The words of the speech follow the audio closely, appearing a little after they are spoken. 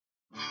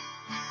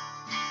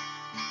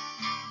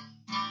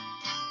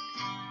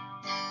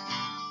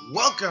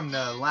Welcome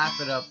to Laugh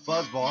It Up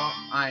Fuzzball.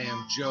 I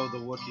am Joe the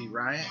Wookiee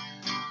Riot.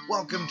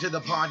 Welcome to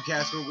the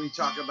podcast where we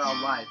talk about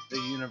life, the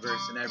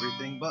universe, and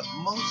everything, but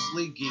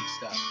mostly geek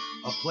stuff.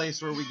 A place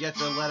where we get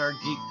to let our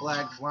geek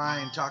flag fly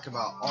and talk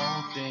about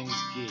all things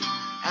geek.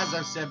 As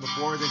I've said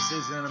before, this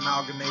isn't an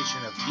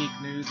amalgamation of geek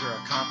news or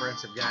a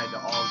comprehensive guide to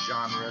all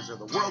genres or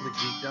the world of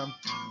geekdom.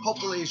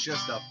 Hopefully it's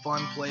just a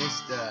fun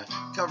place to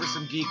cover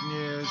some geek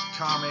news,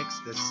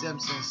 comics, The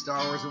Simpsons,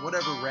 Star Wars, and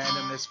whatever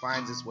randomness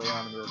finds its way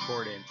onto the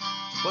recording.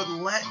 But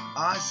let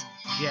us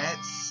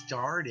get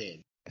started.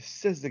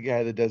 Says the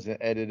guy that doesn't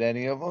edit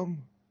any of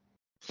them.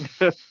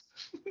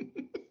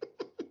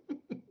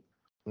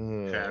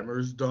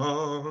 Hammers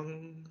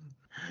dong,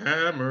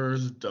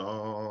 hammers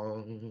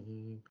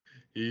dong.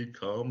 He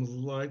comes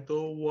like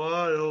the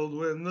wild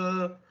when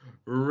the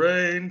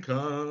rain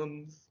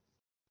comes.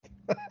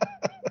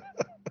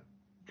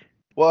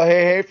 Well,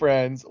 hey,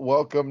 friends.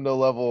 Welcome to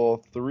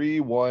level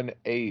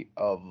 318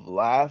 of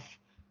Laugh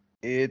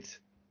It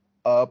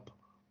Up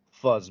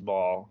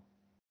Fuzzball.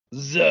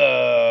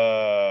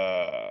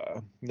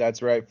 Zuh.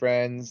 That's right,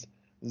 friends.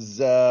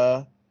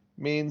 Zuh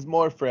means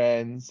more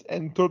friends.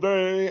 And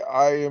today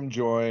I am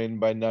joined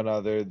by none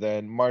other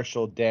than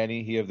Marshall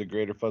Danny, he of the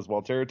Greater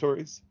Fuzzball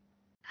Territories.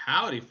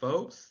 Howdy,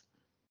 folks.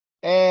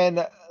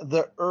 And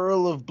the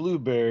Earl of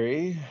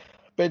Blueberry,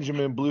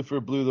 Benjamin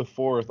Bluford Blue the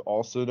Fourth,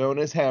 also known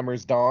as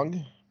Hammers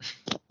Dong.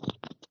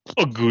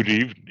 A good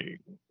evening.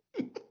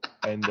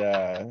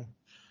 And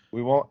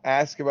we won't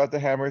ask about the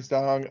Hammers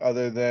Dong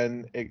other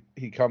than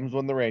he comes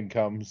when the rain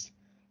comes.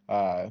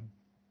 The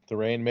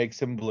rain makes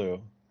him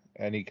blue,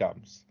 and he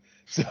comes.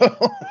 So,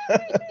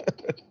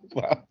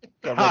 wow,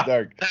 cover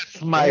dark.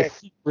 That's my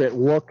secret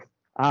look.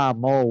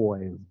 I'm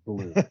always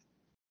blue.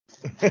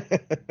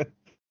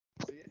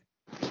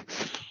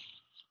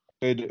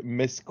 Good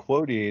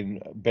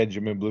misquoting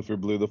Benjamin Bluford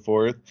Blue the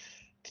Fourth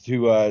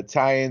to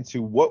tie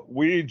into what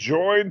we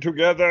joined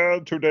together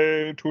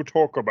today to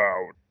talk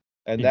about,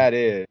 and that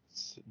is,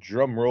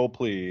 drum roll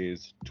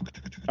please.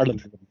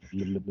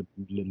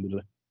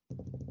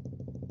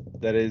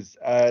 That is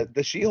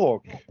the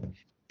She-Hulk,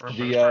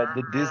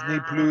 the Disney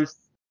Plus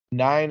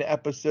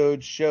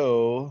 9-episode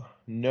show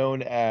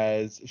known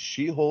as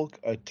She-Hulk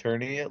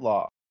Attorney at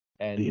Law.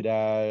 And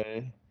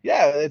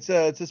it's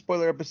a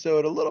spoiler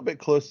episode, a little bit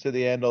close to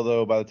the end,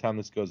 although by the time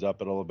this goes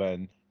up it'll have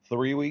been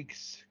 3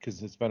 weeks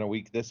because it's been a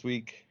week this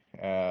week.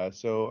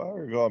 So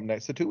we'll go up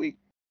next to 2 weeks.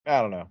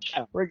 I don't know.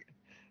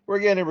 We're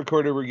getting it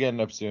recorded. We're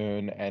getting up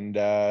soon, and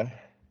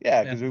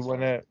because we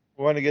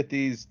want to get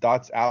these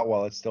thoughts out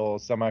while it's still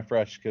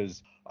semi-fresh,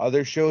 because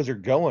other shows are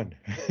going.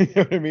 You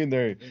know what I mean?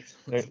 They're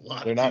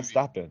not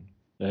stopping.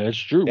 That's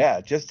true.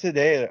 Yeah, just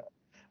today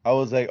I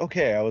was like,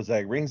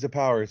 Rings of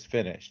Power is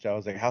finished. I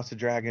was like, House of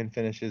Dragon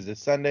finishes this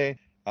Sunday.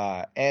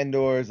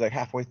 Andor's like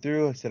halfway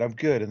through. I said I'm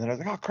good, and then I was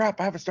like, oh crap,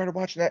 I haven't started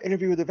watching that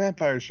Interview with the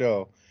Vampire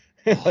show.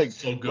 Like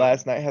So good.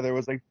 Last night, Heather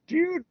was like,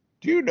 Do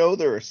you know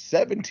there are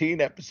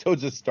 17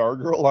 episodes of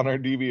Stargirl on our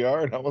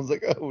DVR? And I was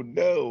like, oh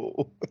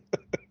no.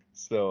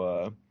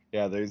 So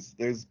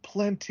there's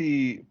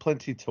plenty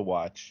to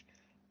watch.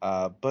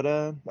 But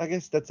I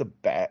guess that's a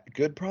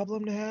good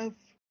problem to have.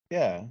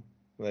 Yeah.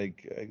 I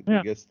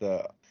guess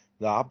the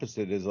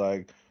opposite is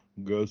like,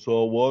 guess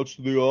I'll watch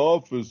The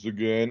Office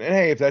again. And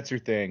hey, if that's your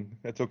thing,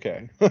 that's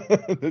okay.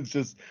 That's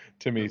just,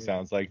 to me,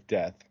 sounds like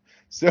death.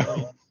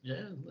 So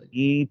Yeah,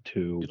 Me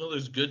too.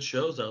 there's good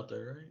shows out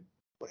there, right?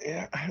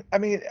 yeah, I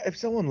mean, if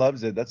someone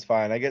loves it, that's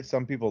fine. I get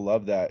some people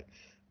love that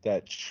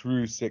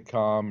true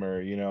sitcom,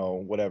 or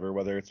whatever,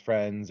 whether it's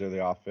Friends or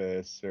The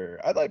Office, or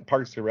I like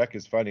Parks and Rec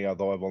is funny,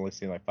 although I've only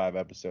seen like 5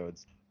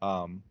 episodes.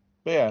 But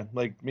yeah,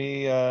 like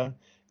me,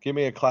 give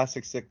me a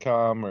classic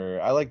sitcom,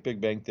 or I like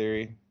Big Bang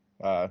Theory.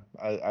 I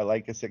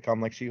like a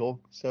sitcom like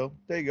She-Hulk. So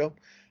there you go.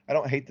 I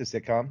don't hate the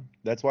sitcom.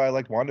 That's why I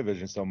like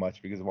WandaVision so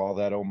much, because of all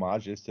that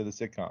homages to the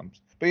sitcoms.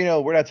 But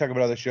we're not talking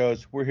about other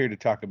shows. We're here to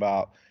talk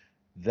about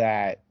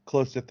that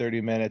close to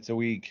 30 minutes a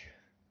week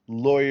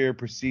lawyer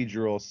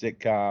procedural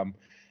sitcom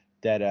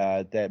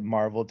that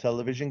Marvel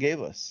Television gave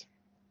us.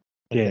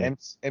 Yeah. The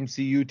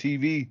MCU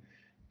TV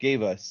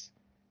gave us.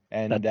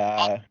 And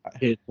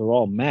Kids are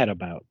all mad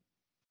about.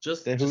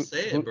 Just say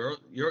it, bro.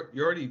 You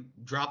already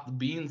dropped the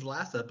beans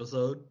last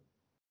episode.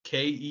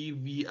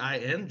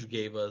 KEVIN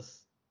gave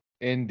us.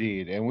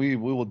 Indeed, and we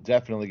will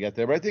definitely get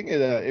there. But I think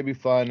it'd be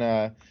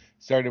fun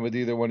starting with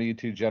either one of you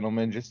two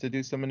gentlemen, just to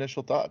do some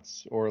initial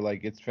thoughts, or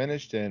like it's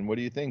finished and what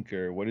do you think,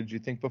 or what did you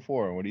think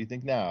before and what do you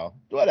think now?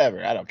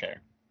 Whatever, I don't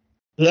care.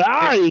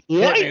 Hit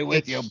me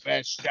with your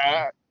best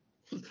shot.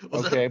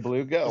 Okay,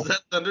 Blue, go. Was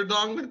that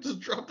Thunderdong that just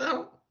dropped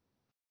out?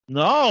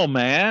 No,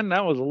 man,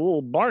 that was a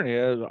little Barney.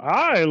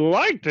 I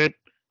liked it.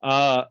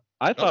 I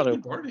thought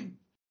it. Barney.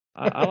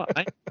 I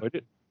enjoyed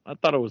it. I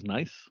thought it was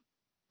nice.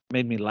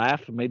 Made me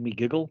laugh. It made me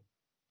giggle.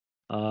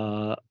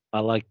 I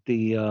liked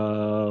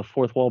the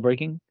fourth wall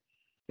breaking.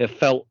 It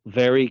felt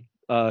very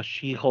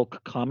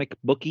She-Hulk comic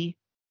booky.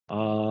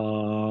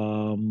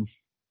 Yeah,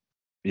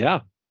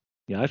 I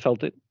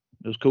felt it.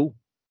 It was cool.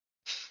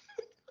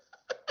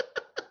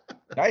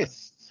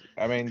 Nice.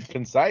 I mean,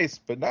 concise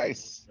but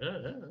nice.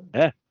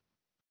 Yeah.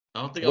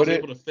 I don't think I was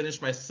able to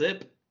finish my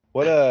sip.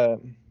 What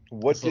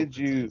did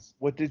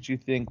you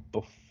think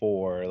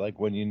before, like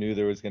when you knew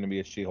there was going to be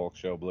a She-Hulk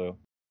show, Blue?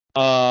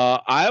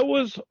 I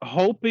was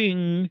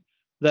hoping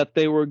that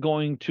they were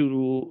going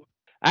to.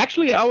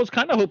 Actually, I was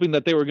kind of hoping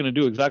that they were going to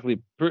do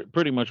exactly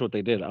pretty much what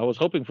they did. I was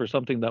hoping for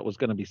something that was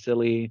going to be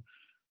silly,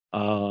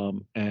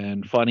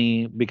 and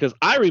funny, because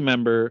I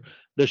remember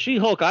the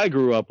She-Hulk I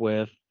grew up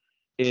with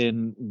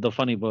in the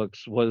funny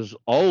books was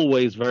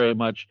always very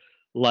much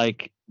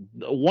like,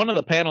 one of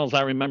the panels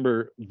I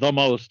remember the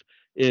most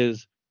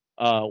is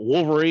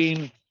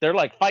Wolverine. They're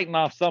like fighting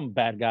off some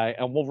bad guy,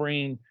 and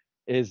Wolverine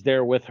is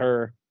there with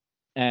her,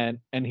 and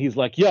he's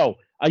like, "Yo,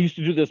 I used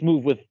to do this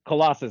move with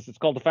Colossus. It's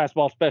called the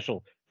fastball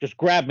special. Just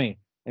grab me."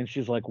 And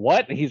she's like,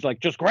 "What?" And he's like,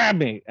 "Just grab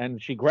me."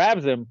 And she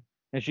grabs him,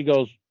 and she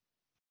goes,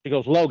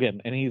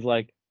 "Logan." And he's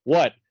like,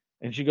 "What?"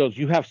 And she goes,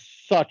 "You have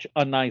such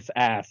a nice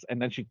ass." And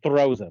then she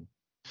throws him.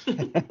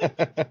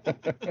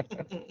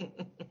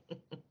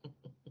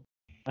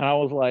 And I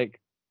was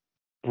like,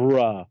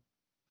 bruh,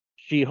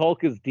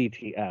 She-Hulk is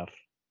DTF.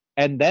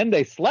 And then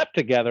they slept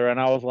together, and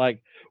I was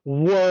like,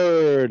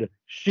 word,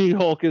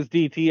 She-Hulk is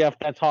DTF.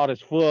 That's hot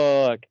as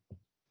fuck,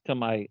 to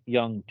my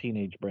young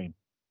teenage brain.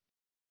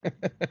 I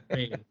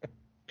mean,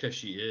 because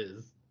she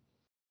is.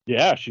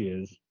 Yeah, she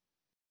is.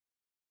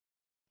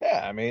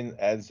 Yeah, I mean,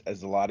 as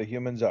a lot of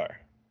humans are.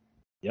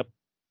 Yep,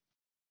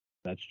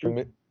 that's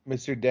true.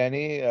 Mr.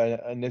 Denny,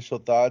 initial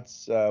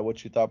thoughts,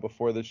 what you thought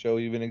before the show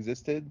even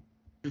existed?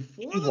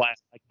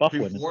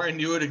 Before I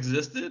knew it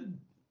existed,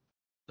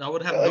 I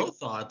would have no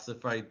thoughts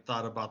if I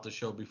thought about the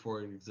show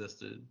before it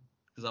existed,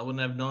 because I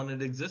wouldn't have known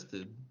it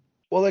existed.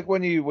 Well, like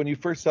when you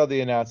first saw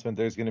the announcement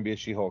there's going to be a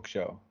She-Hulk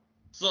show.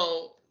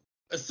 So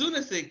as soon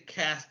as they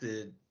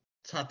casted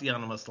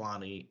Tatiana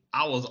Maslany,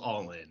 I was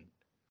all in.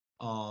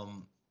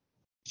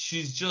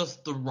 She's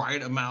just the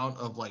right amount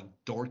of like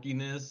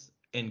dorkiness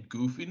and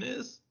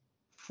goofiness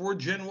for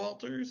Jen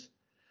Walters.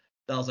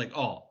 That I was like,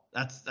 oh,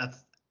 that's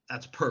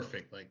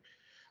perfect. Like,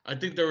 I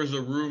think there was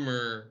a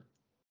rumor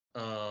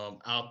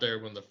out there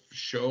when the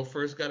show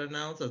first got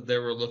announced that they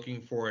were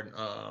looking for an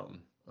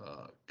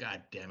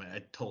God damn it,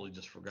 I totally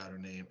just forgot her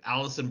name.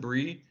 Alison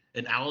Brie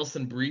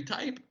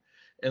type.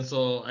 And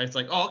so it's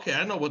like, oh, okay,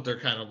 I know what they're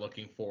kind of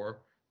looking for.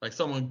 Like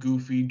someone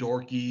goofy,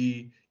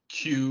 dorky,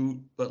 cute,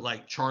 but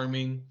like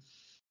charming.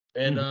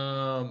 And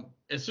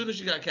as soon as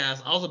she got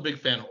cast, I was a big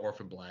fan of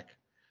Orphan Black.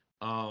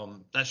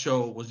 That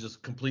show was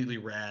just completely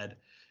rad.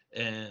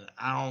 And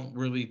I don't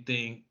really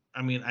think,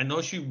 I mean, I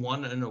know she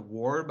won an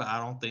award, but I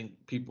don't think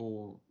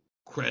people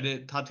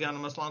credit Tatiana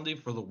Maslany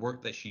for the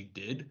work that she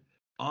did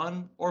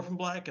on Orphan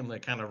Black and the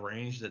kind of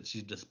range that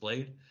she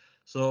displayed.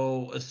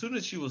 So as soon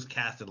as she was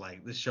casted,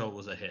 like, this show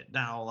was a hit.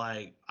 Now,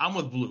 like, I'm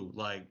with Blue.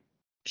 Like,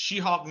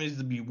 She-Hulk needs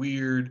to be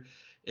weird.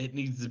 It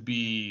needs to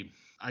be,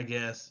 I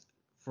guess,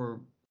 for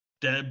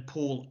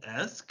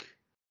Deadpool-esque.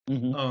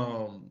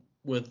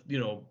 With, you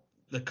know,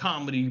 the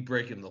comedy,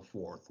 breaking the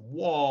fourth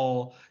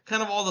wall,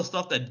 kind of all the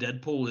stuff that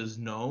Deadpool is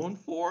known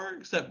for,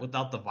 except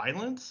without the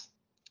violence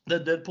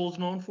that Deadpool's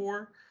known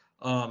for.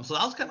 So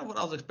that was kind of what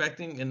I was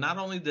expecting. And not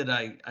only did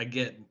I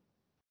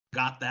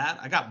got that,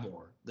 I got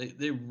more.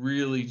 They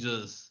really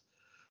just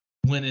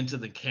went into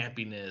the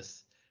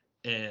campiness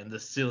and the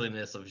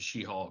silliness of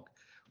She-Hulk,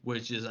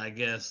 which is, I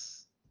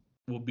guess,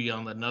 will be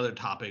on another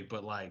topic,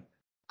 but like,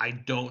 I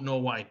don't know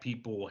why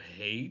people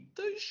hate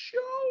the show.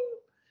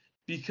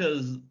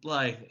 Because,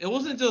 like, it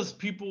wasn't just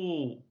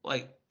people,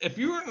 like, if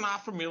you're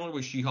not familiar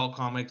with She-Hulk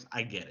comics,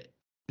 I get it.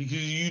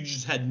 Because you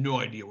just had no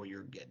idea what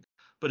you're getting.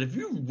 But if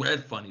you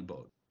read Funny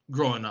Book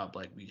growing up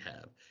like we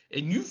have,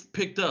 and you've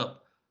picked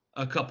up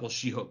a couple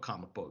She-Hulk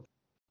comic books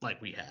like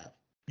we have,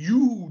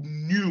 you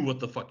knew what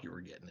the fuck you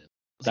were getting in.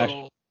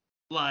 So,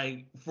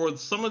 like, for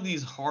some of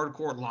these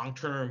hardcore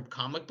long-term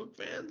comic book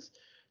fans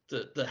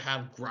to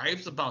have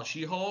gripes about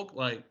She-Hulk,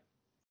 like,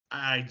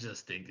 I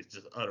just think it's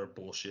just utter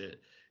bullshit.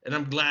 And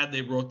I'm glad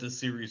they wrote this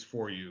series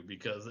for you,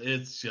 because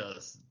it's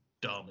just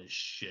dumb as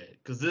shit.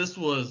 Because this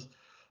was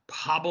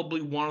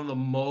probably one of the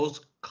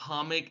most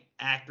comic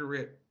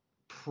accurate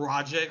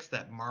projects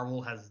that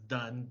Marvel has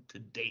done to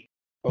date.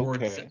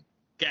 Okay.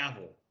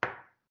 Gavel.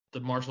 The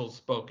Marshall's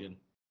spoken.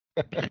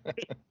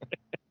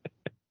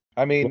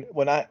 I mean,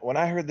 when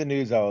I heard the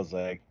news, I was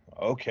like,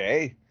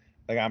 okay,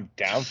 like I'm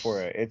down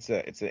for it. It's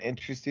an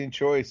interesting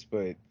choice,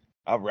 but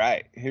all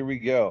right, here we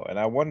go. And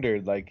I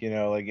wondered, like, you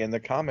know, like in the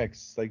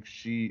comics, like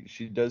she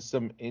does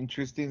some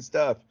interesting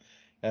stuff,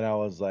 and I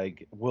was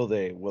like, will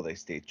they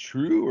stay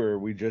true, or are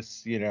we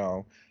just, you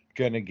know,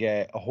 gonna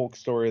get a Hulk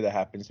story that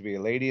happens to be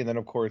a lady? And then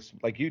of course,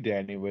 like you,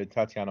 Danny, with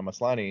Tatiana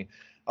Maslany,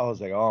 I was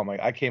like, oh my,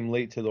 I came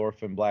late to the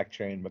Orphan Black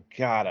train, but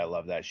God, I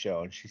love that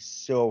show, and she's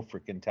so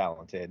freaking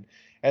talented.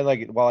 And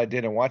like, while I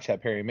didn't watch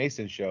that Perry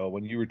Mason show,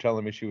 when you were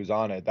telling me she was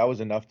on it, that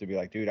was enough to be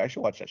like, dude, I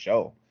should watch that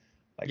show.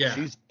 Like, yeah,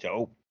 she's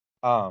dope.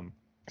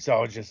 So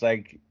I was just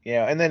like, you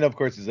know, and then of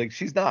course it's like,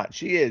 she's not,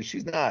 she is,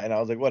 she's not. And I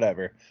was like,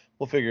 whatever,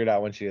 we'll figure it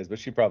out when she is, but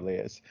she probably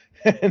is.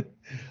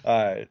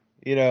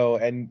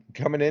 And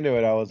coming into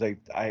it, I was like,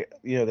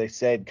 they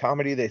said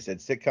comedy, they said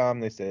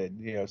sitcom, they said,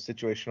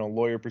 situational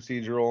lawyer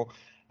procedural.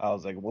 I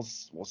was like,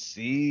 we'll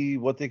see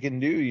what they can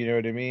do, you know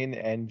what I mean?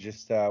 And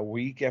just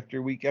week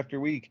after week after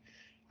week,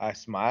 I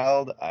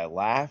smiled, I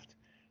laughed,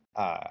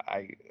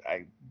 I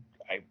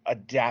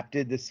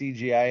adapted the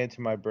CGI into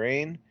my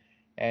brain,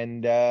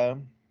 and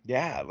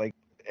yeah, like,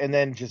 and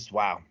then just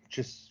wow,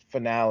 just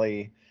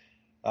finale,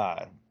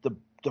 the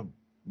the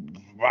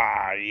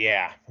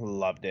yeah,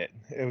 loved it.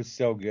 It was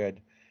so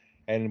good.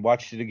 And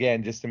watched it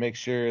again just to make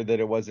sure that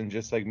it wasn't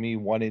just like me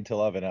wanting to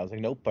love it. I was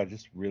like, nope, I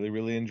just really,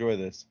 really enjoy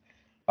this.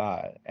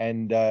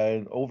 And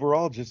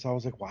overall, just I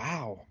was like,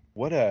 wow,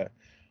 what an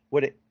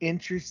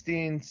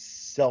interesting,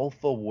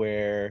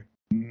 self-aware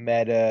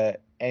meta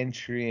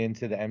entry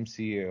into the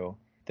MCU.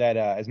 That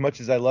as much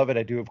as I love it,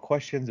 I do have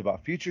questions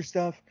about future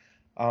stuff.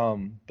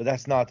 But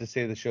that's not to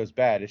say the show's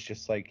bad. It's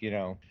just like,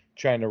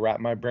 trying to wrap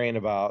my brain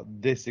about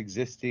this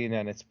existing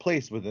and its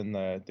place within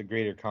the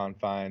greater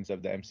confines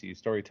of the MCU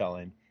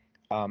storytelling.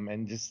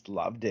 And just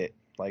loved it.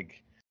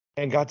 Like,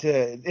 and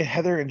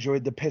Heather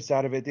enjoyed the piss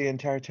out of it the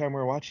entire time we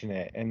were watching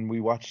it, and we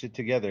watched it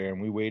together,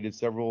 and we waited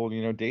several,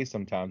 days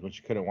sometimes when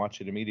she couldn't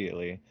watch it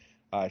immediately.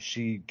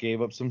 She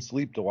gave up some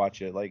sleep to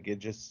watch it. Like, it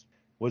just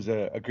was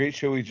a great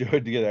show we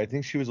enjoyed together. I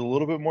think she was a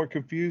little bit more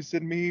confused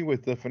than me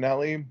with the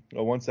finale.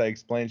 But once I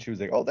explained, she was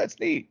like, "Oh, that's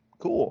neat,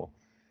 cool."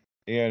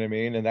 You know what I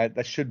mean? And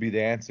that should be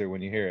the answer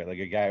when you hear it. Like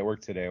a guy at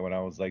work today, when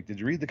I was like, "Did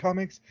you read the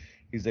comics?"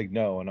 He's like,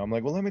 "No." And I'm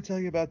like, "Well, let me tell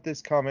you about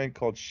this comic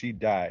called She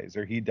Dies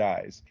or He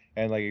Dies."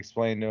 And like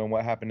explain to him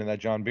what happened in that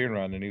John Byrne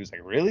run. And he was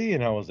like, "Really?"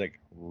 And I was like,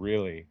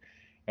 "Really?"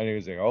 And he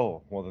was like,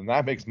 "Oh, well then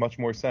that makes much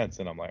more sense."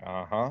 And I'm like,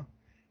 "Uh-huh.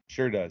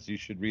 Sure does. You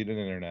should read an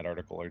internet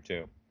article or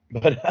two."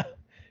 But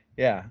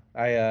yeah,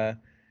 I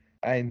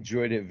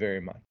enjoyed it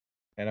very much.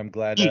 And I'm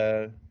glad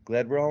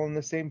we're all on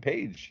the same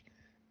page.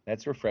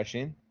 That's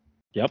refreshing.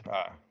 Yep.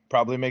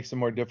 Probably makes it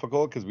more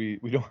difficult because we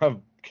don't have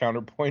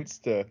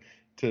counterpoints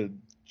to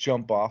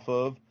jump off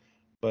of.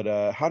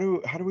 But how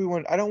do we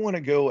want? I don't want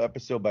to go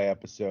episode by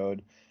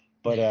episode,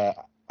 but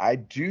I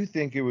do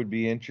think it would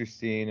be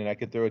interesting, and I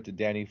could throw it to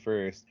Danny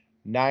first.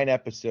 9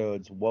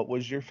 episodes. What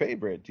was your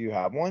favorite? Do you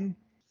have one?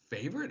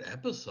 Favorite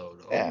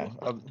episode? Yeah.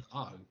 Oh my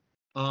god.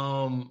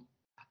 Um,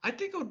 I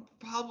think it would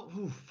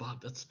probably. Ooh,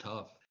 fuck, that's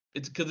tough.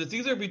 It's because it's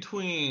either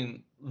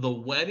between the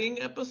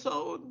wedding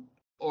episode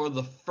or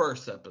the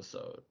first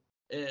episode.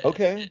 And,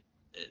 Okay.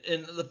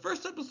 and the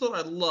first episode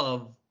I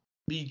love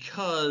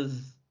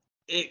because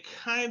it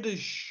kind of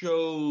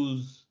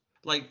shows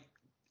like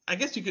I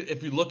guess you could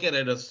if you look at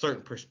it a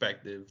certain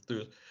perspective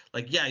through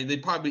like yeah they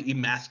probably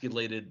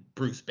emasculated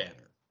Bruce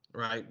Banner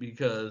right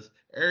because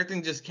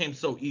everything just came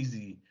so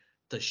easy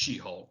to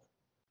She-Hulk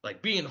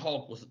like being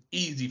Hulk was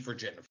easy for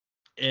Jennifer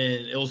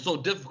and it was so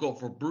difficult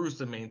for Bruce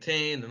to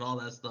maintain and all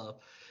that stuff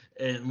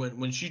and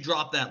when she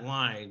dropped that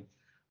line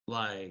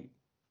like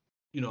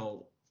you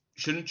know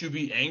shouldn't you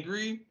be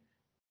angry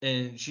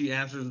and she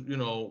answers,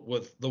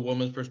 with the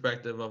woman's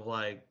perspective of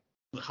like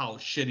how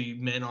shitty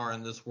men are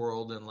in this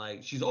world, and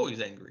like she's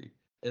always angry,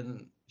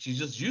 and she's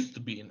just used to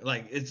being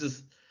like it's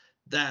just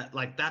that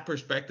like that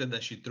perspective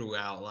that she threw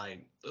out,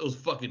 like it was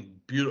fucking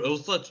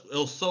beautiful. It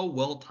was so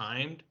well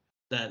timed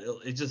that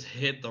it just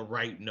hit the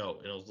right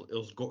note.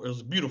 It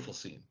was a beautiful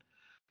scene,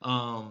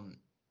 um,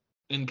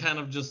 and kind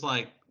of just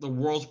like the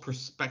world's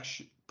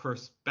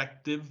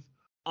perspective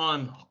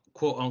on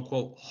quote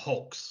unquote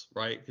Hulks,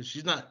 right? Because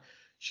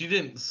she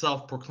didn't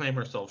self-proclaim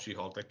herself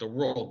She-Hulk like the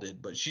world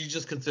did, but she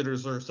just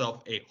considers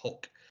herself a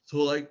Hulk. So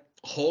like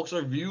Hulks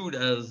are viewed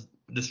as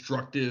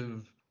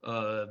destructive,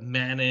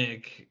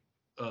 manic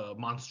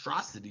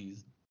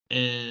monstrosities,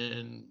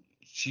 and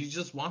she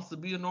just wants to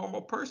be a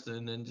normal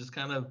person and just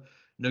kind of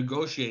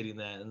negotiating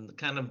that and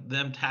kind of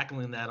them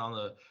tackling that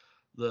on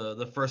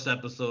the first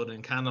episode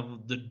and kind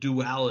of the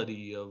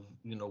duality of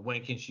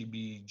when can she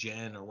be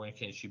Jen or when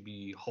can she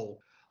be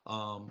Hulk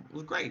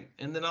was great.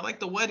 And then I like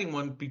the wedding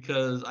one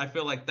because I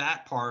feel like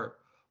that part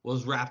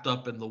was wrapped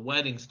up in the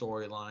wedding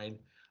storyline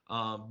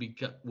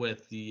because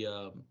with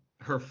the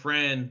her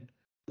friend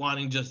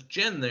wanting just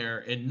Jen there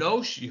and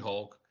no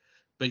She-Hulk,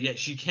 but yet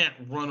she can't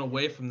run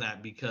away from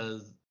that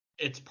because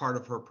it's part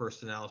of her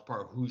personality, it's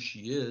part of who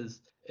she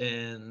is,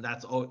 and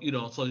that's all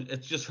So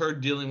it's just her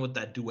dealing with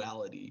that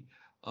duality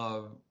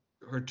of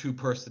her two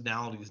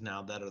personalities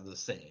now that are the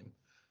same.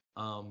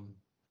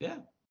 Yeah,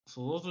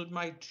 so those are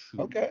my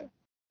two. Okay.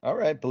 All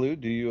right, Blue.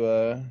 Do you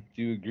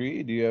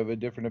agree? Do you have a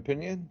different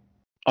opinion?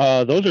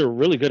 Those are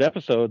really good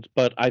episodes,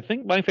 but I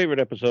think my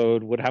favorite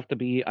episode would have to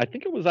be I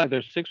think it was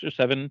either 6 or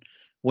 7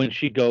 when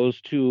she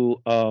goes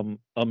to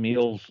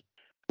Emil's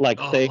like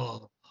thing.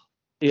 Oh,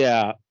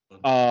 Yeah.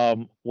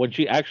 When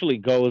she actually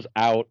goes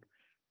out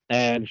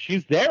and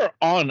she's there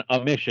on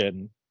a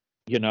mission,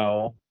 you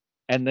know,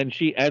 and then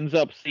she ends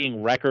up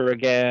seeing Wrecker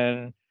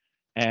again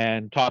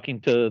and talking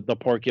to the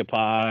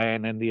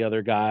porcupine and the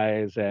other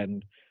guys,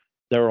 and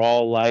they're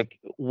all like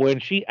when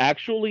she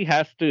actually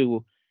has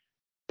to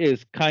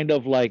is kind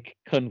of like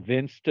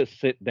convinced to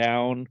sit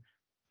down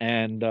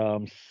and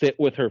sit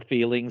with her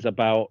feelings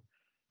about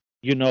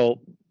you know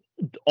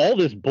all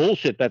this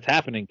bullshit that's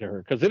happening to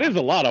her, because it is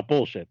a lot of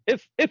bullshit.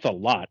 It's a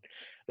lot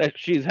that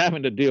she's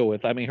having to deal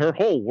with. I mean, her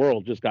whole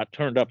world just got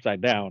turned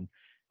upside down,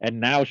 and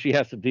now she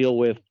has to deal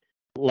with,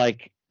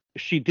 like,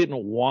 she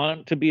didn't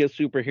want to be a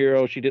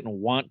superhero. She didn't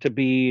want to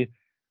be,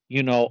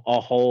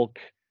 a Hulk.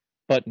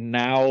 But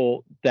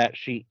now that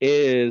she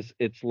is,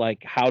 it's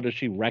like, how does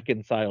she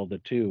reconcile the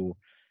two?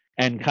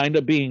 And kind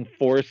of being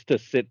forced to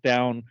sit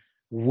down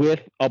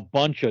with a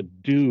bunch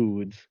of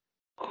dudes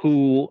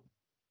who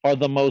are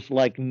the most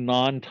like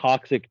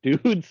non-toxic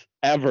dudes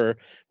ever,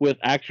 with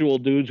actual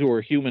dudes who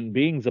are human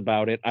beings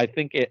about it. I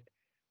think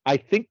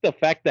the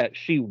fact that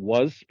she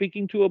was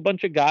speaking to a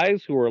bunch of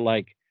guys who are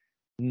like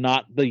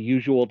not the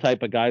usual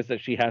type of guys that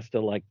she has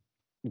to like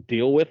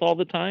deal with all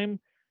the time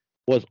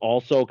was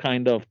also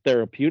kind of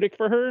therapeutic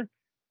for her,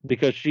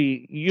 because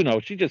she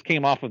just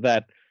came off of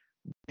that,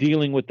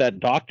 dealing with that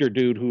doctor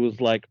dude who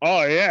was like,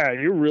 "Oh yeah,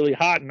 you're really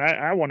hot, and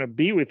I want to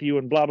be with you,"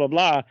 and blah blah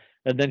blah.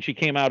 And then she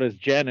came out as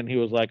Jen, and he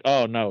was like,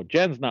 "Oh no,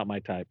 Jen's not my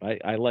type.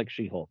 I like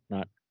She-Hulk,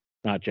 not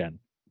Jen."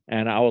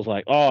 And I was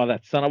like, "Oh,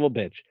 that son of a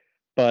bitch."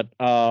 But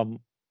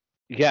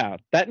yeah,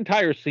 that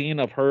entire scene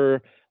of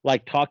her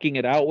like talking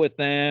it out with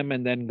them,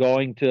 and then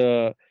going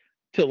to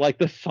like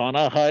the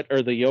sauna hut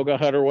or the yoga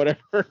hut or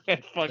whatever,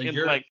 and fucking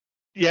like,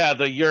 yeah,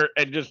 the yurt,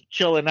 and just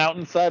chilling out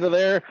inside of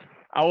there.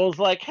 I was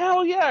like,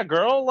 hell yeah,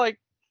 girl, like,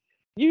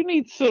 you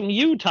need some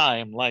you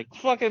time, like,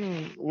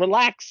 fucking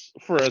relax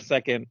for a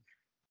second.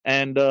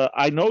 And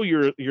I know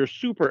you're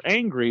super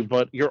angry,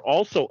 but you're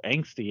also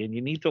angsty, and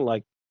you need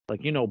to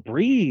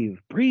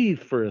breathe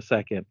for a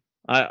second.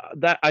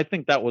 I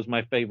think that was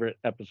my favorite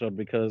episode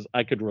because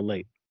I could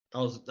relate. That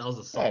was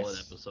a solid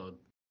Nice. episode.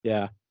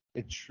 Yeah.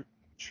 It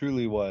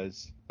truly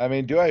was. I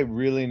mean, do I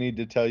really need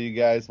to tell you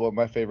guys what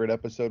my favorite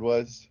episode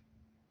was?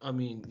 I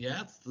mean,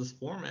 yeah, it's this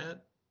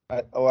format.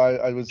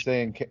 I was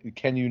saying,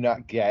 can you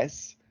not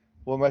guess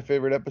what my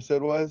favorite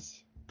episode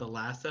was? The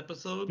last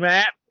episode?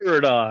 Matt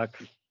Murdock.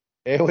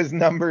 It was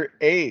number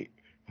 8.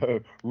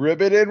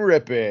 Ribbit and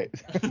Rip It.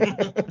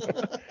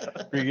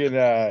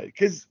 Freaking,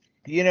 because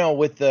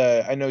with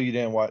the, I know you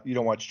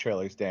don't watch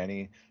trailers,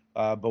 Danny.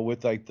 But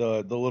with like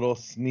the little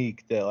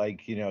sneak that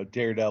like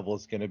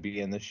Daredevil's gonna be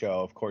in the show,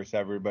 of course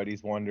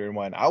everybody's wondering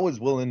when. I was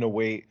willing to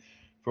wait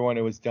for when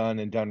it was done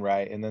and done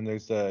right, and then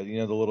there's the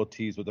the little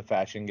tease with the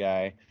fashion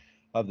guy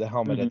of the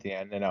helmet at the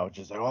end, and I was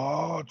just like,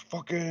 oh,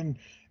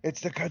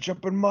 it's the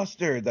ketchup and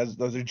mustard.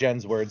 Those are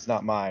Jen's words,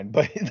 not mine,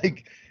 but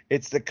like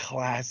it's the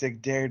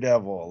classic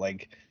Daredevil,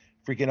 like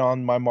freaking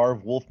on my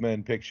Marv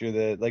Wolfman picture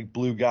that like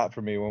Blue got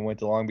for me when we went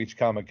to Long Beach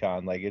Comic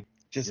Con. Like it's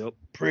just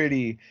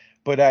pretty.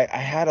 But I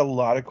had a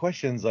lot of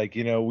questions, like,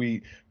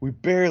 we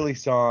barely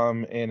saw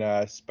him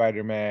in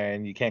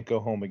Spider-Man, You Can't Go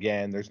Home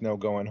Again, there's no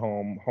going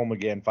home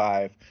again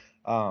 5.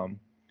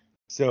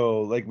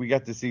 So, like, we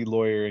got to see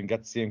Lawyer and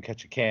got to see him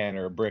catch a can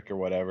or a brick or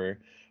whatever.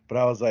 But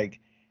I was like,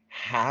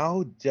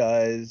 how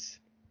does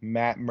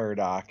Matt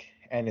Murdock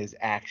and his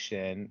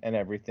action and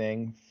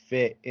everything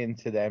fit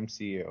into the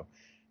MCU?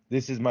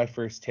 This is my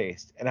first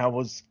taste. And I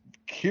was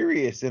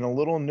curious and a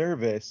little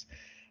nervous,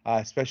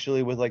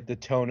 especially with, like, the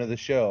tone of the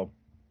show.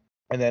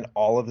 And then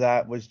all of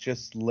that was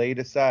just laid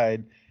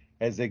aside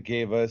as it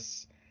gave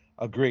us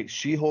a great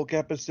She-Hulk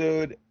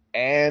episode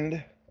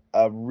and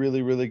a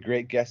really, really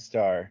great guest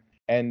star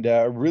and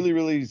a really,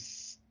 really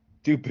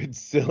stupid,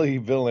 silly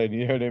villain,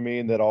 you know what I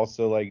mean? That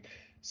also like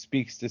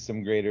speaks to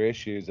some greater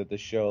issues that the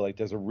show like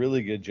does a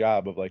really good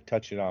job of like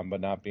touching on, but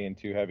not being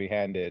too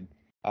heavy-handed.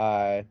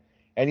 And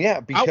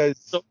yeah, because I was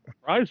so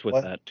surprised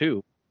with that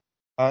too.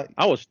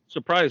 I was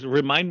surprised.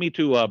 Remind me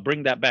to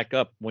bring that back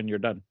up when you're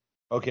done.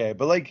 Okay,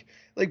 but like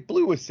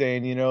Blue was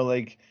saying,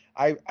 like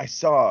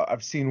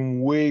I've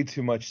seen way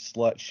too much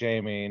slut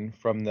shaming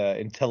from the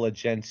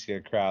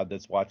intelligentsia crowd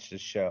that's watched the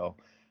show.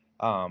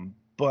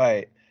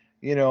 But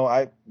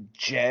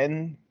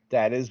Jen,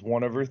 that is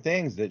one of her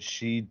things that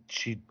she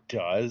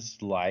does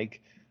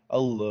like a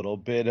little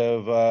bit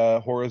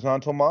of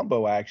horizontal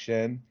mambo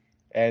action,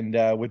 and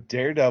with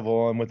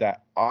Daredevil and with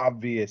that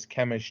obvious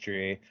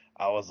chemistry,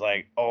 I was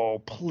like, oh,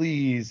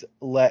 please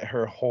let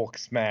her Hulk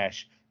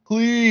smash,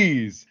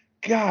 please.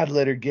 God,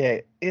 let her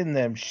get in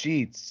them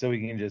sheets so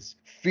he can just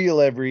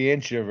feel every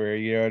inch of her,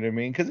 you know what I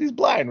mean? Because he's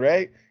blind,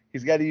 right?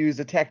 He's got to use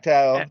a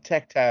tactile.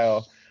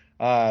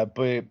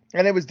 But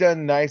it was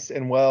done nice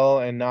and well,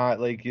 and not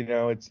like,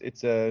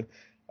 it's a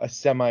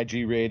semi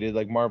G-rated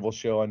like Marvel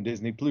show on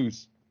Disney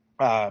Plus.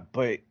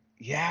 But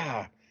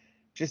yeah,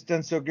 just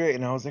done so great.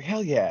 And I was like,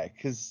 hell yeah,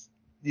 because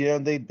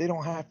they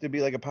don't have to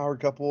be like a power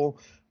couple,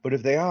 but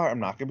if they are, I'm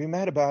not gonna be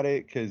mad about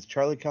it, because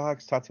Charlie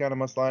Cox, Tatiana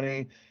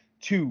Maslany,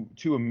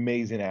 two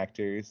amazing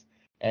actors,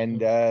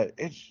 and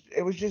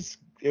it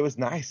was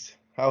nice.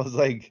 I was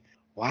like,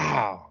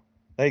 wow,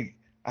 like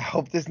I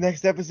hope this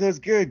next episode's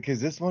good,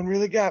 because this one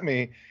really got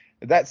me.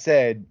 That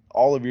said,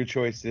 all of your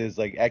choices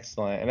like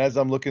excellent, and as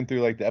I'm looking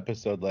through like the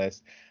episode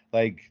list,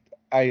 like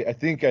I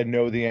think I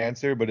know the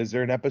answer, but is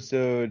there an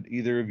episode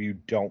either of you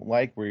don't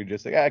like where you're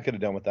just like, I could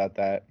have done without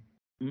that?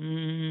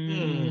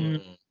 I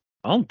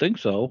don't think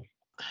so.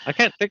 I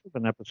can't think of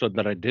an episode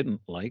that I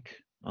didn't like.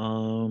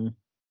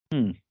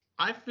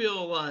 I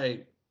feel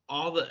like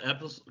all the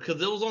episodes,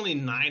 because it was only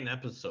 9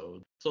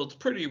 episodes, so it's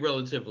pretty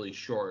relatively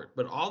short.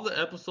 But all the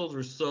episodes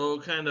were so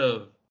kind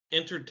of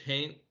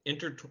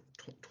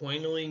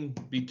intertwining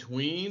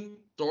between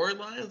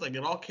storylines, like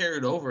it all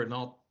carried over and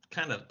all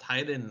kind of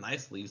tied in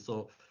nicely.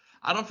 So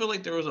I don't feel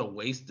like there was a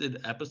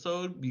wasted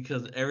episode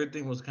because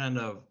everything was kind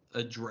of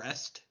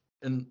addressed.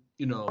 And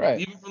Right.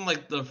 even from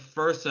like the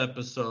first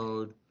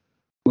episode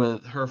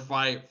with her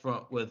fight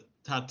with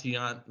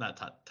Titania,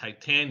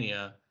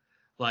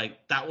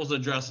 like that was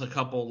addressed a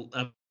couple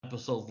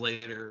episodes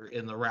later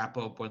in the wrap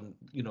up when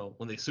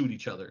they sued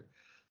each other.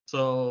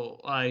 So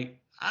like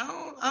I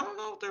don't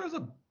know if there was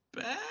a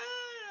bad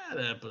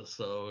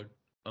episode.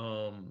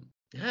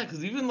 Yeah,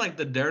 because even like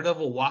the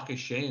Daredevil Walk of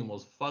Shame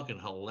was fucking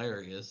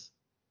hilarious.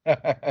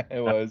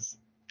 It was.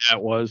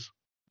 That was.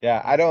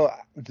 Yeah, I don't.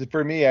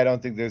 For me, I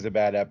don't think there's a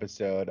bad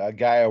episode. A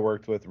guy I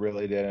worked with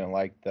really didn't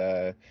like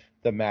the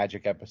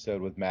magic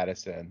episode with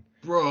Madison.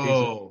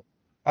 Bro,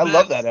 I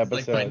love that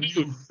Madison's like my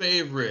episode. new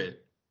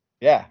favorite.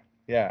 Yeah,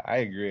 I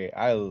agree.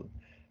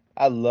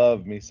 I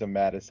love me some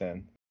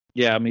Madison.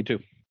 Yeah, me too.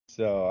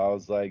 So I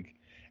was like,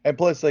 and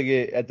plus, like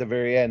at the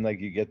very end, like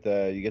you get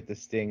the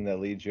sting that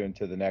leads you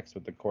into the next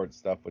with the court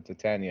stuff with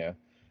Titania.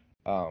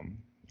 Um,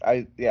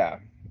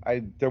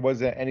 there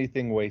wasn't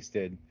anything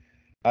wasted.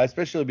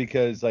 Especially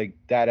because like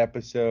that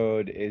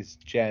episode is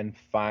Jen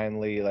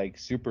finally like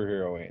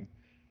superheroing,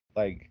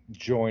 like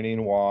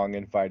joining Wong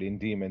and fighting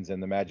demons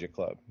in the Magic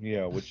Club,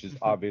 which is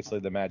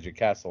obviously the Magic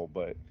Castle,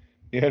 but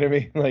you know what I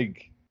mean?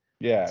 Like,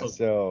 yeah,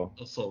 So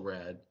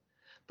rad.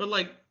 But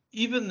like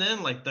even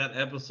then, like that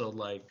episode,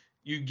 like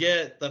you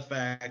get the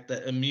fact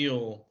that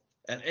Emil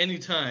at any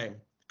time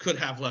could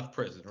have left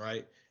prison,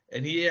 right?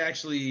 And he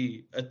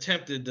actually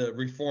attempted to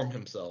reform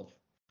himself.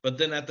 But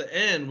then at the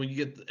end, when you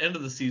get the end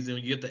of the season,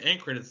 when you get the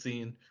end credit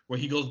scene where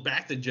he goes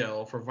back to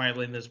jail for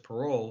violating his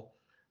parole,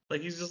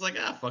 like he's just like,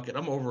 fuck it,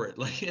 I'm over it.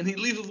 Like, and he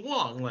leaves with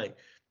Wong. Like,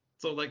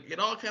 so like it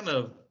all kind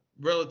of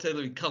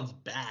relatively comes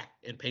back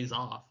and pays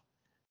off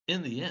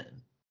in the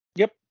end.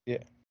 Yep. yeah,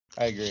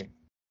 I agree. Yep,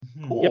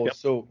 Cool. yep.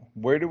 So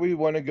where do we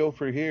want to go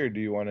for here? Do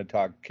you want to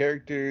talk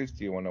characters?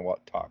 Do you want to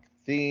talk Oh,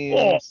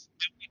 themes?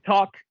 we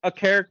talk a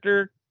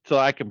character so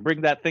I can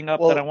bring that thing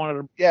up that I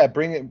wanted to. Yeah,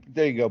 bring it.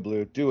 There you go,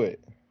 Blue. Do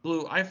it.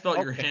 Blue, I felt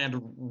your Okay.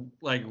 hand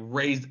like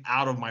raised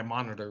out of my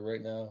monitor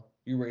right now.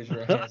 You raised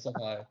your hand so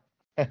high.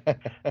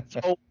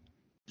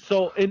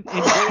 So in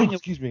going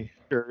Excuse me.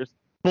 characters,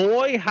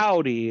 boy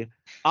howdy,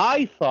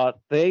 I thought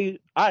I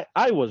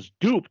was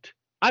duped.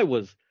 I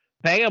was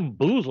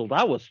bamboozled.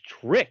 I was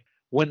tricked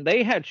when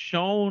they had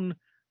shown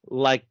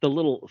like the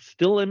little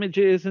still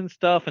images and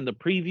stuff and the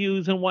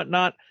previews and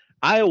whatnot.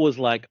 I was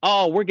like,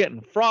 oh, we're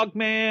getting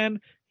Frogman.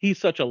 He's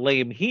such a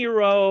lame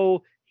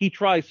hero. He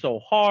tries so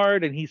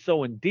hard and he's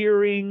so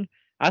endearing.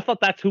 I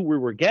thought that's who we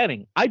were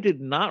getting. I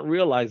did not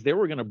realize they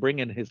were going to bring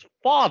in his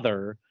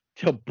father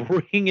to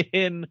bring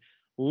in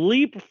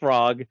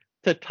Leapfrog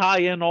to tie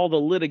in all the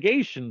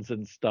litigations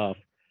and stuff.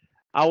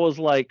 I was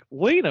like,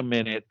 wait a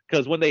minute,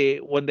 because when they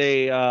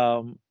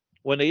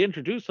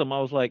introduced him,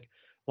 I was like,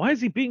 why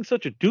is he being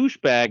such a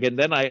douchebag? And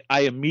then I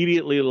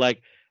immediately,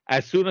 like,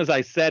 as soon as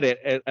I said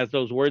it, as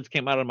those words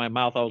came out of my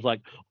mouth, I was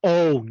like,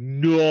 oh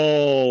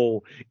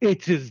no,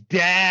 it's his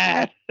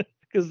dad.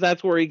 Because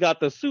that's where he got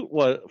the suit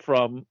was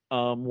from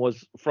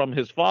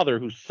his father,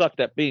 who sucked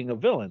at being a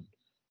villain.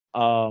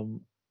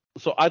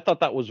 So I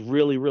thought that was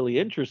really, really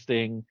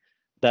interesting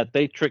that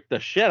they tricked the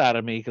shit out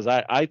of me because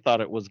I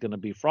thought it was going to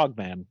be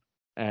Frogman,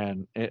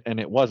 and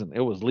it wasn't. It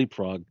was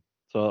Leapfrog.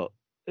 So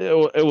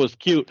it was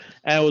cute,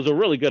 and it was a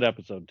really good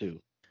episode too.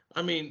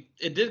 I mean,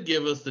 it did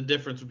give us the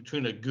difference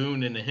between a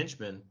goon and a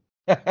henchman,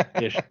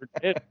 It sure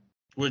did.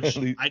 which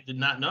I did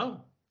not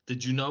know.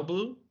 Did you know,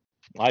 Blue?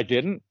 I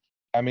didn't.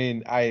 I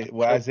mean,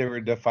 as they were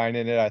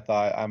defining it, I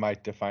thought I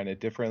might define it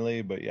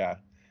differently, but yeah,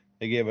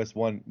 they gave us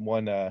one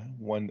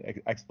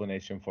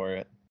explanation for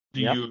it.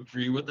 Do Yep. you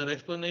agree with that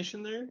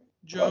explanation there, I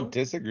Joe? don't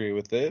disagree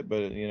with it,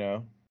 but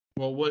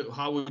Well,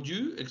 how would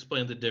you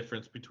explain the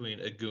difference between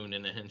a goon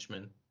and a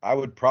henchman? I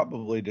would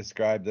probably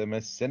describe them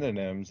as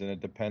synonyms, and it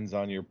depends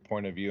on your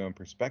point of view and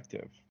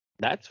perspective.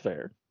 That's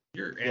fair.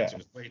 Your answer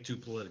is way too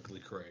politically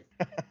correct.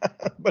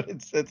 But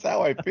it's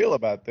how I feel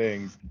about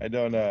things. I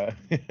don't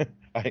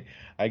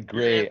I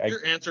grade.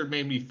 Your answer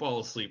made me fall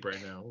asleep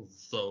right now. It was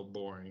so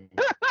boring.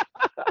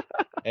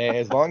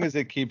 As long as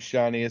it keeps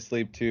Shawnee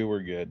asleep too,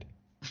 we're good.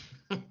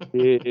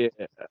 Yeah.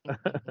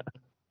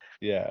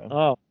 Yeah.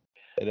 Oh,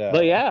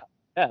 but yeah.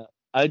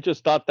 I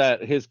just thought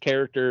that his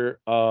character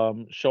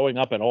showing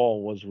up at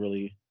all was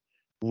really,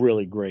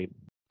 really great.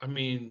 I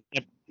mean,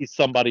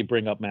 Somebody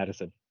bring up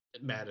Madison.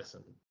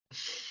 Madison.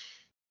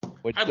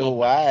 Which I the love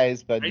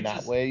wise, but I not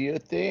just- where you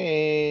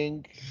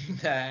think.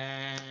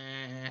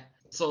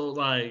 So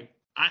like,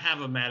 I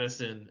have a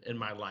Madison in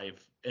my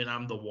life, and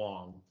I'm the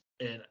Wong,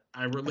 and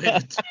I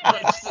related too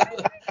much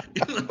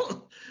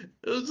to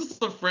it was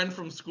just a friend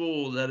from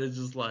school that is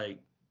just like,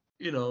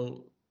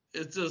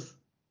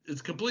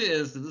 it's completely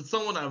innocent. It's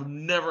someone I would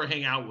never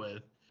hang out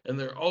with, and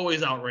they're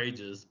always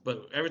outrageous.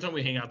 But every time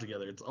we hang out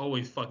together, it's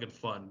always fucking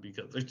fun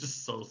because they're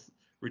just so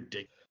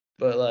ridiculous.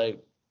 But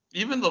like,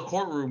 even the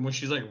courtroom when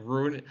she's like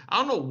ruining, I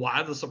don't know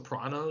why The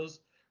Sopranos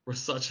were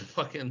such a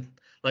fucking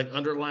like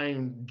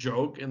underlying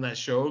joke in that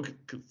show,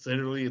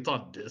 considering it's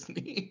on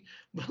Disney.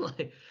 But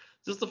like,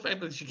 just the fact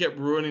that she kept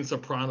ruining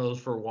Sopranos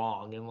for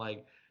Wong and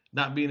like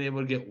not being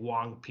able to get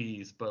Wong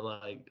peace, but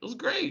like it was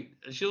great.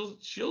 She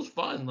was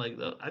fun. Like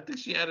I think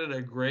she added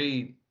a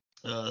great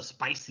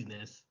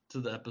spiciness to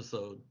the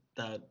episode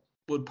that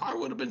would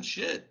have been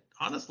shit,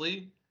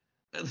 honestly.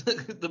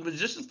 The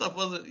magician stuff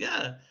wasn't.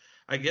 Yeah,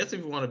 I guess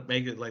if you want to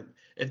make it like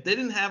if they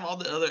didn't have all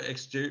the other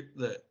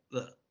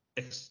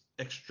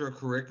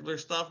extracurricular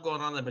stuff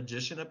going on in the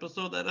magician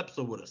episode, that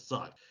episode would have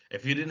sucked.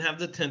 If you didn't have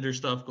the Tinder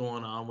stuff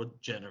going on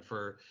with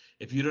Jennifer,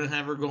 if you didn't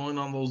have her going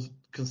on those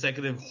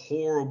consecutive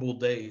horrible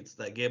dates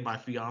that gave my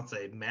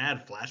fiance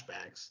mad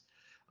flashbacks,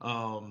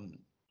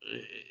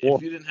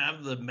 if you didn't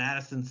have the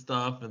Madison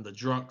stuff and the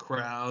drunk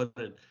crowd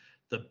and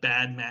the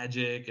bad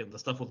magic and the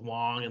stuff with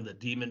Wong and the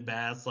demon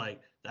bats, like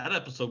that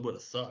episode would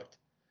have sucked.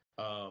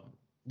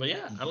 But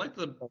yeah, I like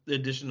the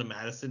addition of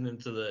Madison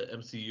into the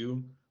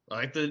MCU. I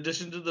like the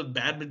addition to the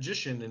bad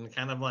magician and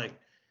kind of like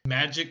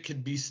magic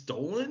could be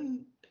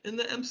stolen in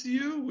the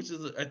MCU, which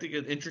is I think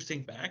an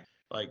interesting fact.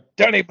 Like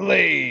Donny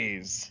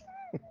Blaze.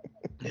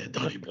 Yeah,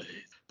 Donny Blaze.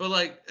 But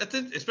like I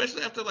think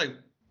especially after like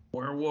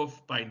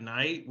Werewolf by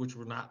Night, which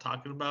we're not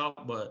talking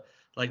about, but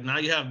like now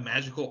you have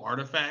magical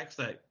artifacts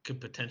that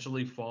could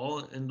potentially fall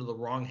into the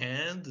wrong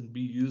hands and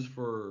be used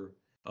for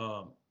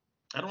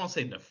I don't want to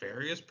say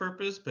nefarious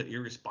purpose, but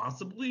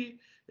irresponsibly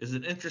is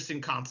an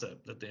interesting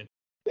concept that they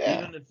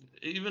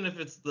even if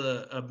it's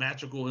a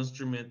magical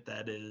instrument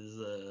that is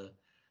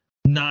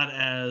not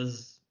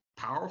as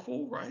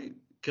powerful, right?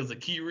 Because a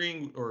key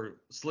ring or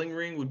sling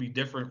ring would be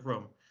different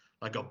from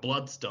like a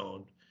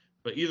bloodstone,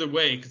 but either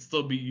way, it could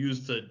still be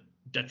used to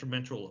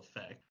detrimental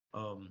effect.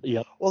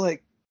 Yep. Well,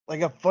 like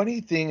a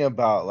funny thing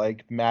about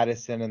like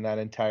Madison in that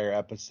entire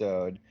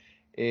episode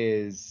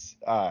is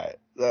a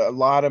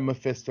lot of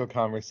Mephisto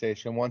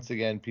conversation. Once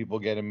again, people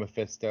getting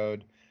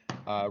Mephistoed,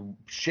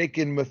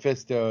 shaking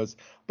Mephistos.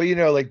 But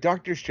like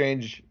Doctor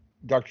Strange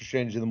in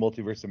the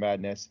Multiverse of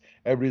Madness,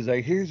 everybody's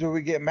like, here's where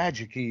we get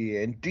magic-y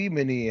and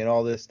demon-y and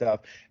all this stuff.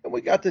 And we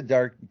got the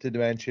dark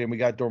dimension, we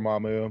got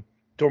Dormammu.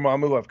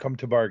 Dormammu, I've come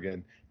to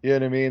bargain. You know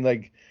what I mean?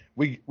 Like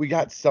we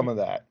got some of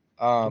that.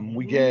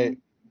 We get,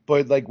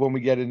 but like when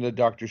we get into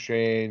Doctor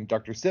Strange,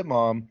 Dr.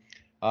 Sitmom,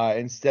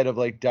 instead of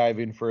like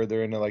diving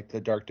further into like the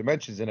dark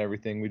dimensions and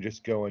everything, we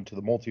just go into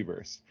the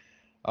multiverse.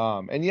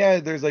 And yeah,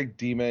 there's like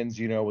demons,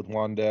 with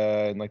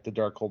Wanda and like the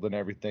Darkhold and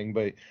everything,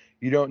 but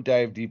you don't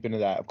dive deep into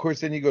that. Of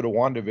course, then you go to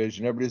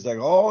WandaVision, everybody's like,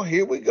 oh,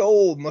 here we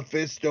go,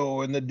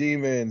 Mephisto and the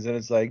demons. And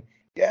it's like,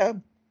 yeah,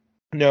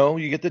 no,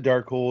 you get the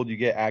Darkhold, you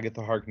get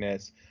Agatha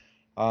Harkness,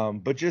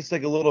 but just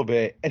like a little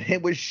bit. And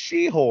it was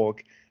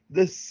She-Hulk,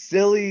 the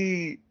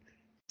silly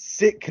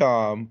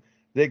sitcom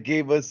that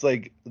gave us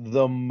like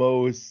the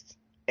most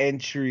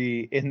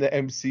entry in the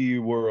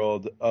MCU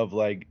world of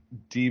like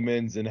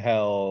demons and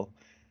hell.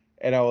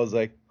 And I was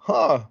like,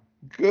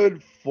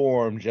 good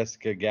form,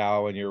 Jessica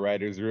Gao, in your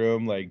writer's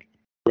room. Like,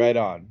 right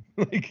on.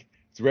 Like,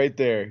 it's right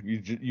there.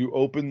 You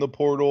open the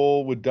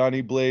portal with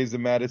Donny Blaze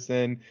and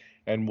Madison,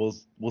 and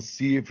we'll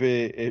see if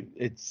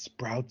it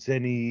sprouts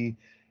any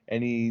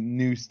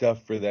new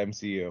stuff for the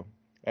MCU.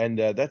 And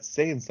that's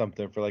saying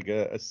something for like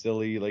a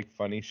silly, like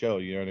funny show.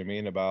 You know what I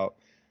mean? About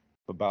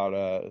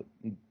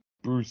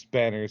Bruce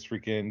Banner's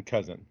freaking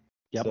cousin.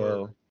 Yep.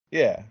 So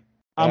yeah.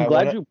 I'm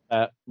glad you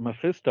brought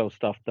Mephisto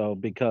stuff though,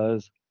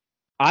 because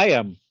I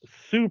am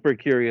super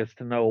curious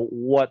to know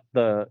what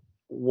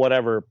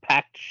whatever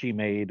pact she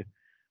made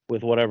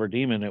with whatever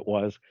demon it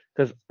was.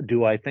 Because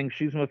do I think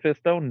she's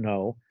Mephisto?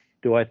 No.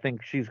 Do I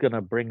think she's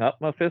gonna bring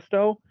up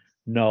Mephisto?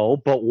 No.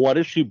 But what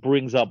if she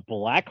brings up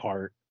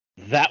Blackheart?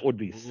 That would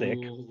be sick,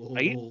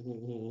 right?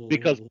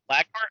 Because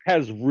Blackheart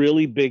has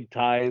really big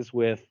ties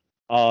with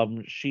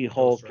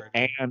She-Hulk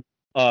and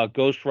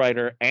Ghost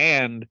Rider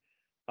and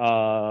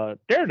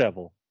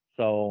Daredevil.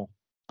 So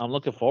I'm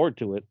looking forward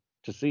to it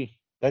to see.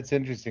 That's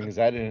interesting because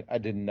I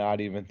did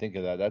not even think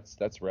of that.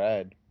 That's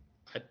rad.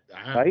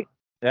 Right?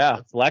 Yeah,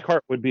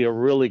 Blackheart would be a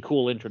really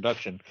cool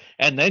introduction.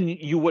 And then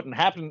you wouldn't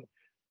have to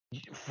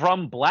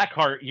from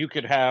Blackheart you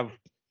could have,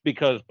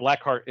 because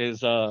Blackheart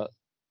is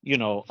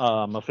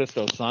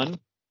Mephisto's son.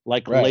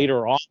 Like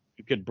later on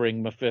you could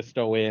bring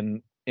Mephisto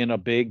in a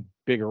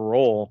bigger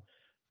role,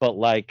 but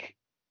like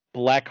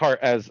Blackheart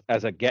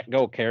as a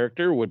get-go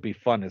character would be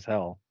fun as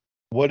hell.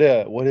 What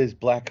is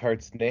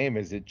Blackheart's name?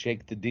 Is it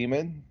Jake the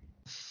Demon?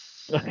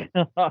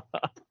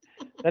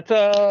 That's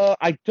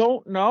I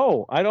don't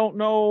know. I don't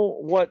know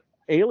what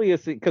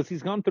alias, because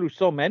he's gone through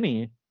so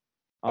many.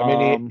 I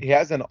mean, he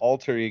has an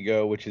alter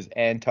ego, which is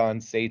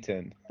Anton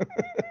Satan.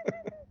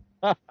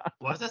 Why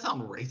does that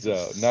sound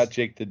racist? So, not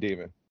Jake the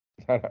Demon.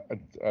 I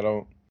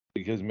don't,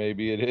 because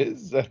maybe it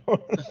is. I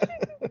don't.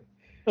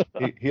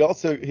 he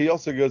also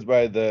goes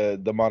by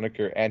the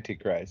moniker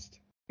Antichrist.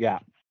 Yeah.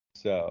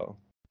 So,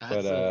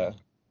 that's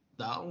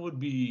That would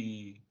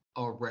be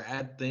a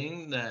rad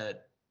thing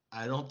that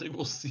I don't think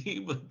we'll see,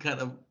 but kind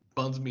of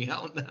bums me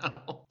out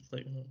now.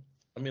 Like,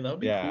 I mean, that'd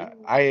be Yeah,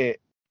 cool.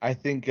 I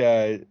think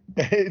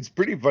it's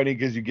pretty funny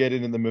because you get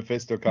into the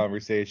Mephisto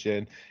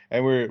conversation,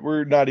 and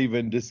we're not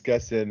even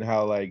discussing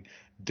how like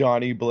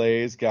Donnie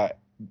Blaze got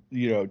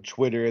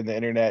Twitter and the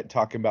internet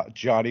talking about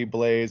Johnny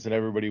Blaze, and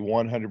everybody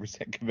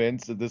 100%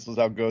 convinced that this was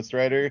how Ghost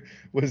Rider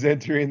was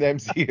entering the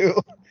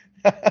MCU.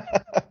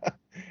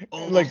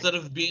 Oh, And like, instead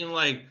of being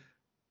like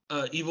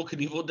Evil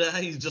Knievel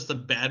Dad, he's just a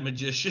bad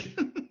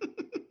magician.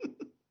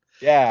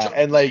 yeah, Johnny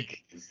and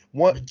like Blaze,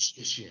 what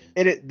magician.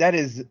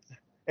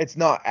 it's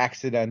not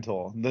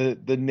accidental.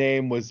 The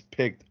name was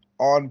picked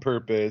on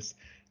purpose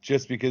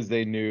just because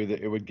they knew that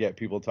it would get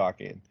people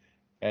talking.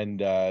 And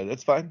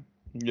that's fine.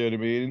 You know what I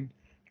mean?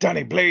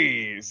 Donny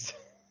Blaze.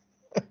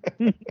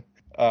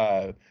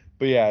 uh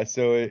but yeah,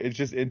 so it's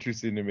just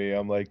interesting to me.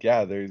 I'm like,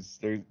 yeah, there's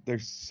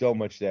so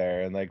much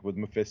there, and like with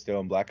Mephisto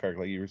and Blackheart,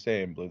 like you were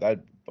saying, Blue,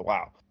 that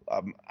wow.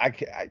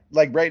 I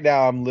like right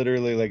now I'm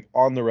literally like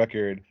on the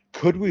record.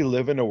 Could we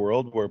live in a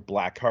world where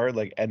Blackheart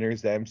like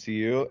enters the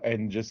MCU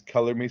and just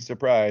color me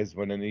surprised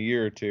when in a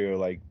year or two,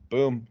 like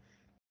boom,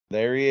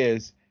 there he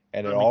is,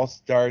 and it I mean, all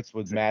starts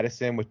with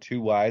Madison with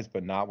two Y's,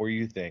 but not where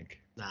you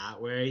think.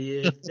 not where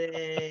you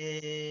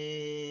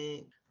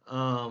think.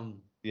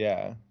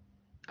 Yeah.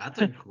 That's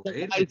a The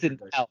great Y's in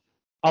introduction. hell.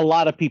 A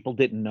lot of people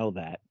didn't know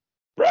that.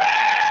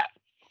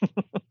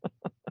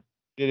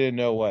 You didn't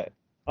know what?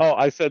 Oh,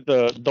 I said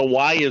the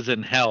Y is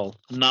in hell.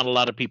 Not a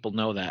lot of people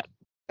know that.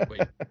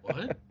 Wait,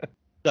 what?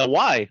 The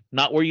Y,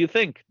 not where you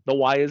think. The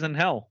Y is in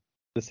hell.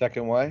 The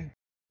second Y?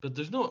 But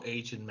there's no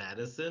H in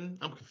Madison.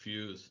 I'm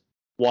confused.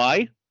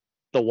 Why?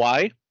 The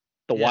Y?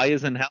 The Yeah. Y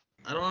is in hell.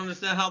 I don't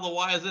understand how the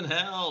Y is in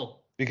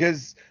hell.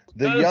 Because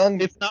the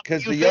It's not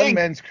what you Young think,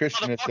 Men's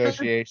Christian motherfucker.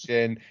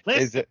 Association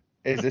Listen.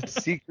 is a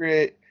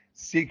secret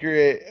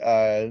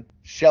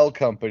shell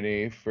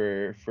company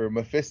for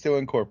Mephisto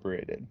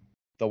Incorporated.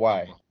 The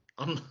Y.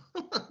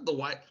 The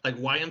Y, like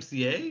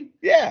YMCA?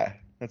 Yeah,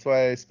 that's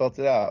why I spelt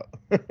it out.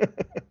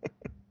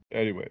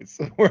 Anyways,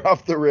 we're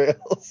off the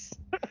rails.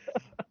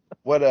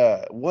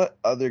 What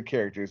other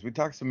characters? We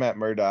talked to Matt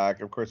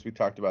Murdock. Of course, we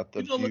talked about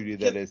the beauty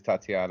that is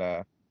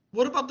Tatiana.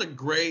 What about the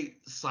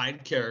great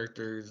side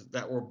characters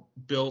that were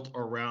built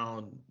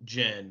around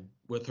Jen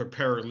with her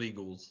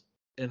paralegals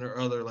and her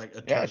other like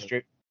attorneys? Yeah,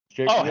 straight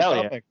Oh, from the hell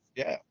yeah. comics.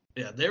 Yeah.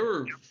 Yeah, they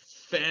were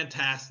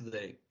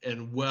fantastic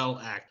and well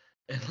acted.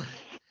 And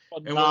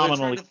when they're trying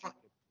Phenomenally. to find,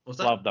 what's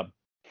that? Love them.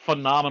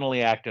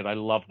 Phenomenally acted. I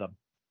love them.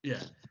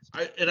 Yeah,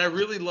 I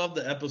really love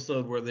the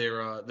episode where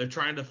they're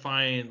trying to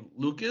find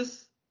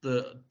Lucas,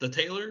 the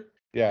tailor,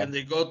 Yeah. and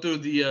they go through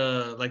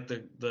the like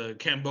the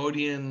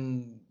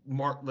Cambodian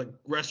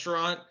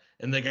restaurant,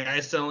 and the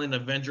guy's selling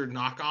Avenger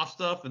knockoff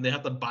stuff, and they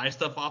have to buy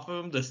stuff off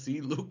of him to see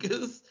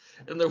Lucas,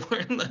 and they're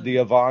wearing The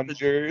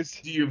Avengers.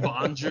 the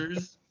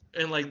Avengers.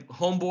 And like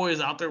Homeboy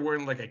is out there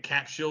wearing like a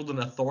cap shield and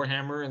a Thor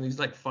hammer, and he's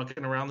like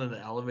fucking around in the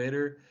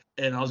elevator.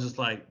 And I was just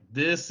like,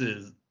 this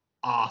is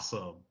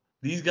awesome.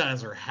 These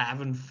guys are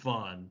having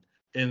fun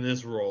in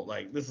this role.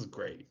 Like, this is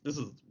great. This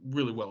is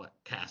really well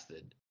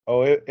casted.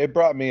 Oh, it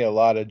brought me a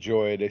lot of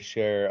joy to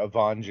share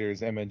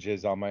Avengers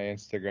images on my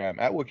Instagram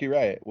at Wookie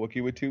Riot,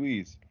 Wookie with two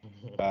E's.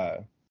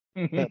 But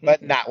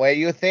not where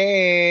you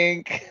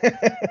think.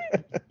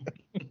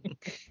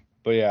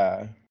 But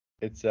yeah,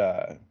 it's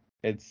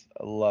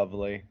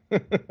lovely.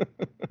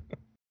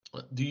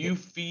 Do you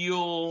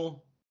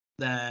feel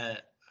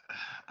that,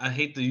 I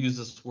hate to use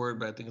this word,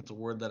 but I think it's a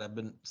word that I've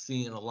been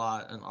seeing a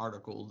lot in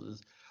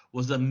articles,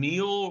 was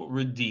Emil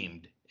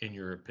redeemed in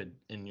your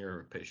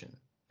opinion?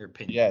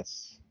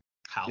 Yes.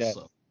 How Yes.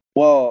 so?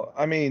 Well,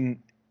 I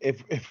mean,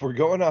 if we're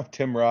going off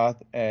Tim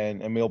Roth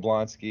and Emil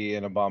Blonsky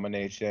and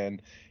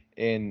Abomination,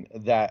 in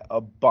that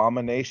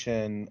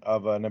abomination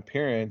of an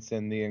appearance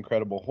in The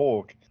Incredible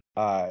Hulk,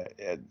 I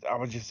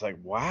was just like,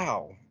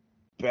 wow,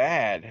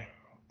 bad.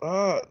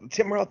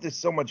 Tim Roth is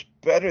so much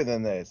better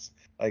than this.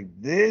 Like,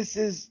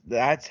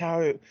 that's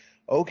how.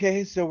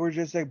 Okay, so we're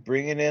just like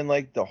bringing in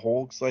like the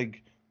Hulk's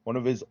like one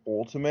of his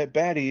ultimate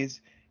baddies,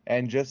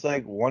 and just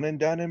like one and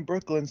done in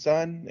Brooklyn,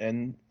 son.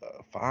 And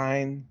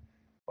fine,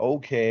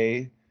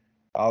 okay.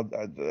 I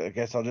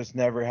guess I'll just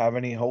never have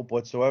any hope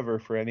whatsoever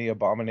for any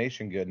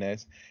Abomination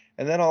goodness.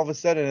 And then all of a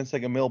sudden, it's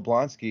like Emil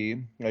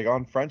Blonsky, like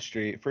on Front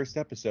Street, first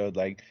episode,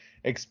 like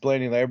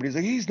explaining, like everybody's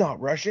like, he's not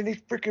Russian,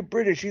 he's freaking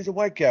British, he's a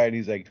white guy, and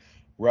he's like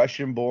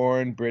Russian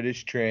born,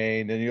 British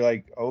trained, and you're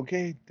like,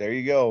 okay, there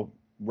you go,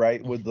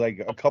 right, with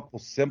like a couple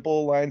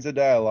simple lines of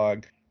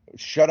dialogue.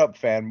 Shut up,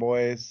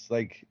 fanboys.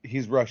 Like,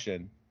 he's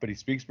Russian, but he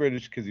speaks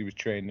British because he was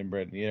trained in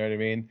Britain. You know what I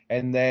mean?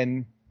 And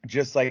then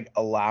just like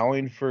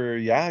allowing for,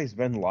 yeah, he's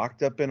been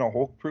locked up in a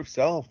Hulk-proof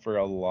cell for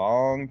a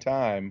long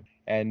time,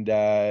 and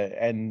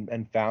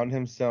found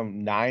him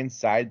some 9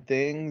 side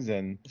things,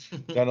 and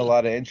done a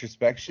lot of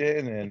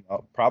introspection, and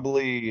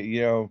probably,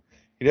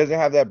 he doesn't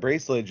have that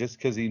bracelet just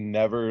because he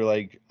never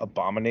like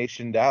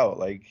abominationed out.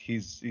 Like,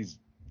 he's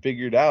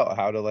figured out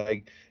how to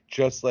like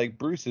just like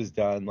Bruce has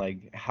done,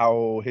 like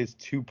how his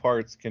two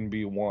parts can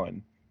be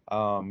one.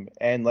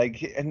 And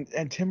like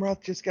and Tim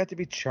Roth just got to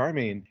be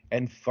charming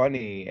and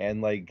funny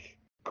and like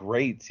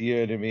great, you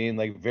know what I mean?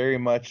 Like very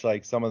much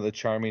like some of the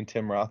charming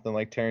Tim Roth and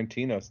like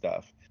Tarantino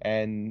stuff.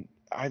 And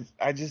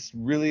I just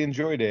really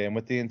enjoyed it. And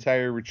with the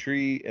entire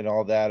retreat and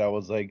all that, I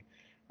was like,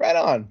 right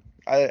on.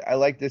 I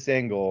like this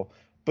angle.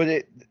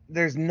 But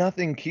there's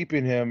nothing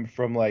keeping him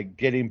from like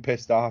getting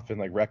pissed off and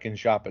like wrecking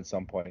shop at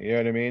some point. You know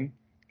what I mean?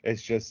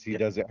 It's just he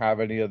doesn't have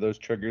any of those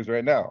triggers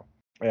right now.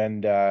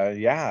 And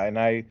yeah, and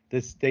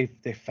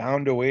they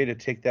found a way to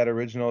take that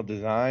original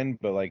design,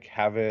 but like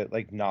have it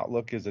like not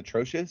look as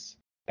atrocious.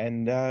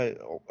 And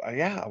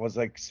yeah, I was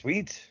like,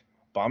 sweet,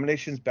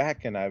 Abomination's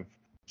back, and I've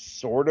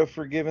sort of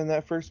forgiven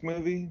that first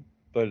movie,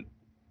 but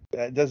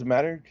it doesn't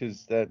matter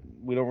because that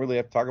we don't really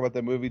have to talk about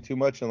that movie too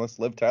much unless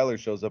Liv Tyler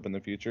shows up in the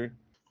future.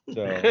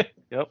 So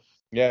Yep.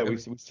 yeah,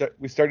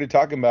 we started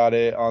talking about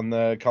it on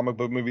the Comic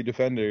Book Movie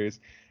Defenders,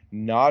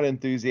 not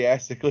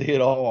enthusiastically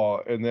at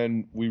all, and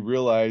then we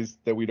realized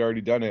that we'd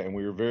already done it, and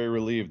we were very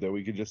relieved that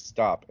we could just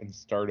stop and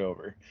start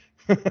over,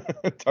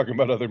 talking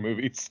about other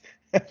movies.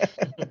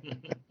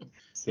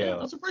 So, yeah,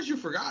 I'm surprised you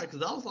forgot because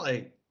that was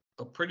like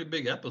a pretty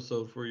big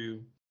episode for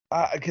you.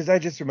 because I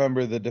just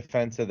remember the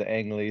defense of the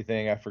Ang Lee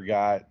thing. I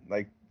forgot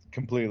like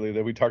completely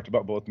that we talked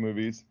about both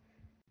movies.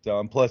 So,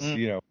 and plus,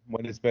 you know,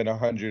 when it's been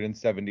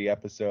 170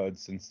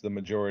 episodes since the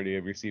majority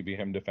of your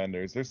CBM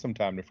Defenders, there's some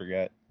time to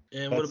forget.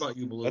 And what about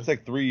you, Blue? That's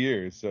like 3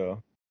 years,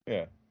 so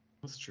yeah.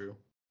 That's true.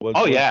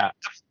 Yeah,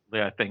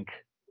 absolutely. I think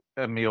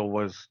Emil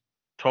was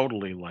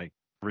totally like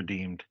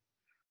redeemed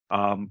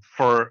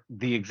for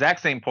the exact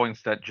same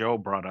points that Joe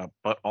brought up,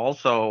 but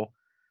also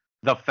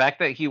the fact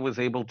that he was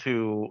able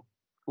to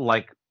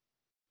like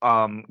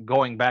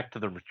going back to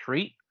the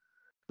retreat,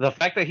 the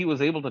fact that he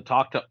was able to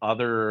talk to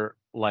other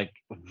like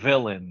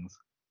villains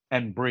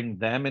and bring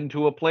them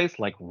into a place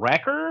like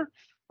Wrecker.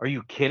 Are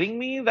you kidding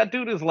me? That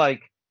dude is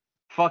like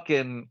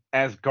fucking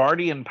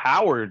Asgardian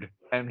powered,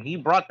 and he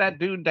brought that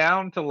dude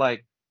down to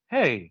like,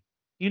 hey,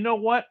 you know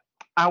what?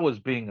 I was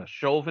being a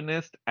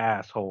chauvinist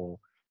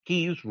asshole.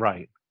 He's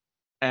right.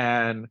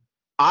 And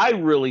I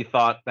really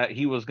thought that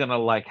he was gonna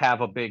like have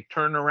a big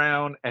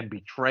turnaround and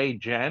betray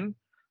Jen,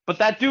 but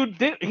that dude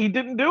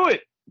didn't do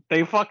it.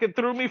 They fucking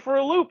threw me for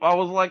a loop. I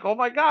was like, oh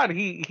my god,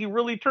 he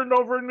really turned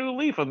over a new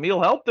leaf.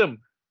 Emil helped him.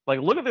 Like,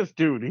 look at this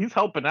dude. He's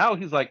helping out.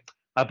 He's like,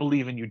 I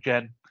believe in you,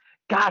 Jen.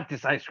 God,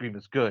 this ice cream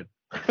is good.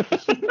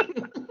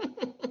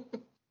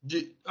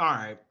 All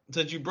right,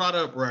 since you brought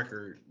up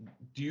Wrecker,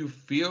 do you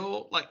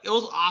feel like it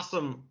was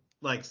awesome,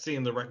 like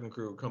seeing the Wrecking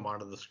Crew come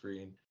onto the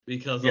screen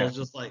because it was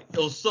just like it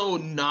was so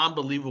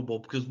non-believable.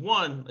 Because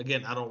one,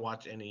 again, I don't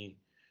watch any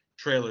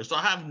trailers, so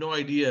I have no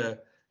idea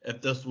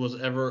if this was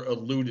ever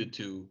alluded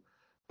to.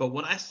 But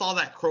when I saw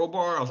that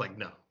crowbar, I was like,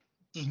 no,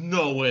 there's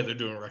no way they're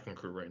doing Wrecking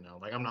Crew right now.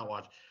 Like, I'm not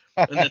watching.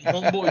 And then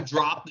Homeboy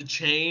dropped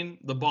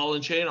the ball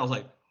and chain. I was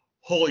like,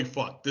 holy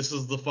fuck, this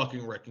is the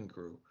fucking Wrecking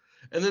Crew.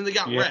 And then they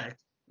got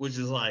wrecked, which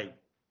is like,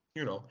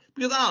 you know,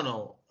 because I don't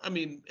know. I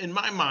mean, in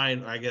my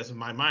mind,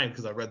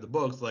 because I read the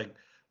books, like,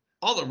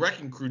 all the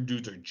Wrecking Crew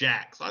dudes are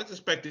jacked. So I was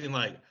expecting,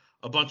 like,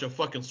 a bunch of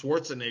fucking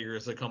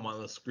Schwarzeneggers to come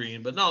on the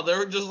screen. But no, they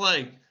were just,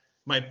 like,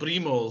 my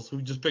primos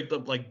who just picked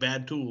up, like,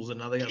 bad tools and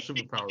now they got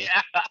superpowers.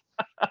 Yeah.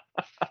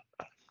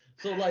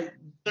 So, like,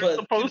 they're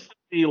supposed to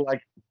be,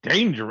 like,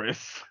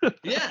 dangerous.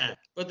 Yeah,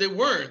 but they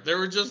weren't. They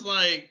were just,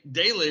 like,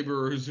 day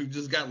laborers who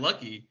just got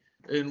lucky.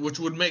 And which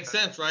would make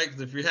sense, right?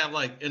 Because if you have,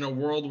 like, in a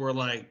world where,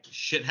 like,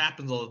 shit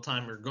happens all the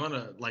time, you're going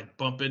to, like,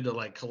 bump into,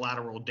 like,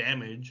 collateral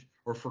damage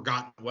or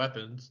forgotten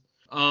weapons.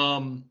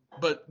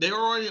 But they were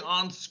already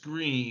on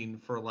screen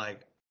for,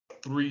 like,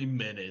 3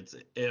 minutes,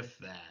 if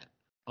that.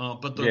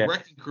 But the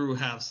Wrecking Crew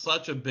have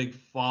such a big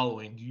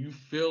following. Do you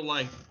feel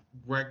like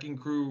Wrecking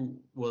Crew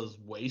was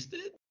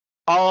wasted?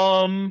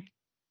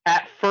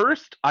 At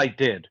first I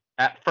did.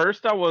 At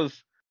first I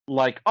was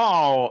like,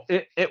 oh,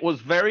 it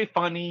was very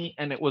funny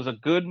and it was a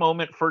good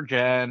moment for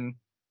Jen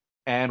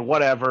and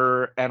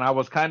whatever. And I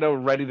was kind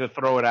of ready to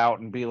throw it out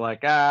and be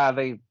like,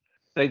 they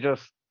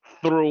just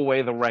threw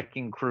away the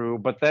Wrecking Crew.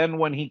 But then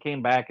when he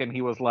came back and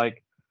he was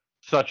like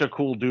such a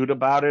cool dude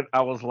about it,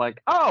 I was like,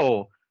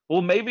 oh,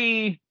 well,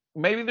 maybe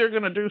they're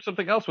going to do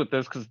something else with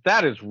this, because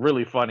that is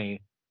really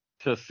funny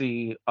to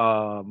see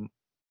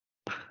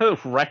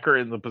Wrecker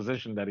in the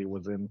position that he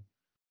was in.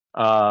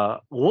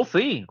 We'll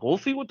see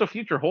what the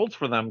future holds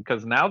for them,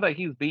 because now that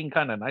he's being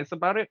kind of nice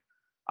about it,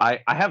 I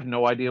have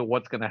no idea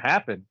what's going to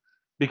happen.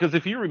 Because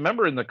if you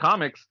remember in the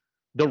comics,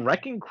 the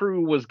Wrecking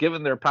Crew was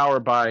given their power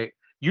by,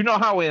 you know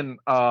how in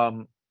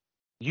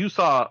you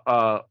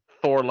saw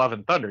Thor Love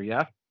and Thunder,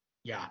 yeah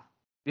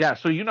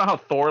so you know how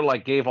Thor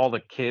like gave all the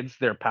kids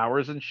their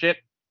powers and shit.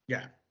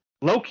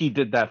 Loki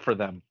did that for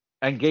them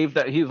and gave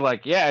that. He's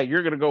like, yeah,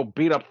 you're gonna go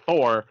beat up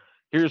Thor.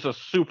 Here's a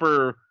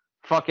super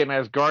fucking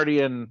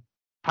Asgardian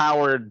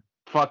powered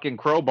fucking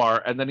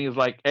crowbar. And then he's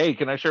like, hey,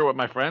 can I share with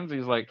my friends?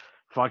 He's like,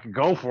 fucking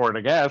go for it,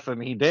 I guess.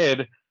 And he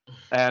did.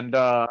 And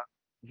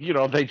you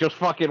know, they just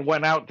fucking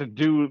went out to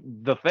do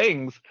the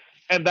things.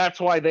 and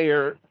that's why they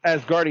are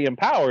Asgardian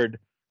empowered.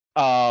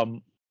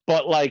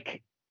 But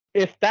like,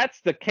 if that's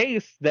the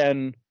case,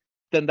 then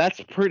that's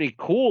pretty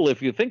cool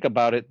if you think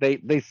about it.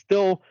 They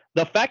still,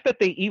 the fact that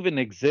they even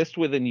exist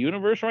within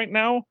universe right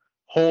now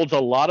holds a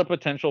lot of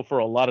potential for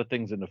a lot of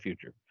things in the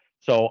future.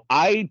 So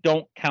I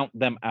don't count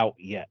them out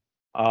yet.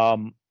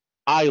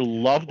 I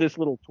love this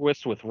little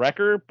twist with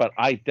Wrecker, but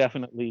I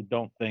definitely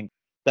don't think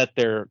that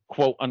they're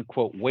quote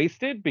unquote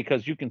wasted,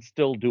 because you can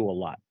still do a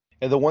lot.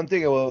 And the one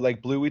thing,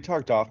 like Blue, we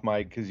talked off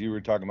mic because you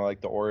were talking about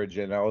like the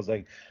origin. I was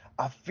like,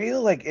 I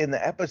feel like in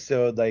the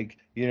episode, like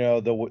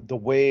the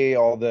way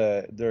all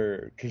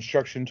their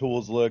construction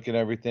tools look and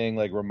everything,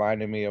 like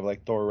reminded me of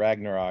like Thor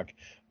Ragnarok.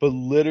 But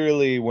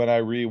literally, when I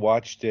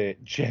rewatched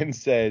it, Jen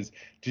says,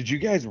 "Did you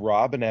guys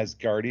rob an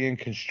Asgardian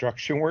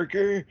construction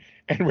worker?"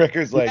 And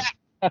Wrecker's like,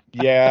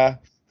 "Yeah."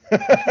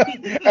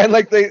 And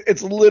like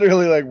it's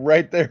literally like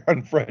right there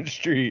on Front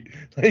Street.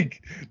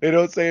 Like they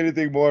don't say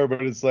anything more,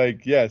 but it's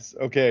like, yes,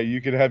 okay,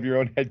 you can have your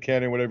own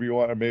headcanon, whatever you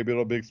want, or maybe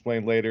it'll be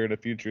explained later in a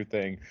future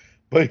thing.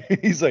 But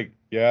he's like,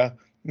 yeah.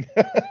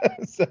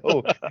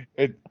 So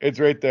it's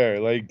right there.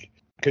 Like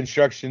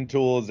construction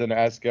tools and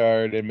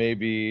Asgard, and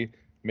maybe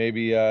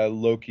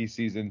Loki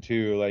season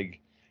 2 like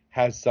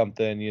has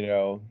something,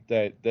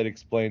 that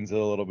explains it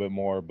a little bit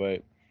more.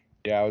 But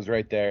yeah, I was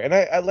right there. And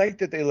I like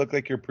that they look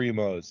like your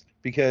primos,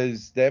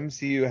 because the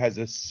MCU has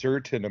a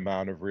certain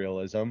amount of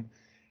realism.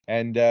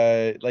 And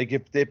like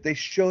if they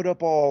showed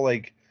up all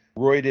like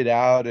roided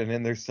out and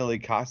in their silly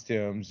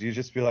costumes, you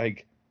just be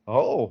like,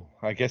 oh,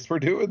 I guess we're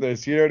doing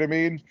this. You know what I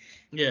mean?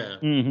 Yeah.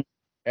 Mm-hmm.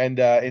 And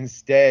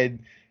instead,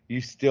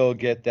 you still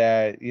get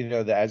that, the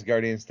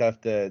Asgardian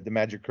stuff, the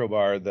magic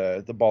crowbar,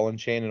 the ball and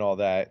chain and all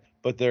that.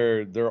 But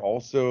they're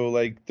also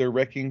like they're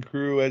wrecking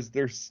crew as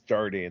they're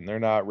starting. They're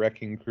not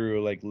wrecking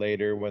crew like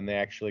later when they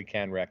actually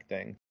can wreck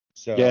things.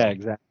 So Yeah,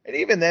 exactly. And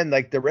even then,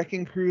 like the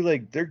wrecking crew,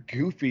 like they're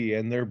goofy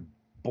and they're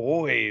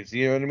boys.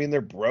 You know what I mean?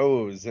 They're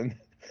bros and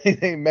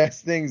they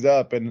mess things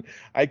up. And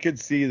I could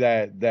see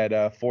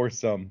that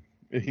foursome,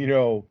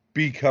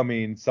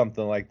 becoming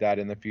something like that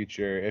in the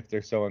future if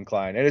they're so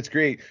inclined. And it's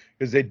great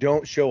because they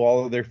don't show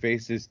all of their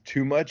faces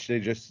too much. They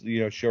just,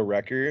 show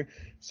Wrecker.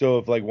 So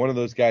if like one of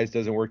those guys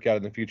doesn't work out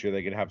in the future,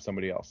 they can have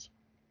somebody else.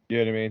 You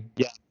know what I mean?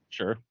 Yeah,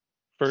 sure.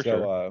 For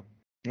sure.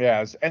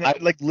 Yeah, and I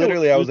like still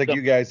literally, I was use like, them.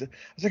 you guys, I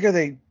was like, are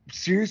they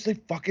seriously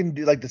fucking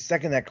do like the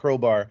second that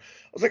crowbar?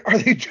 I was like, are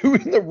they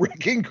doing the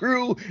wrecking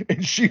crew?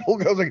 And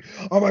She-Hulk, I was like,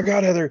 oh my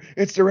god, Heather,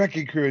 it's the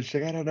wrecking crew. And she's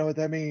like, I don't know what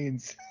that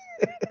means.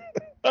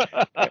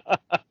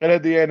 And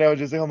at the end, I was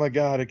just like, oh my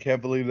god, I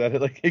can't believe that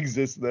it like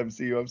exists in the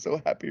MCU. I'm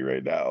so happy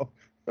right now.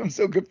 I'm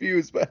so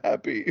confused but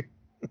happy.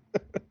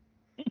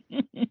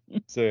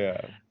 So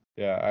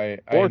I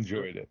Or-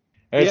 enjoyed it.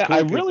 And it's Yeah, cool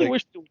I 'cause, really like,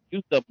 wish to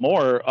use them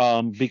more,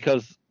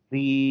 because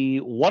the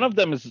one of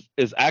them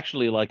is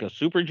actually like a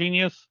super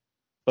genius,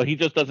 but he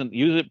just doesn't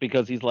use it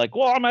because he's like,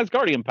 well, I'm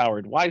Asgardian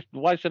powered. Why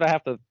should I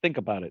have to think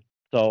about it?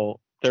 So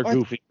they're Well,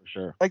 goofy for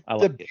sure. like I the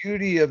like it.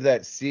 beauty of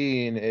that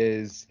scene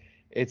is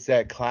it's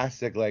that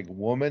classic like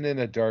woman in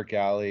a dark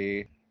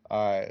alley.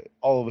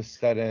 All of a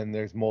sudden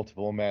there's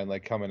multiple men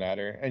like coming at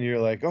her, and you're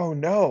like, oh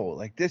no,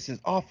 like this is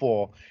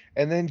awful.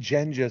 And then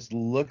Jen just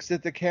looks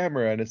at the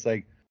camera and it's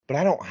like, but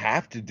I don't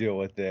have to deal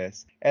with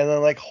this. And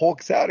then like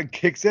hulks out and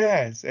kicks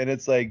ass, and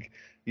it's like,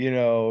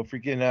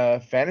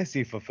 freaking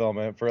fantasy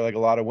fulfillment for like a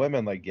lot of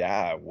women. Like,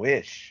 yeah, I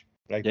wish.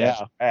 Like Yeah, that's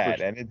for bad,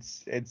 sure. and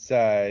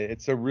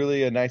it's a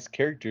really a nice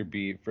character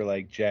beat for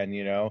like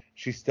Jen.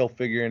 She's still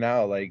figuring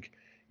out like,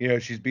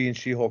 she's being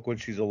She-Hulk when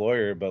she's a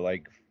lawyer, but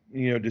like,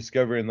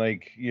 discovering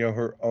like,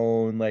 her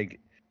own like,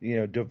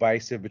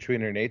 divisive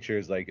between her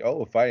natures. Like,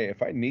 oh, if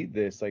I need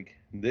this, like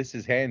this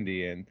is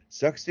handy, and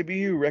sucks to be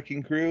you,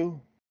 wrecking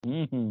crew.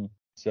 Hmm.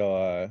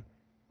 So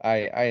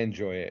I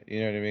enjoy it. You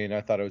know what I mean? I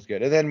thought it was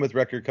good. And then with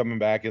Wrecker coming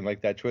back and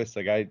like that twist,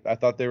 like I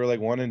thought they were like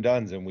one and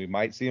dones, and we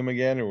might see him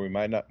again, or we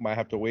might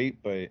have to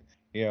wait. But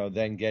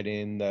then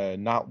getting the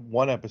not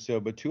one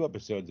episode but 2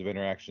 episodes of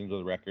interactions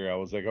with Wrecker, I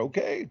was like,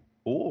 okay,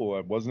 cool.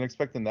 I wasn't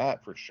expecting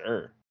that for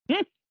sure.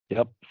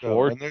 Yep, So,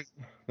 for and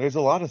there's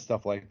a lot of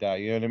stuff like that.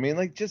 You know what I mean?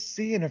 Like just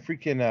seeing a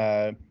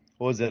freaking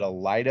what was it, a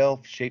light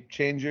elf shape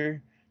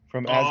changer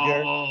from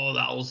Asgard? Oh,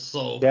 that was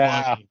so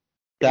yeah, funny.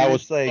 that And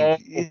was it's like,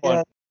 so fun.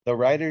 yeah, the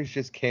writers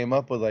just came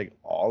up with like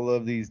all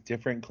of these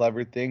different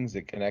clever things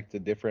that connect to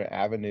different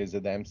avenues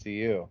of the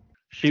MCU.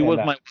 She And was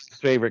my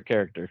favorite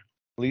character.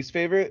 least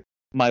favorite?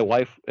 My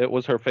wife, it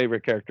was her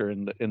favorite character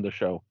in the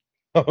show.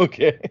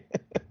 Okay.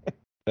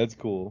 That's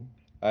cool.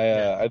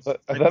 Yeah, I thought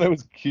it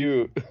was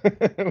cute.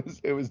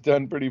 It was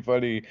done pretty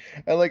funny.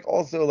 And like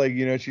also like,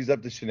 she's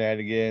up to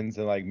shenanigans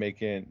and like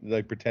making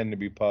like pretend to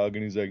be Pug,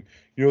 and he's like,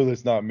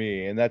 that's not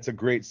me. And that's a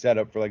great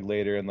setup for like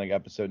later in like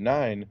episode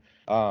 9.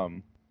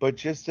 But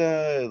just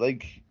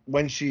like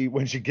when she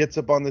gets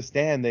up on the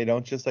stand, they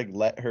don't just like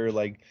let her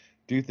like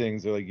do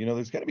things. They're like,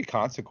 there's gotta be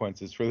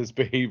consequences for this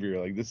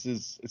behavior. Like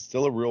it's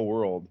still a real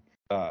world.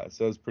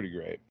 So it's pretty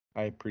great.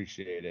 I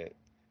appreciate it.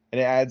 And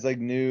it adds like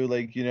new,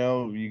 like, you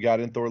know, you got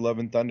in Thor Love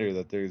and Thunder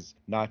that there's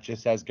not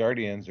just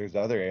Asgardians, there's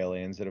other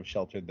aliens that have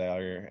sheltered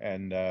there.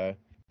 And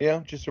you know,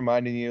 just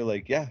reminding you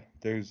like, yeah,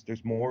 there's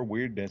more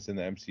weirdness in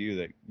the MCU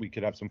that we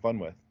could have some fun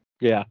with.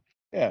 Yeah.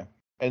 Yeah.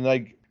 And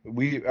like I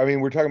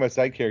mean, we're talking about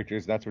side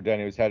characters, and that's where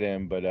Danny was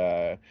heading,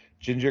 but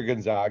Ginger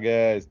Gonzaga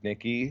as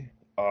Nikki,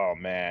 oh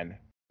man,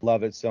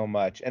 love it so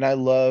much. And I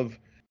love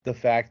the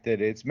fact that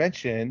it's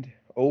mentioned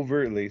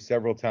overtly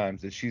several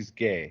times that she's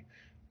gay,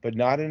 but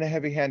not in a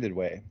heavy-handed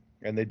way.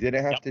 And they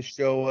didn't have Yep. to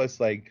show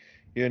us like,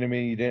 you know what I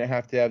mean? You didn't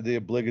have to have the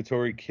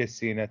obligatory kiss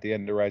scene at the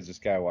end of Rise of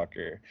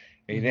Skywalker.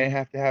 And you didn't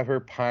have to have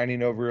her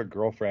pining over a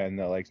girlfriend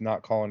that like's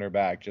not calling her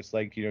back, just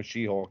like, you know,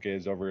 She-Hulk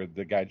is over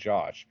the guy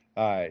Josh.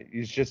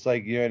 It's just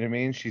like, you know what I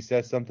mean? She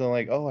says something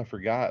like, "Oh, I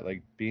forgot,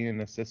 like being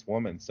a cis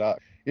woman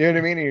sucks." You know what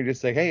I mean? And you're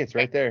just like, "Hey, it's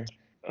right there,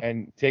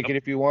 and take it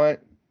if you want,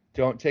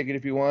 don't take it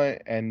if you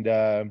want,"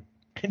 and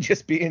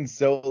just being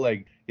so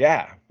like,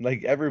 yeah,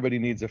 like everybody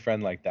needs a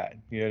friend like that.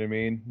 You know what I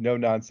mean? No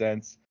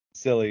nonsense,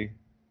 silly,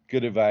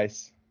 good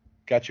advice,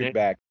 got your Yeah.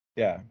 back.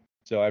 Yeah.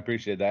 So I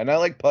appreciate that, and I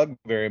like Pug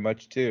very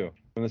much too.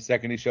 From the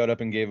second he showed up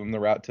and gave him the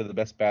route to the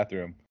best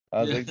bathroom,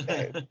 I was like,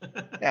 hey,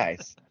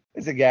 nice.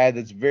 It's a guy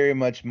that's very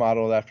much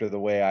modeled after the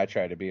way I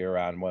try to be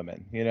around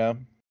women, you know?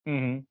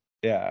 Mm-hmm.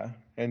 Yeah.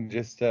 And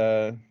just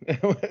like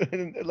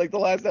the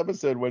last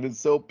episode when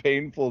it's so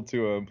painful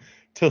to him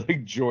to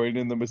like join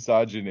in the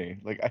misogyny.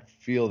 Like I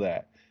feel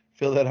that.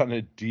 Feel that on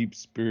a deep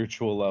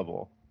spiritual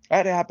level.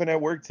 That happened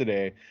at work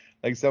today.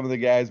 Like some of the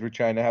guys were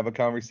trying to have a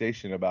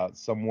conversation about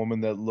some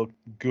woman that looked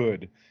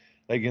good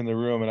like in the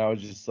room, and I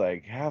was just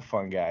like, have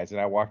fun, guys.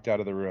 And I walked out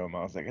of the room.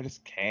 I was like, I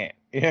just can't,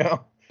 you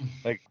know?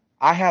 Like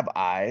I have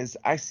eyes,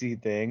 I see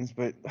things,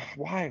 but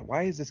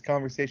why is this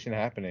conversation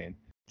happening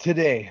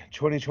today,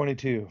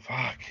 2022?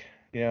 Fuck,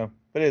 you know,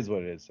 but it is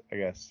what it is, I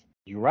guess.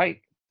 You're right.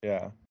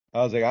 Yeah.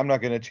 I was like, I'm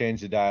not gonna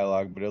change the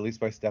dialogue, but at least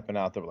by stepping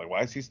out, they're like,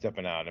 why is he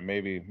stepping out? And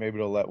maybe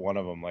it'll let one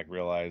of them like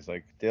realize,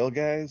 like, still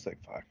guys, like,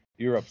 fuck,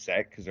 you were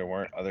upset because there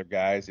weren't other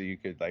guys that you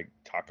could like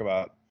talk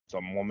about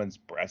some woman's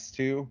breast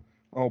to.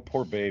 Oh,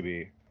 poor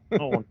baby.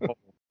 Oh, no.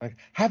 Like,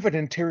 have an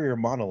interior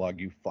monologue,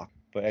 you fuck.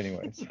 But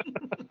anyways.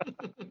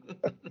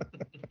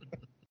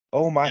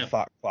 Oh, my Yeah.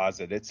 thought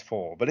closet, it's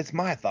full, but it's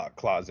my thought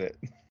closet.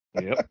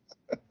 Yep,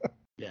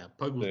 Yeah,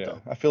 Pug was Yeah,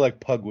 dope. I feel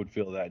like Pug would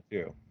feel that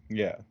too.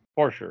 Yeah,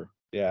 for sure.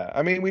 yeah.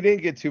 I mean, we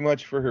didn't get too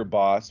much for her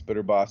boss, but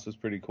her boss was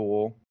pretty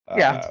cool.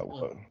 Yeah.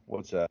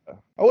 What's I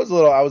was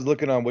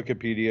looking on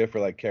Wikipedia for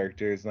like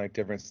characters and like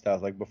different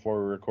stuff like before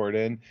we were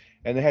recording,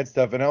 and they had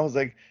stuff, and I was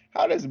like,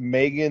 how does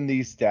Megan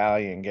the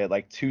Stallion get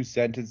like 2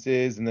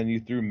 sentences, and then you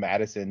threw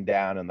Madison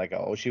down and like,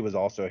 oh, she was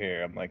also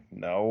here. I'm like,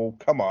 no,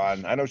 come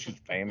on. I know she's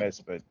famous,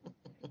 but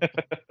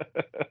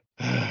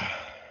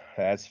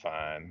that's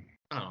fine.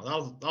 I don't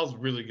know. That was a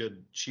really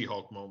good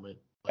She-Hulk moment.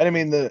 And I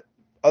mean,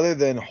 other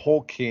than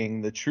Hulk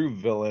King, the true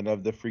villain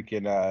of the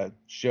freaking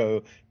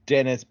show,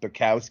 Dennis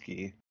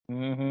Bukowski.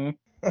 Mm-hmm.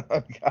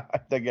 Oh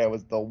God, that guy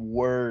was the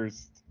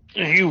worst.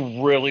 He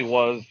really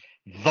was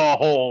the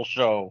whole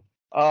show.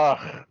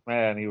 Ugh,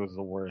 man, he was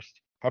the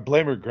worst. I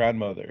blame her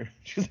grandmother.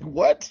 She's like,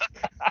 what?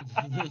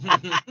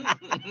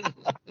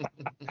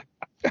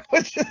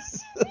 It's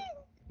just,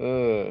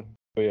 but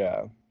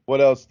yeah.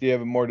 What else? Do you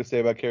have more to say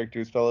about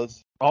characters,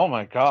 fellas? Oh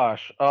my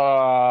gosh.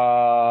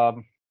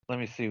 Let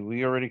me see.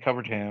 We already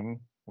covered him.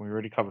 We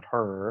already covered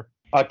her.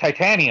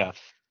 Titania.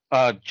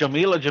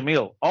 Jamila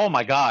Jamil. Oh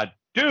my god,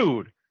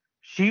 dude.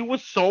 She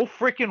was so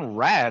freaking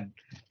rad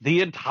the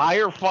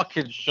entire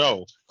fucking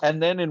show.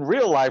 And then in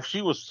real life,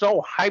 she was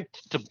so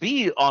hyped to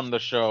be on the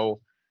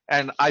show.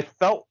 And I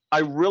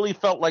really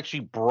felt like she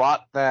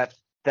brought that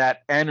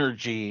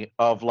energy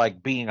of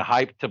like being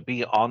hyped to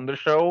be on the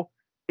show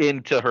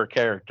into her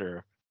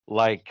character.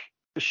 Like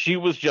she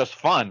was just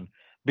fun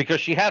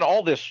because she had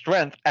all this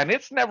strength, and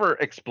it's never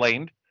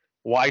explained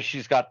why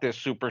she's got this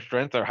super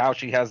strength or how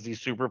she has these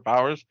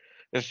superpowers.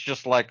 It's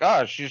just like,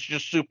 she's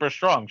just super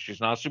strong.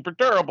 She's not super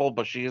durable,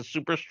 but she is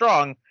super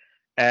strong.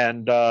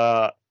 And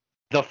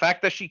the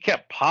fact that she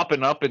kept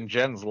popping up in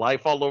Jen's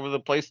life all over the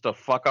place to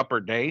fuck up her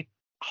day,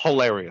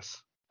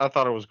 hilarious. I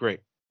thought it was great.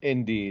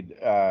 Indeed.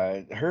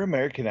 Her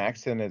American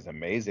accent is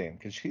amazing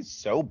because she's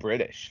so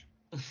British.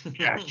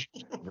 Yeah,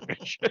 she's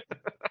rich.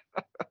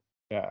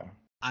 Yeah.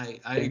 I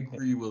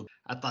agree with.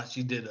 I thought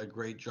she did a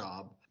great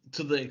job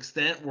to the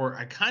extent where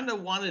I kind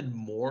of wanted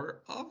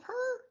more of her,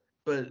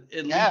 but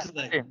it leads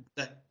to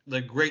that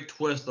the great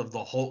twist of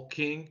the Hulk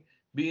King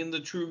being the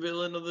true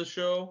villain of the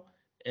show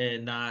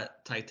and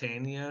not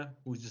Titania,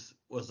 who just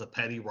was a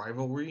petty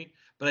rivalry.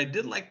 But I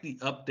did like the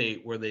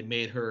update where they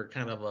made her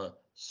kind of a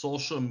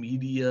social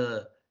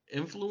media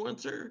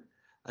influencer.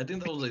 I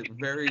think that was a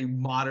very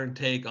modern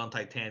take on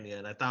Titania,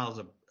 and I thought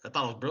it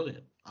was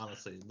brilliant,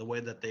 honestly, the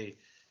way that they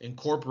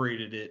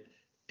incorporated it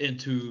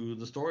into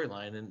the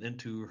storyline and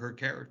into her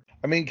character.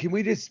 I mean, can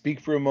we just speak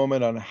for a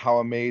moment on how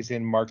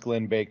amazing Mark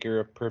Lynn Baker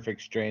of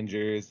Perfect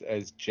Strangers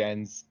as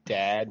Jen's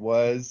dad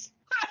was?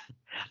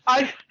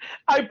 I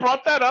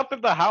brought that up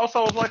in the house. I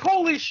was like,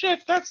 "Holy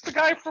shit, that's the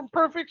guy from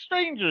Perfect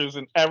Strangers!"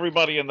 And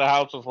everybody in the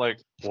house was like,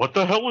 "What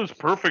the hell is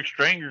Perfect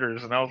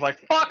Strangers?" And I was like,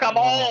 "Fuck, I'm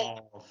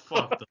old." Oh,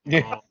 fuck them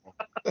Yeah. all.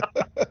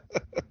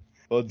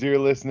 Well, dear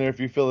listener, if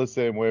you feel the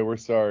same way, we're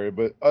sorry,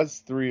 but us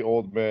three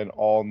old men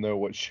all know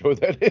what show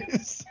that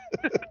is.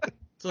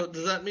 So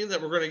does that mean that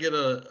we're gonna get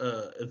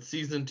a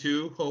season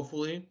 2?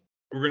 Hopefully,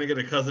 we're gonna get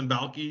a Cousin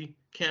Balky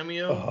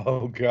cameo.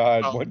 Oh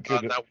God, Oh what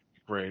god, could that would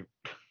be great.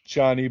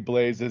 Johnny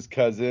Blaze's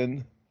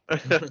cousin,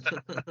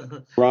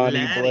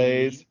 Ronnie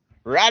Blaze,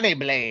 Ronnie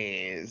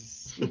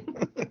Blaze.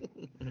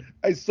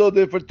 I sold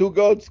it for 2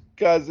 goats,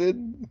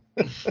 cousin.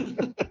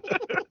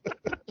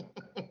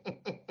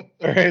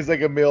 Or he's like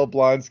Emil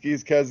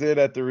Blonsky's cousin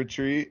at the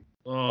retreat.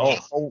 Oh,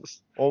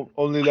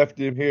 Only left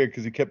him here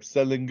because he kept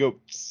selling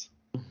goats.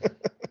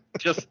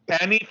 Just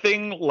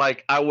anything,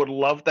 like I would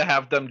love to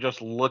have them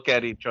just look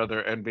at each other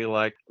and be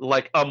like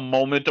a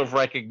moment of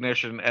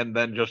recognition, and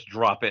then just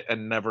drop it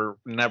and never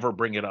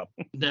bring it up.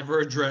 never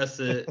address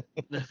it.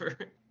 Never.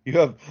 You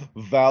have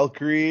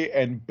Valkyrie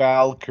and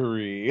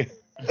Balkyrie.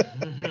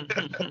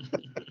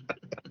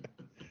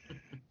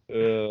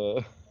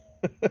 Uh,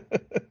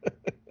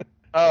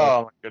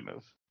 Oh my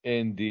goodness.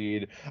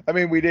 indeed. I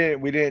mean, we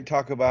didn't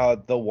talk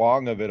about the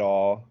Wong of it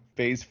all.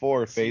 Phase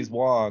 4, Phase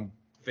Wong.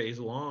 Phase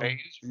Wong. Phase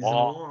Season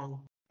Wong.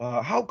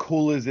 Wong. How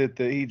cool is it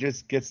that he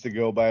just gets to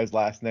go by his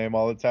last name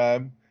all the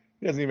time?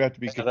 He doesn't even have to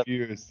be Yeah,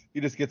 confused. He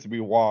just gets to be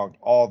Wong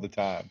all the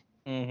time.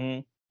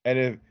 Mm-hmm.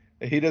 And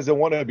if he doesn't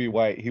want to be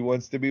white, he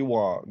wants to be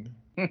Wong.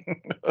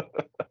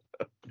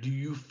 Do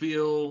you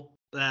feel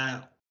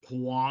that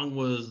Wong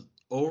was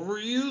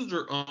overused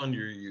or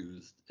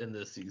underused in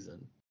this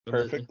season?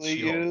 Perfectly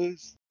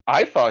used.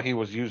 I thought he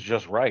was used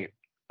just right.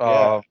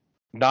 Yeah.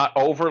 Not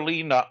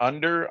overly, not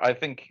under. I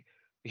think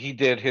he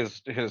did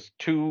his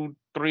 2-3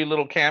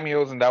 little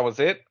cameos and that was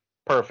it.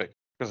 Perfect.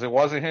 Because it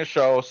wasn't his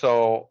show,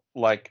 so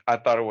like I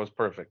thought it was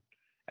perfect.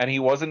 And he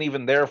wasn't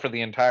even there for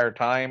the entire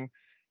time.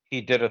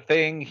 He did a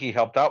thing, he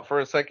helped out for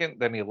a second,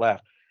 then he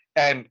left.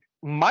 And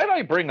might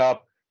I bring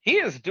up, he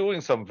is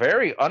doing some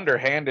very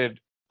underhanded,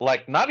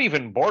 like not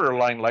even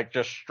borderline, like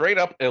just straight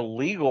up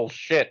illegal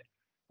shit,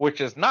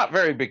 which is not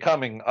very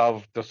becoming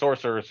of the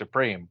Sorcerer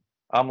Supreme.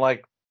 I'm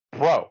like,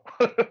 bro.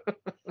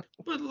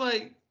 But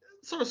like,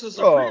 Sorcerer Oh.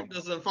 Supreme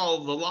doesn't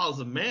follow the laws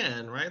of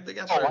man, right? They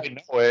got Oh, I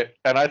know it,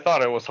 and I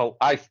thought it was.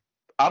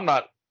 I'm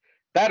not.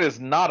 That is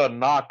not a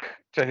knock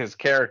to his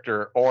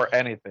character or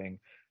anything.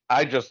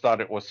 I just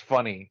thought it was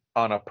funny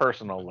on a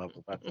personal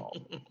level. That's all.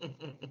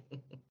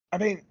 I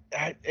mean,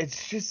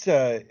 it's just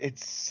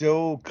it's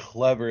so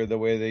clever the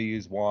way they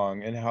use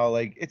Wong and how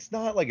like it's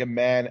not like a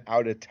man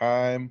out of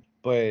time,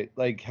 but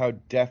like how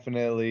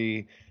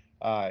definitely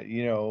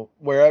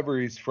wherever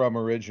he's from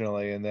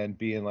originally, and then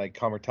being like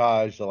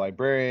Kamertage, the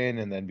librarian,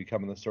 and then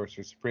becoming the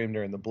Sorcerer Supreme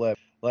during the blip,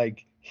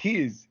 like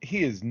he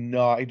does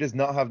not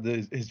have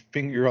his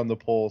finger on the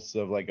pulse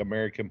of like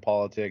American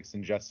politics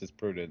and justice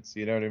prudence.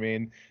 You know what I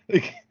mean?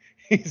 Like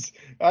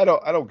I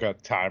don't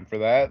got time for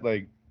that.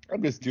 Like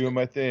I'm just doing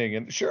my thing,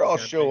 and sure I'll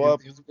show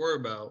up. Things to worry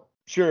about.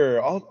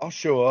 Sure, I'll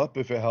show up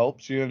if it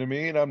helps. You know what I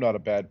mean? I'm not a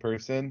bad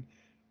person.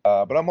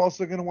 But I'm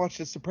also gonna watch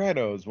The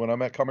Sopranos when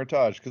I'm at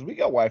Kamertage because we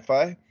got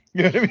Wi-Fi.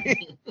 You know what I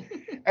mean?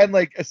 And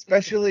like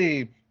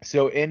especially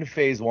so in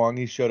Phase Wong,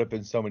 he showed up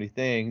in so many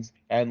things,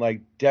 and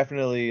like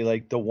definitely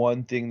like the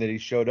one thing that he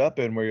showed up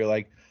in where you're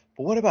like,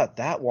 but what about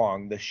that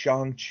Wong, the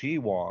Shang-Chi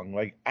Wong?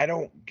 Like I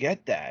don't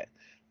get that.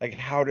 Like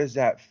how does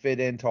that fit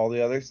into all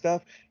the other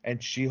stuff?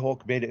 And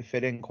She-Hulk made it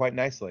fit in quite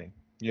nicely.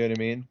 You know what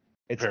I mean?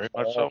 It's Very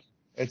much so.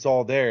 It's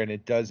all there, and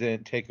it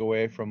doesn't take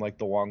away from like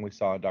the Wong we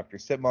saw in Dr.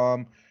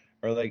 Sitmom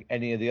or like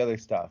any of the other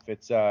stuff.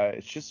 It's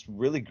just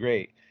really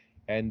great.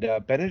 And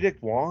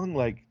Benedict Wong,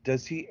 like,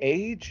 does he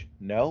age?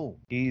 No,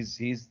 he's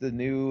the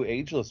new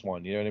ageless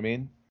one. You know what I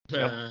mean?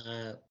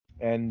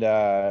 And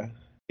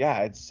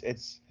yeah,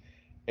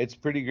 it's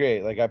pretty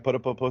great. Like I put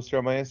up a poster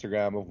on my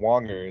Instagram of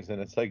Wongers, and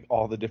it's like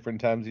all the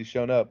different times he's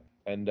shown up.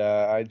 And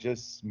I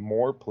just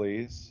more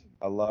please.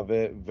 I love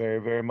it very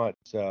very much.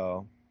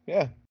 So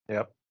yeah.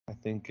 Yep. I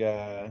think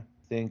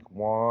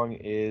Wong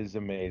is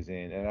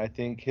amazing, and I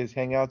think his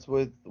hangouts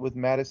with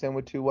Madison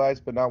with 2 Ys,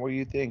 but not what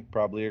you think,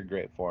 probably are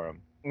great for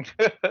him.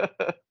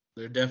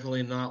 They're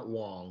definitely not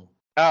Wong.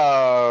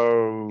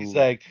 Oh. He's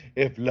like,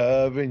 if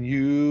loving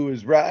you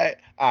is right,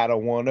 I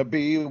don't want to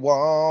be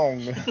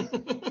Wong.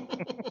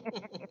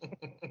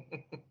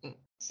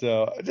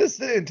 So just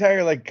the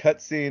entire like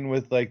cutscene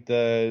with like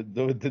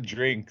the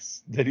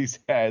drinks that he's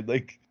had,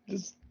 like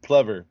just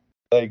clever.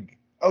 Like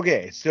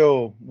okay,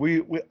 so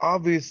we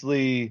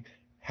obviously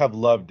have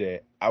loved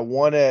it. I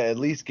want to at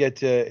least get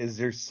to, is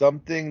there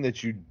something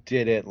that you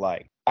didn't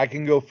like? I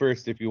can go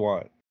first if you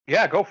want.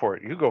 Yeah, go for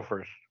it. You go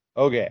first.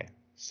 Okay,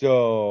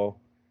 so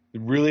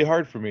really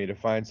hard for me to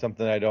find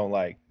something I don't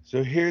like.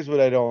 So here's what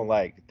I don't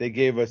like. They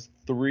gave us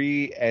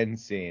 3 end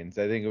scenes.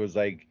 I think it was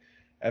like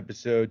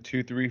episode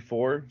 2, 3,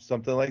 4,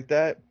 something like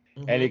that.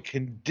 Mm-hmm. And it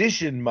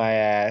conditioned my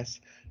ass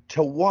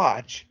to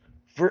watch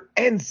for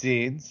end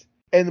scenes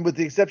And with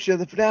the exception of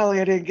the finale,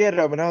 I didn't get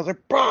them. And I was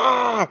like,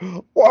 bah,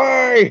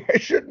 why? I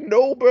should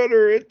know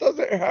better. It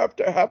doesn't have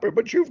to happen,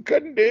 but you've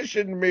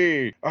conditioned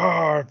me.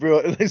 I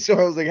feel so.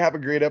 I was like, have a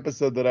great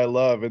episode that I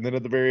love. And then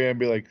at the very end,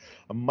 be like,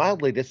 I'm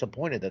mildly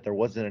disappointed that there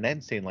wasn't an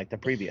end scene like the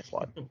previous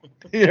one.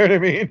 You know what I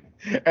mean?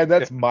 And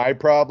that's my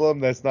problem.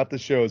 That's not the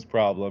show's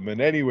problem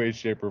in any way,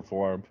 shape, or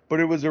form.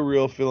 But it was a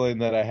real feeling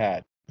that I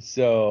had.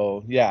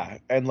 So, yeah.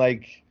 And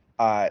like,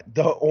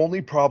 the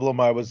only problem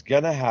I was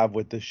going to have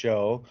with the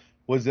show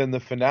was in the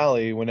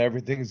finale when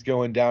everything's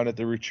going down at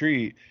the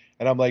retreat.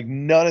 And I'm like,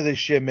 none of this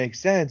shit makes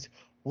sense.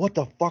 What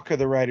the fuck are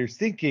the writers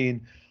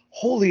thinking?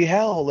 Holy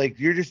hell, like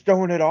you're just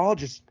throwing it all.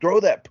 Just throw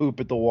that poop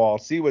at the wall,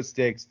 see what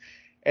sticks.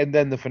 And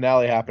then the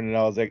finale happened, and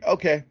I was like,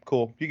 okay,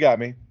 cool. You got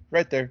me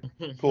right there.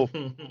 Cool.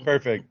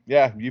 Perfect.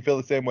 Yeah, you feel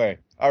the same way.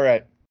 All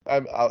right.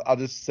 I'll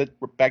just sit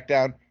back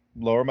down,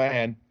 lower my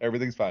hand.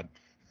 Everything's fine.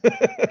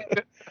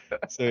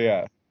 So,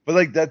 yeah. But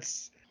like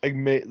that's like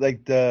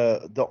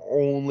the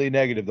only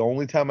negative, the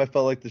only time I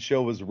felt like the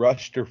show was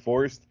rushed or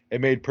forced,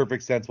 it made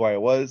perfect sense why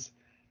it was.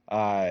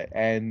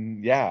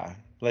 And yeah,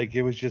 like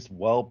it was just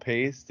well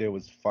paced, it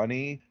was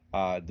funny,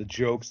 the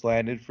jokes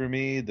landed for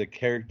me, the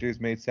characters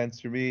made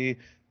sense for me,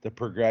 the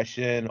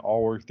progression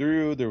all worked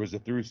through, there was a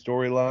through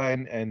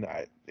storyline, and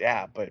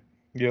but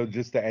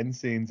just the end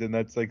scenes, and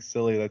that's like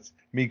silly, that's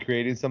me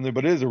creating something,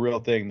 but it is a real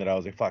thing that I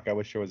was like, fuck, I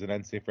wish there was an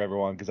end scene for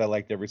everyone because I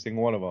liked every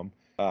single one of them.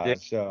 Yeah.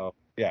 So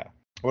yeah.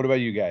 What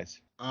about you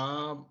guys?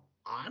 I'm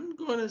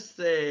gonna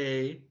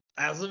say,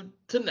 as of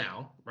to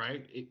now,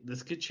 right?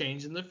 This could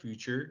change in the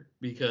future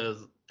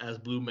because, as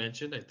Blue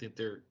mentioned, I think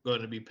they're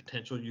going to be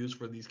potential use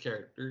for these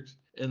characters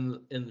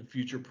in the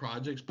future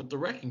projects. But the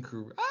Wrecking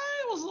Crew,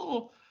 I was a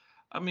little.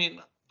 I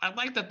mean, I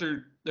like that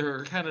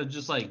they're kind of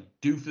just like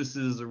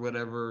doofuses or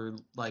whatever,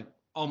 like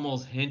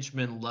almost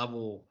henchman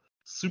level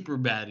super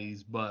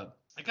baddies, but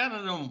I kind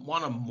of don't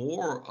want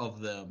more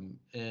of them.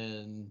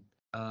 And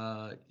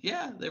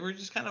yeah, they were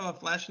just kind of a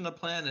flash in the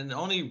pan, and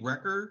only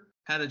Wrecker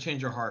had to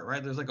change her heart,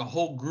 right? There's like a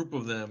whole group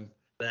of them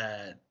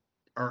that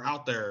are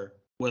out there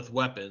with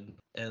weapons,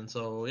 and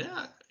so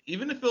yeah,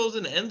 even if it was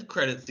an end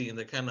credit scene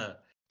that kind of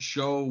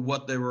show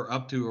what they were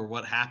up to or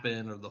what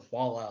happened or the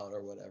fallout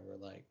or whatever,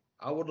 like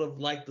I would have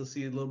liked to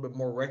see a little bit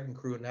more Wrecking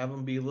Crew and have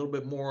them be a little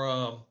bit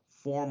more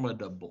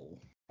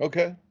formidable.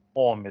 Okay.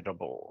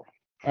 Formidable.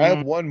 I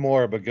have one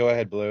more, but go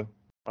ahead, Blue.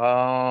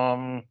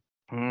 Um.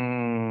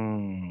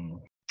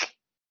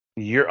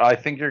 I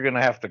think you're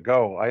gonna have to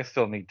go. I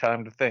still need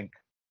time to think.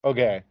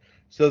 Okay.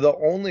 So the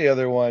only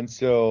other one,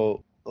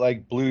 so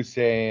like Blue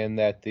saying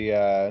that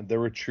the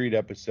retreat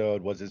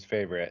episode was his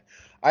favorite.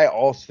 I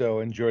also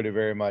enjoyed it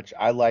very much.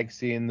 I like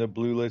seeing the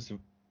blue list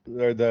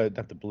or the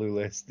not the blue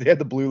list. They had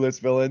the blue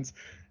list villains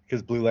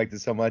because Blue liked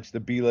it so much. The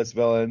B list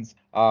villains.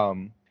 I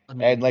mean,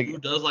 And Blue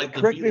like does like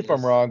the correct me if I'm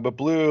B-list. wrong, but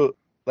Blue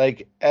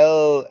like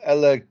El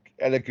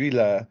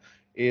Aguila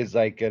is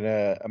like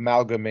an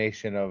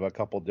amalgamation of a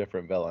couple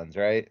different villains,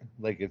 right?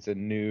 Like it's a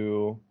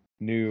new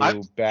I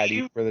baddie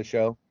believe, for the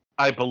show.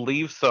 I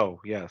believe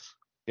so. Yes.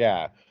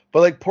 Yeah. But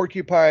like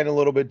Porcupine a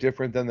little bit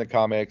different than the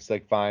comics,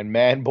 like fine.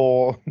 Man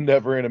Bull,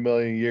 never in a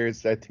million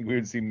years. I think we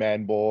would see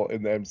Man Bull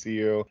in the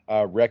MCU.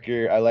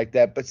 Wrecker, I like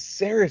that. But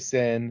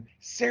Saracen,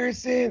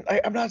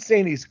 I'm not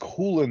saying he's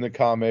cool in the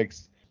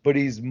comics, but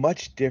he's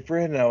much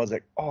different. And I was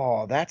like,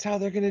 oh, that's how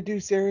they're gonna do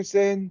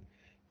Saracen.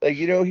 Like,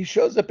 he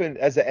shows up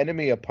as an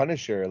enemy of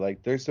Punisher.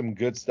 Like, there's some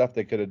good stuff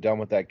they could have done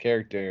with that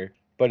character.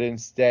 But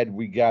instead,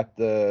 we got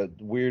the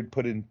weird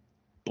putting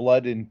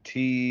blood and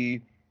tea,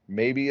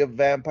 maybe a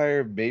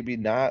vampire, maybe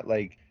not.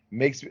 Like,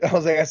 makes me, I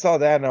was like, I saw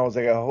that and I was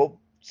like, I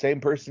hope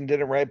same person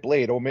didn't write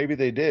Blade. Oh, maybe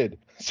they did.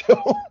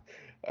 So,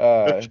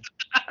 uh,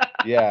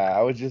 yeah,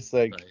 I was just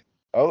like, Right.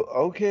 oh,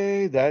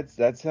 okay,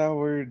 that's how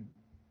we're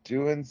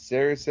doing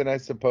Saracen, I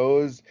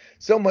suppose.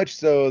 So much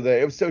so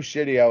that it was so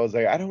shitty. I was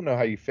like, I don't know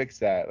how you fix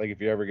that. Like, if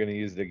you're ever gonna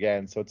use it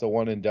again, so it's a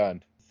one and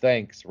done.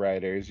 Thanks,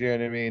 writers. You know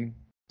what I mean?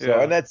 So,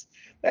 Yeah. and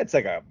that's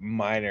like a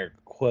minor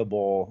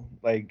quibble.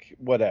 Like,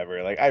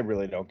 whatever. Like, I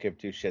really don't give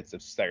two shits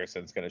if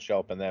Saracen's gonna show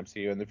up in the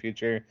MCU in the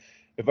future.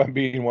 If I'm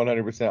being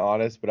 100%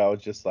 honest, but I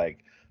was just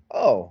like,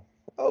 oh,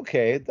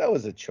 okay, that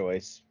was a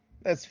choice.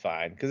 That's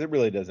fine because it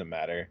really doesn't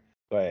matter.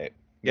 But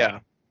yeah, Yeah.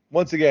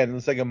 once again,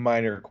 it's like a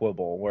minor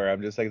quibble where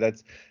I'm just like,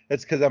 that's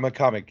because I'm a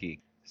comic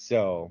geek.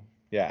 So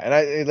yeah, and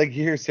I like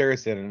you hear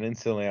Saracen, and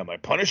instantly I'm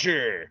like,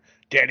 Punisher,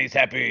 Daddy's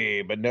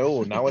happy, but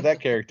no, not with that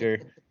character.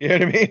 You know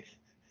what I mean?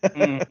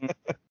 Mhm.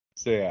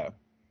 So yeah.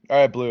 All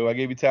right, Blue, I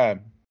gave you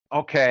time.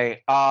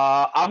 Okay.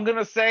 I'm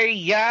gonna say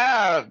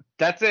yeah.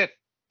 That's it.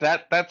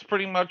 That's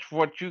pretty much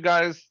what you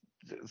guys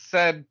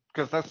said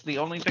because that's the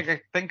only thing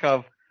I think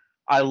of.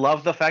 I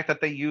love the fact that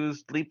they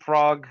used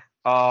Leapfrog.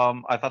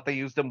 I thought they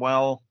used him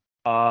well.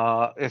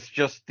 It's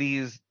just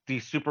these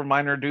super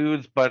minor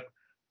dudes, but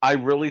I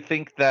really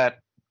think that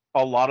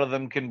a lot of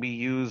them can be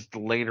used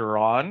later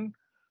on.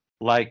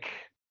 Like,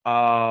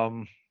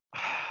 um,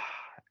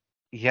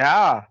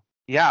 yeah,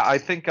 yeah. I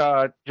think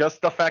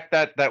just the fact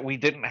that we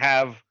didn't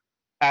have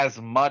as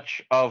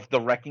much of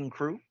the Wrecking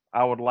Crew.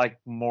 I would like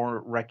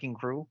more Wrecking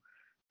Crew.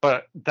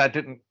 but that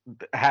didn't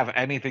have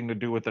anything to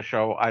do with the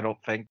show, I don't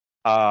think.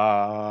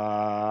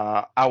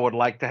 I would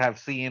like to have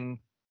seen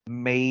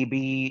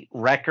maybe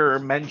Wrecker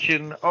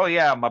mention, oh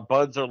yeah, my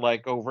buds are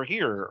like over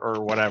here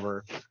or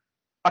whatever.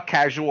 A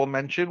casual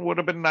mention would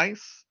have been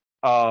nice.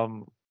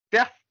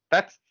 Yeah,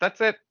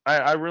 that's it.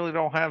 I really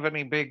don't have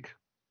any big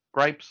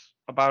gripes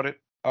about it.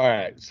 All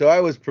right, so I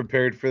was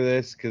prepared for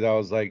this because I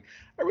was like,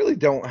 I really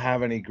don't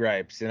have any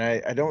gripes, and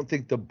I don't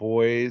think the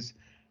boys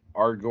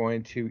are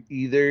going to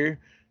either.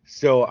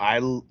 So I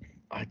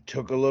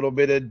took a little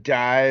bit of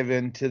dive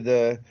into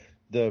the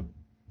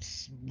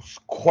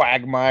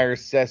quagmire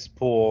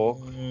cesspool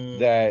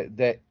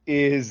that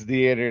is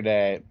the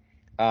internet,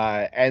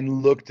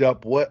 and looked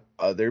up what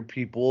other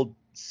people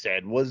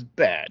said was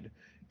bad,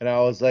 and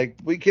I was like,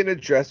 we can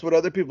address what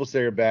other people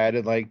say are bad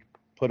and like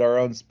put our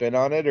own spin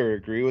on it or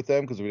agree with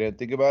them because we didn't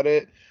think about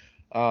it.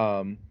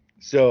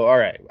 So, all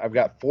right, I've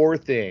got four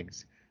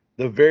things.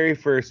 The very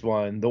first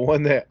one, the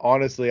one that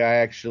honestly I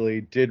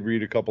actually did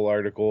read a couple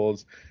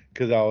articles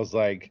because I was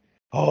like,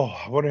 oh,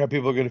 I wonder how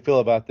people are going to feel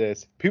about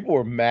this. People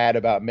were mad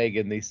about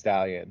Megan Thee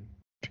Stallion.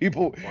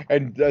 People,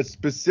 and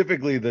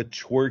specifically the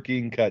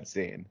twerking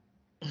cutscene.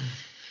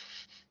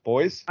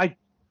 Boys? I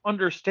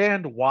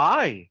understand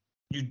why.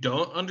 You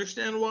don't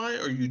understand why,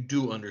 or you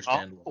do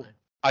understand why?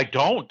 I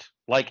don't,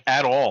 like,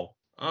 at all.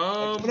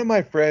 Like, one of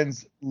my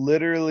friends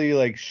literally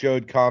like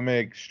showed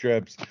comic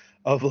strips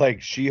of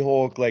like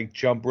She-Hulk like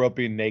jump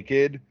roping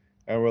naked,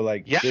 and we're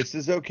like, Yeah. this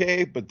is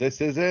okay, but this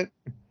isn't.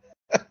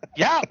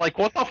 Yeah, like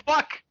what the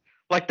fuck?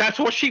 Like that's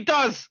what she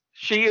does.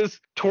 She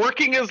is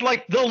twerking is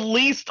like the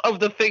least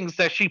of the things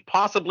that she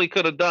possibly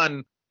could have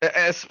done,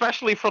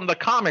 especially from the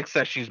comics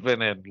that she's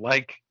been in.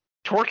 Like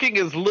twerking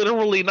is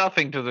literally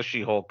nothing to the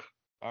She-Hulk.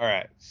 All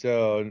right,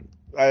 so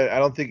I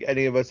don't think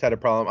any of us had a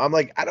problem. I'm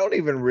like, I don't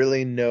even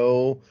really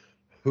know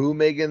who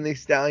Megan Thee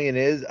Stallion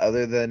is,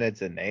 other than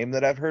it's a name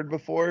that I've heard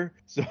before.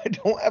 So I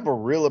don't have a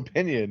real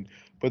opinion,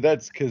 but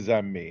that's because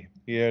I'm me.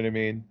 You know what I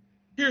mean?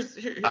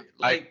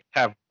 I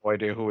have no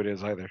idea who it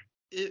is either.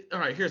 All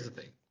right, here's the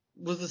thing.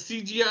 Was the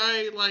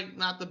CGI like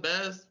not the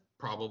best?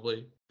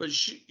 Probably. But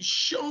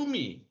show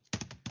me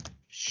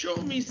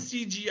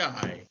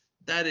CGI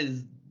that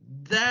is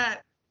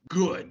that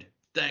good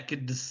that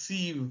could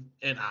deceive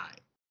an eye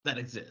that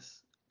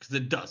exists, because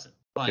it doesn't.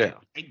 Like,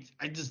 yeah.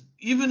 I just,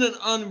 even an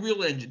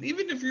Unreal Engine,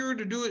 even if you were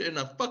to do it in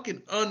a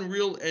fucking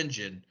Unreal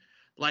Engine,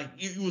 like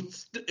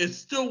it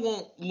still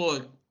won't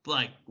look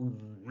like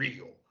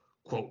real,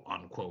 quote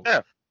unquote.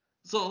 Yeah.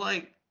 So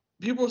like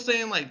people are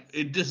saying like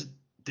it just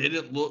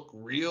didn't look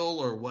real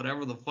or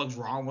whatever the fuck's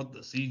wrong with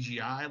the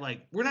CGI.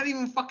 Like we're not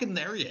even fucking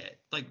there yet.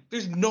 Like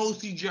there's no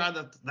CGI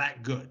that's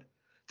that good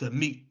to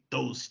meet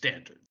those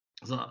standards.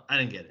 So I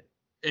didn't get it.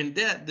 And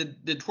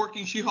did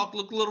twerking She-Hulk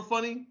look a little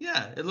funny?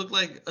 Yeah, it looked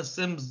like a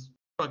Sims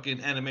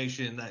fucking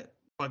animation that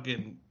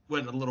fucking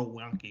went a little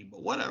wonky,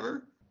 but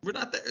whatever. We're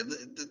not there.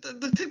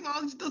 The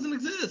technology doesn't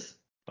exist.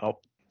 Oh.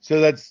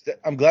 So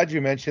I'm glad you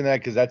mentioned that,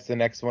 because that's the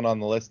next one on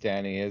the list,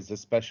 Danny, is the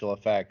special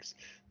effects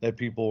that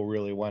people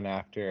really went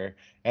after.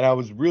 And I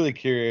was really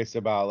curious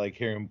about like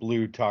hearing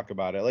Blue talk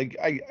about it. Like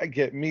I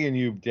get, me and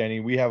you, Danny,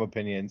 we have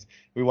opinions.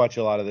 We watch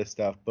a lot of this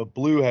stuff, but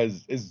Blue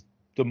is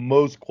the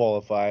most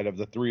qualified of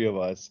the three of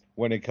us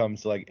when it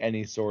comes to like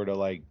any sort of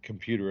like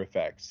computer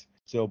effects.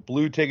 So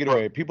Blue, take it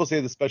away. People say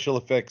the special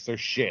effects are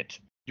shit.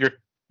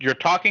 You're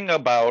talking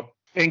about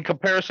in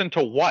comparison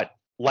to what?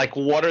 Like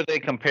what are they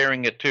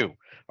comparing it to?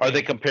 Are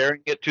they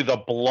comparing it to the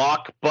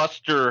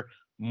blockbuster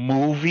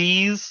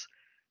movies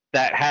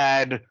that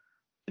had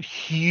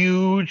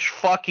huge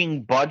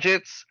fucking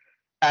budgets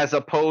as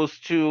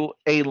opposed to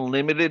a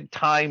limited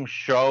time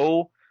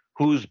show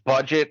whose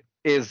budget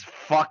is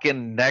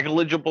fucking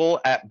negligible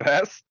at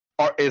best?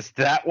 Or is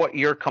that what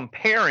you're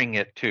comparing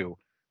it to?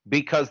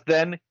 Because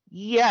then,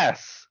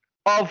 yes,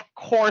 of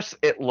course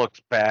it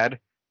looks bad,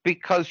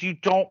 because you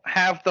don't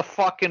have the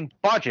fucking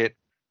budget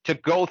to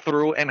go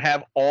through and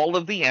have all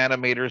of the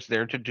animators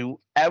there to do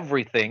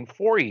everything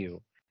for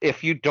you.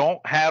 If you don't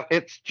have,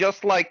 it's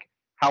just like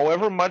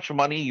however much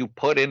money you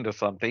put into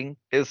something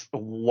is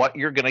what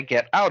you're going to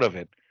get out of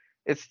it.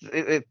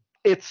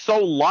 It's so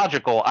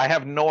logical. I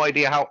have no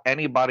idea how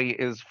anybody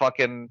is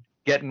fucking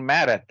getting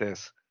mad at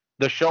this.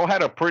 The show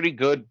had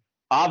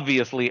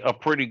obviously a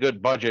pretty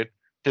good budget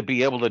to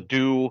be able to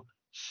do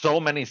so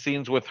many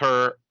scenes with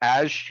her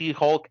as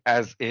She-Hulk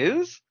as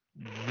is,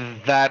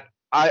 that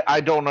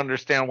I don't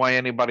understand why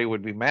anybody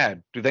would be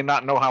mad. Do they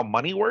not know how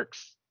money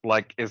works?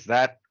 Like, is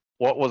that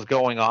what was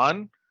going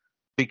on?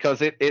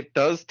 Because it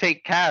does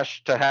take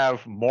cash to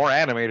have more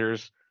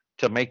animators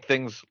to make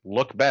things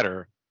look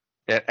better,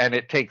 and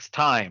it takes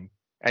time.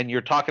 And you're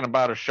talking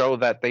about a show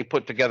that they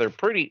put together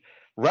pretty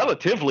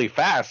relatively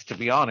fast, to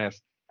be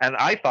honest. And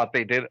I thought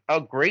they did a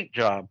great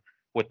job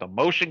with the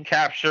motion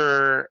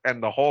capture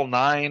and the whole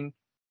nine.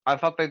 I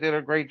thought they did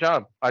a great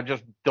job. I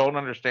just don't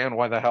understand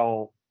why the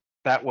hell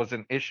that was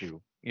an issue.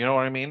 You know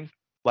what I mean?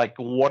 Like,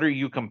 what are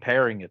you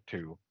comparing it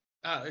to?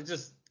 I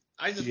just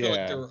feel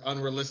like there were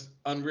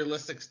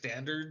unrealistic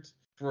standards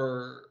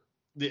for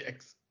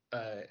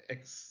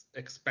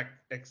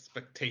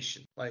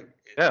expectation. Like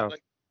Yeah.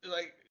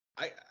 like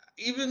I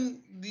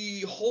even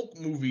the Hulk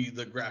movie,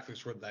 the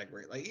graphics weren't that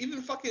great. Like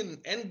even fucking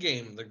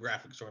Endgame, the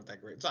graphics weren't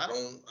that great. So I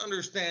don't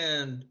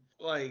understand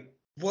like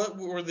what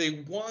were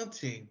they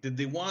wanting? Did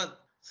they want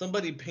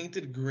somebody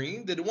painted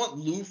green? Did they want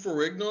Lou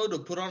Ferrigno to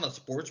put on a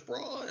sports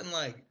bra and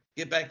like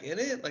get back in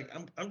it? Like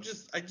I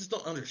just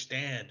don't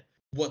understand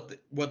what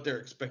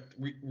their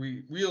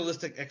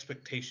realistic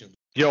expectations.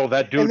 Yo,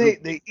 that And dude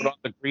who they put on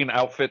the green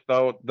outfit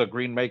though, the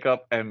green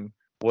makeup, and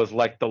was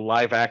like the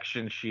live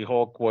action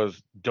She-Hulk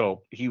was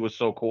dope. He was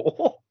so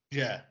cool.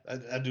 Yeah,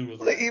 that dude was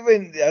They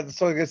rad. even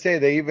so like I say,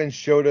 they even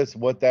showed us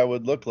what that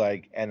would look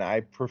like, and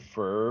I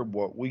prefer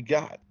what we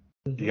got.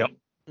 Yep.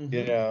 You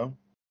Mhm. know,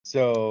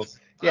 so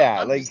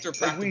yeah, I'm Mr. like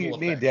Practical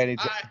me and Effects. Danny.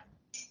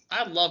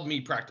 I love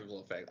me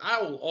practical effects.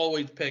 I will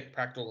always pick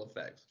practical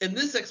effects. In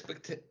this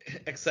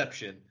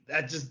exception,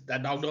 that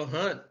dog don't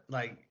hunt.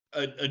 Like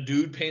a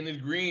dude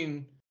painted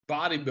green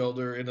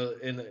bodybuilder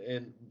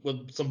in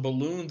with some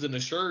balloons and a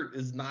shirt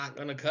is not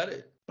gonna cut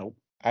it. Nope.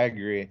 I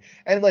agree.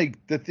 And like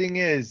the thing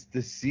is, the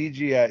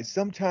CGI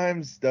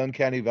sometimes the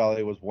Uncanny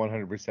Valley was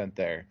 100%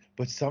 there,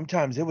 but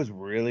sometimes it was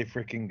really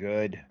freaking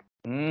good.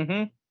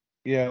 Mm-hmm.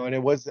 You know, and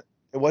it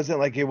wasn't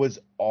like it was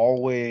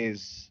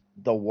always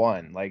the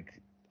one. Like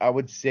I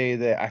would say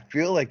that I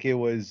feel like it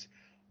was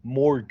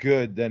more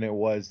good than it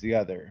was the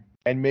other.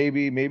 And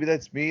maybe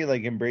that's me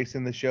like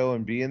embracing the show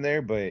and being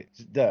there, but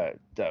the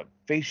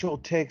facial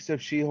tics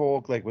of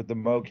She-Hulk, like with the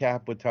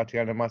mocap with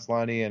Tatiana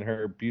Maslany and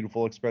her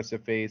beautiful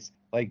expressive face,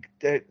 like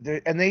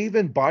and they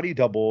even body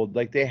doubled.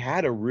 Like they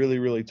had a really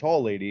really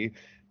tall lady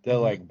that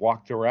Mhm. like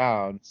walked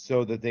around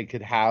so that they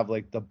could have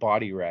like the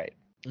body right.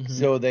 Mhm.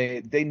 So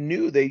they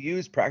knew they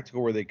used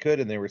practical where they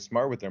could, and they were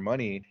smart with their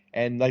money.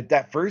 And like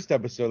that first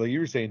episode, like you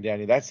were saying,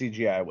 Danny, that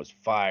CGI was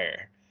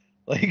fire.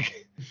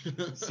 Like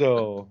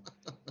so,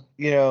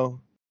 you know,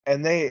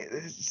 and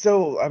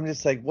so I'm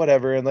just like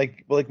whatever. And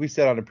like we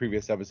said on a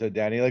previous episode,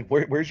 Danny, like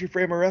where's your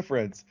frame of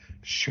reference?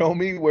 Show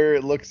me where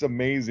it looks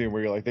amazing.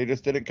 Where you're like they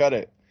just didn't cut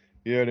it.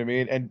 You know what I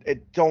mean?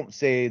 And don't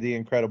say the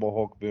Incredible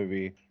Hulk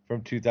movie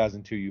from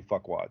 2002, you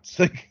fuckwads.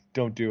 Like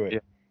don't do it, Yeah.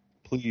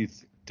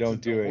 please. Don't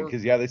Just do don't it work.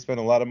 because yeah, they spent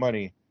a lot of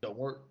money. Don't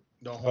work.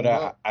 Don't But hold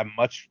up.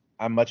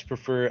 I much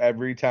prefer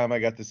every time I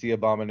got to see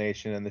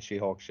Abomination and the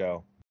She-Hulk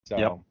show. Yep.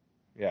 So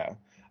yeah.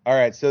 All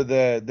right. So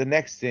the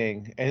next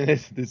thing, and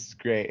this is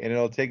great, and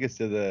it'll take us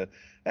to the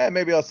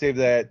maybe I'll save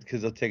that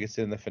because it'll take us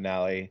in the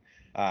finale.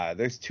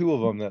 There's two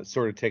of them that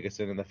sort of take us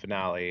in the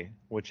finale,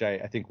 which I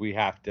think we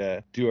have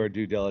to do our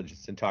due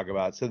diligence and talk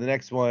about. So the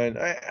next one,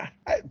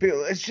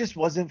 it just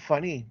wasn't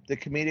funny. The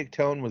comedic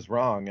tone was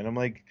wrong, and I'm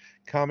like,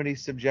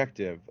 comedy's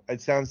subjective.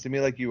 It sounds to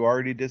me like you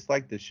already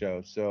disliked the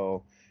show,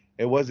 so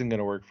it wasn't going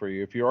to work for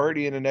you. If you're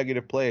already in a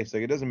negative place,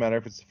 like it doesn't matter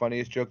if it's the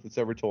funniest joke that's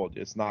ever told,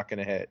 it's not going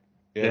to hit.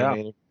 You know what I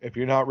Yeah. mean? If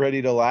you're not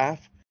ready to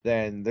laugh,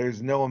 then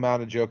there's no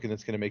amount of joking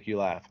that's going to make you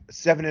laugh.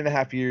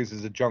 7.5 years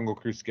as a Jungle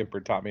Cruise skipper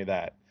taught me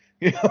that.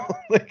 You know,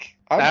 like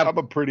I'm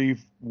a pretty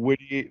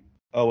witty.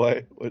 Oh,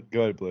 what?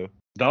 Go ahead, Blue.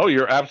 No,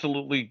 you're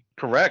absolutely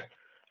correct.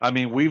 I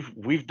mean,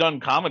 we've done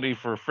comedy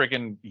for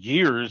freaking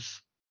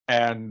years,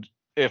 and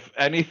if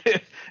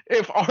anything,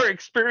 if our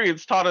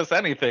experience taught us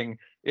anything,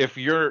 if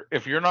you're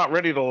not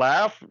ready to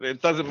laugh,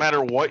 it doesn't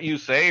matter what you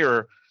say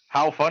or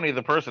how funny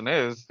the person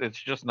is,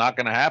 it's just not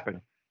going to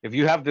happen. If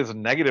you have this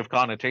negative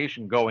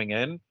connotation going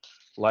in,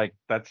 like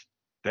that's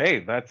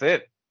it.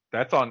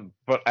 That's on.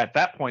 But at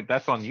that point,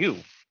 that's on you.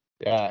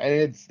 Yeah,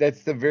 and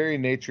that's the very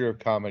nature of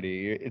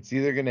comedy. It's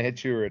either gonna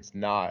hit you or it's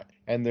not,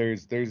 and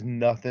there's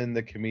nothing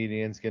the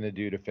comedian's gonna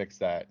do to fix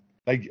that.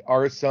 Like,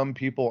 are some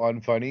people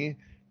unfunny?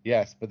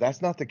 Yes, but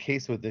that's not the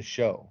case with this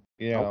show.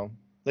 You Nope. know,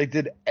 like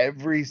did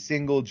every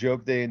single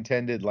joke they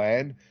intended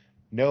land?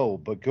 No,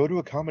 but go to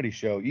a comedy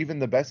show. Even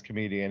the best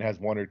comedian has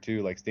one or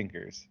two like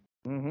stinkers.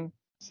 Mm-hmm.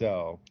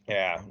 So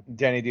yeah,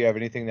 Danny, do you have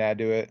anything to add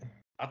to it?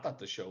 I thought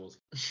the show was.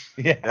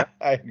 Yeah,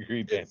 I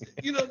agree, It's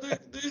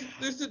Danny.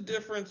 there's a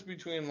difference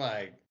between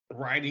like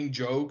writing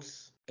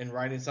jokes and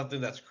writing something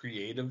that's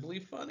creatively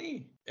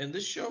funny. And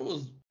this show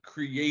was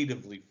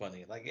creatively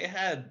funny. Like it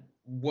had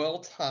well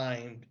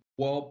timed,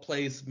 well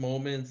placed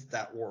moments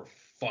that were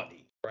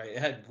funny. Right? It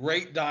had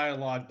great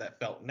dialogue that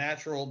felt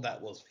natural, that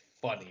was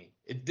funny.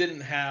 It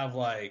didn't have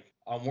like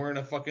I'm wearing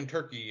a fucking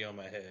turkey on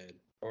my head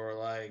or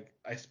like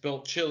I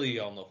spilled chili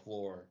on the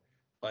floor.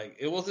 Like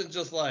it wasn't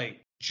just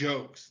like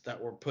jokes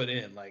that were put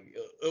in. Like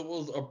it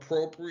was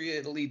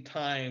appropriately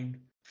timed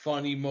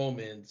funny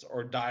moments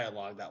or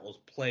dialogue that was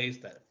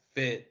placed that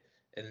fit,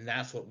 and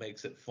that's what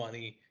makes it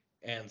funny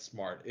and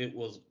smart. It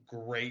was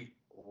great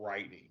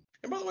writing.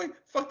 And by the way,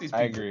 fuck these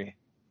I people. agree.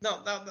 No,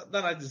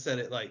 now I just said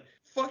it. Like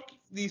fuck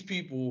these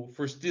people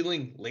for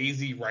stealing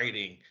lazy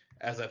writing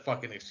as a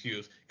fucking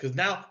excuse. Because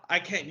now I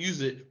can't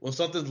use it when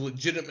something's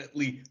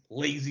legitimately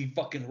lazy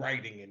fucking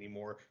writing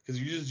anymore.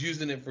 Because you're just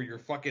using it for your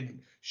fucking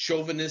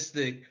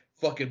chauvinistic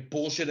fucking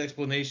bullshit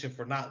explanation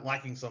for not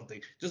liking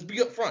something. Just be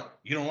upfront.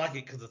 You don't like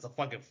it because it's a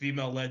fucking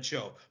female-led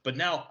show. But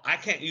now I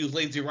can't use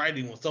lazy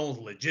writing when someone's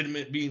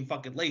legitimate being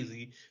fucking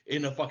lazy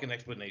in a fucking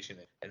explanation.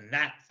 And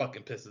that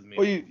fucking pisses me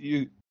Well,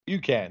 off. you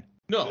can.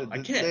 No, I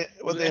can't.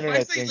 What the If I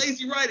internet say thinks.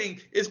 lazy writing,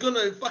 it's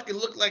gonna fucking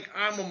look like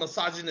I'm a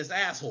misogynist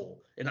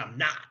asshole, and I'm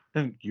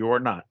not. You're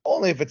not.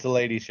 Only if it's a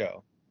lady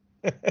show.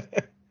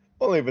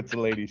 Only if it's a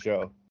lady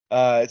show.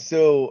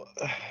 So,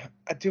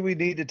 do we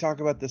need to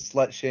talk about the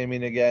slut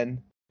shaming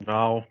again?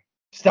 No.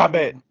 Stop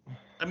it.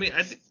 I mean,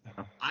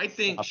 I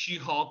think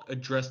She-Hulk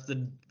addressed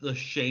the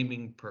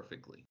shaming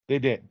perfectly. They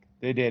did,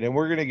 and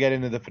we're gonna get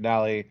into the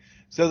finale.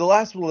 So the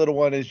last little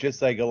one is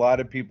just like a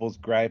lot of people's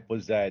gripe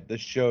was that the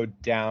show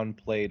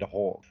downplayed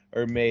Hulk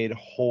or made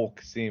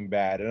Hulk seem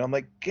bad, and I'm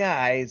like,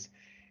 guys,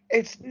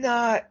 it's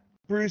not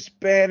Bruce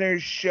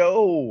Banner's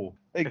show.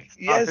 Like,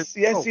 yes,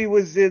 he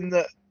was in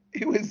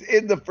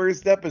the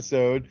first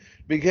episode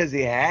because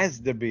he has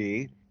to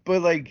be,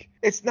 but like,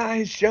 it's not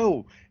his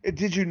show.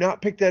 Did you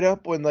not pick that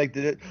up when like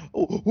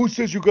who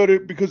says you got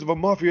it because of a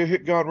mafia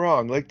hit gone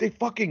wrong? Like, they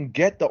fucking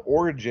get the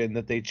origin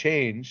that they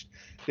changed.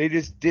 They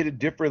just did it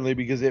differently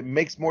because it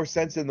makes more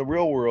sense in the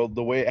real world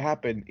the way it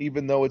happened,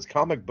 even though it's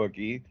comic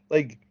booky.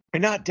 Like,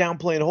 you're not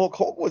downplaying Hulk.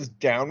 Hulk was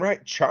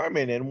downright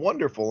charming and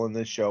wonderful in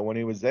this show when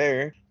he was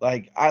there.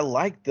 Like, I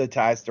like the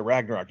ties to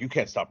Ragnarok. You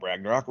can't stop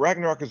Ragnarok.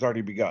 Ragnarok has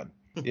already begun.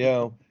 You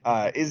know,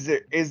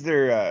 is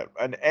there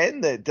an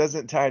end that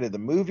doesn't tie to the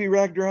movie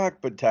Ragnarok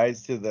but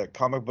ties to the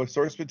comic book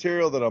source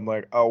material that I'm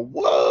like, oh,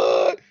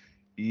 what?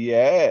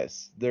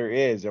 Yes, there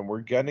is, and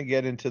we're gonna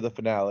get into the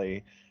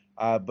finale.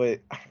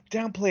 But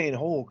downplaying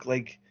Hulk,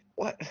 like,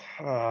 what?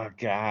 Oh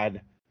God,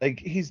 like,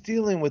 he's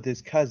dealing with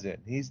his cousin.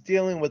 He's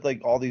dealing with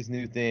like all these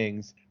new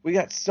things. We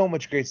got so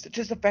much great stuff.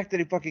 Just the fact that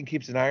he fucking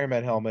keeps an Iron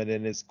Man helmet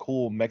in his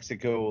cool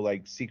Mexico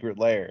like secret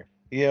lair.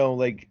 You know,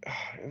 like,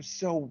 it was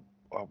so.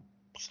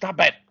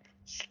 Stop it,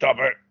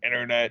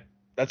 internet.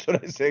 That's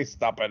what I say.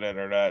 Stop it,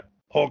 internet.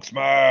 Hulk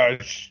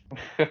smash.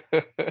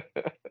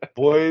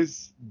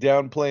 Boys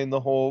downplaying the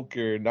Hulk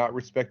or not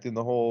respecting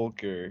the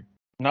Hulk or.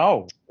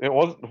 No, it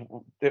wasn't.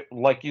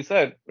 Like you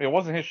said, it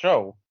wasn't his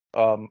show.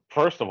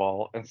 First of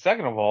all, and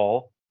second of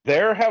all,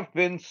 there have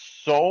been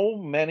so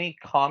many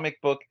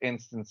comic book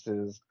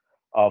instances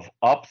of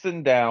ups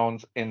and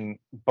downs in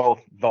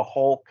both the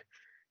Hulk,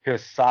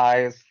 his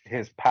size,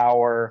 his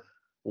power,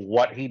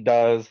 what he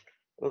does.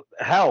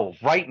 Hell,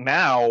 right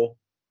now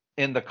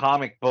in the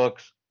comic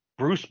books,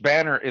 Bruce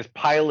Banner is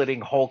piloting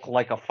Hulk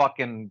like a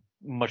fucking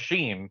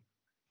machine,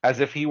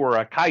 as if he were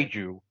a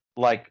kaiju.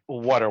 Like,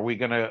 what are we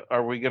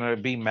gonna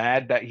be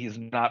mad that he's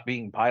not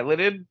being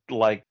piloted?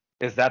 Like,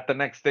 is that the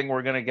next thing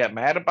we're gonna get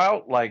mad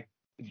about? Like,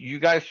 you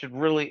guys should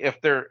really,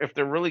 if they're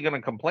really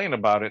gonna complain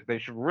about it, they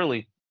should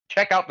really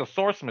check out the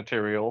source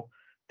material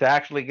to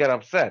actually get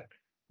upset,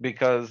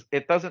 because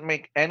it doesn't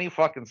make any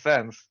fucking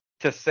sense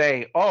to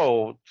say,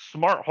 oh,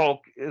 Smart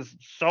Hulk is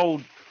so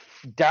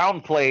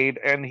downplayed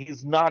and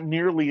he's not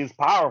nearly as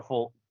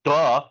powerful.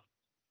 Duh,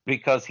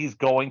 because he's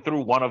going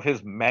through one of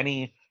his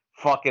many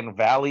fucking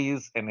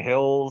valleys and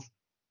hills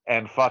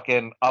and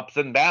fucking ups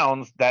and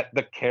downs that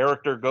the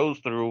character goes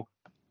through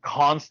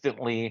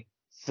constantly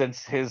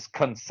since his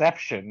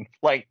conception.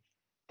 Like,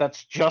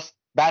 that's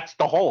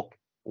the Hulk.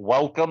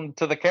 Welcome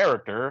to the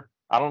character.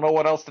 I don't know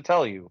what else to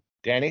tell you.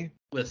 Danny?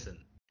 Listen,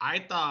 I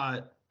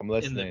thought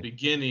in the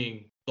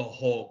beginning the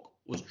Hulk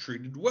was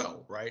treated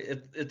well, right?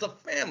 It's a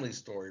family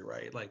story,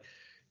 right? Like,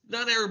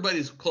 not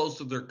everybody's close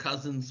to their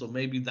cousins, so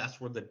maybe that's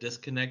where the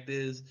disconnect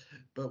is.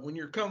 But when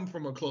you're coming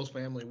from a close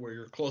family where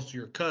you're close to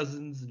your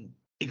cousins and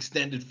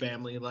extended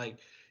family, like,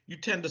 you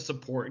tend to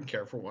support and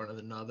care for one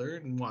another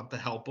and want to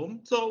help them.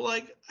 So,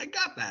 like, I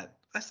got that.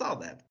 I saw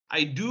that.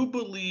 I do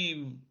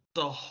believe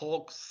the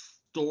Hulk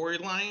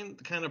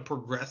storyline, kind of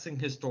progressing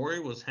his story,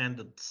 was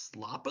handled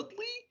sloppily.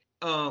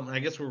 I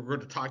guess we're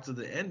going to talk to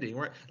the ending,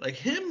 right? Like,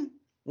 him,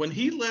 when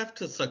he left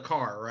to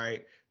Sakaar,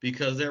 right,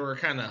 because they were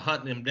kind of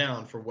hunting him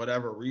down for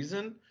whatever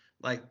reason,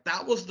 like,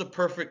 that was the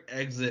perfect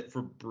exit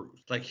for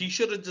Bruce. Like, he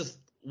should have just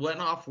went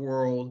off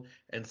world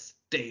and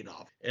stayed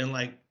off, and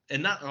like,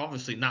 and not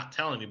obviously not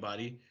tell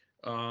anybody.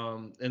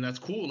 And that's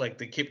cool. Like,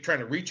 they keep trying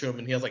to reach him,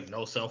 and he has like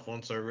no cell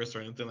phone service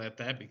or anything like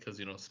that because,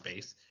 you know,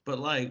 space. But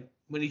like,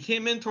 when he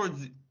came in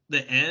towards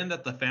the end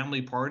at the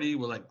family party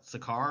with like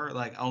Sakaar,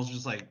 like, I was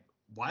just like,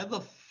 why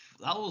that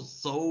was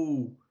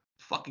so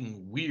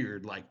fucking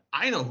weird. Like,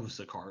 I know who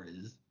Sakaar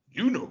is.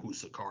 You know who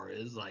Sakaar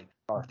is. Like,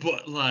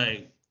 but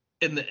like,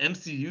 in the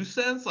MCU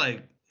sense,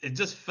 like, it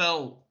just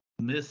felt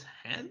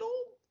mishandled.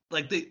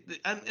 Like,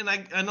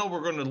 I know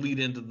we're going to lead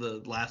into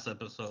the last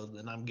episode,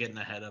 and I'm getting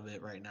ahead of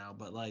it right now,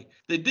 but like,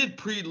 they did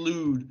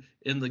prelude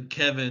in the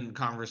Kevin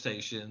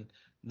conversation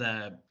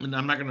that, and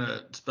I'm not going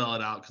to spell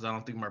it out because I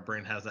don't think my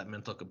brain has that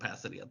mental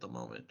capacity at the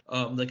moment.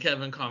 The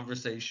Kevin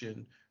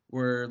conversation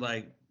where,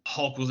 like,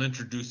 Hulk was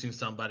introducing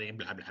somebody and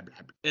blah blah blah, blah.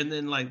 And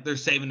then like they're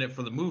saving it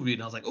for the movie,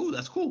 and I was like, oh,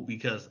 that's cool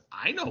because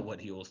I know what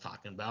he was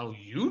talking about.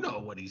 You know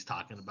what he's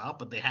talking about,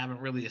 but they haven't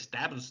really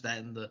established that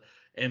in the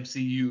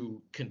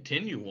MCU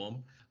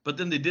continuum. But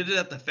then they did it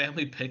at the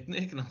family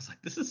picnic, and I was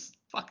like, this is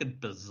fucking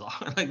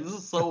bizarre. Like this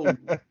is so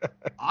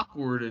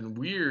awkward and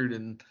weird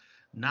and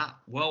not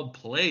well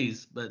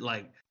placed. But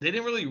like they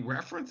didn't really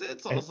reference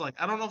it, so I was like,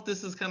 I don't know if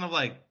this is kind of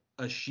like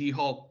a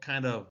She-Hulk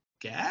kind of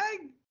gag,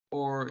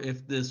 or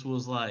if this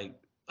was like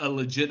a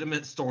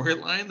legitimate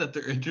storyline that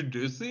they're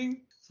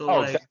introducing. So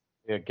like,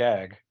 exactly, a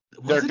gag.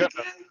 was it a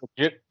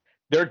gag?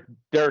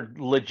 They're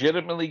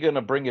legitimately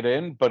gonna bring it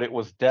in, but it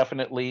was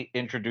definitely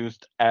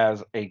introduced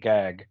as a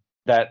gag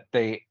that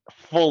they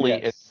fully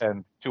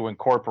intend to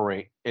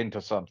incorporate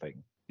into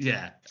something.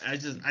 Yeah, I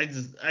don't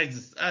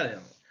know.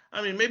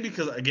 I mean, maybe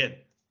because again,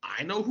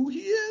 I know who he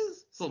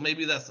is, so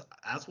maybe that's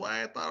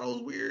why I thought it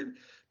was weird.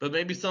 But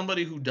maybe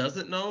somebody who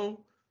doesn't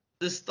know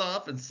this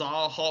stuff and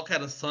saw Hulk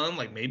had a son,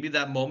 like maybe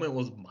that moment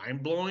was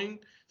mind blowing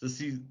to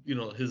see,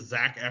 his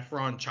Zac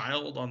Efron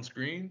child on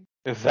screen.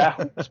 Is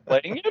that who's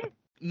playing him?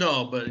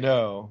 No, but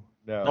No.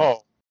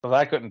 Oh, because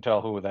I couldn't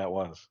tell who that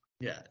was.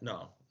 Yeah,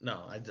 no.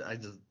 I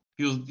just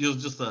he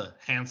was just a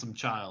handsome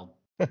child.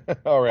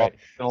 All right.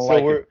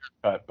 So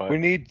we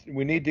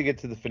need to get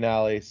to the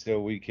finale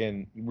so we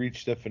can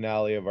reach the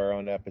finale of our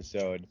own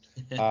episode.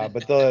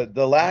 But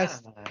the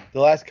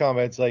last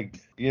comments, like,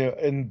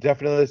 and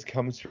definitely this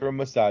comes from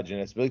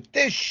misogynist, but like,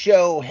 this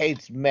show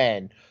hates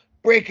men.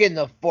 Breaking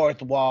the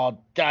fourth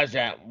wall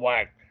doesn't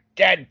work.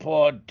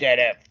 Deadpool did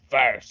it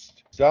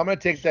first. So I'm gonna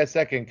take that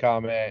second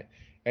comment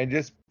and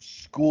just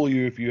school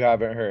you if you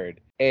haven't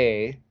heard.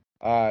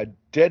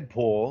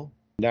 Deadpool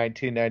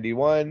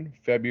 1991,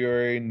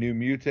 February, New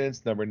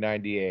Mutants, number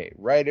 98.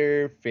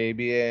 Writer,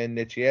 Fabian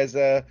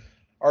Nicieza.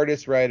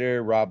 Artist,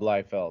 writer, Rob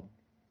Liefeld.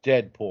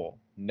 Deadpool,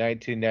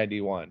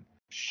 1991.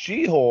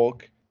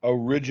 She-Hulk,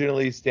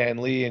 originally Stan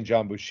Lee and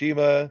John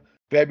Buscema.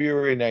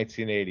 February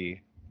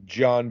 1980.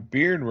 John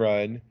Byrne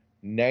run,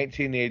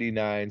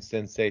 1989,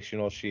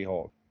 sensational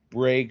She-Hulk.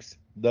 Breaks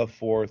the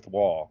fourth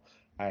wall.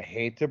 I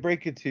hate to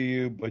break it to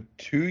you, but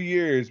 2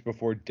 years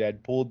before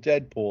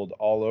Deadpooled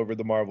all over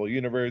the Marvel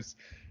Universe,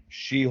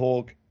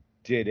 She-Hulk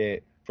did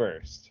it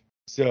first.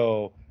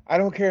 So I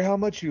don't care how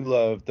much you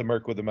love the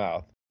Merc with the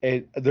Mouth.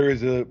 There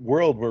is a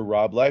world where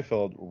Rob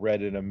Liefeld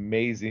read an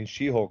amazing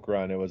She-Hulk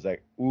run. It was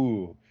like,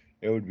 ooh,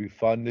 it would be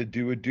fun to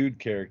do a dude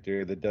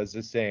character that does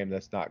the same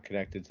that's not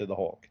connected to the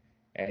Hulk.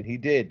 And he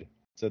did.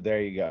 So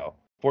there you go.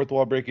 Fourth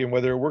wall breaking,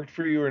 whether it worked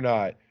for you or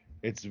not,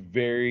 it's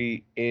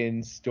very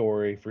in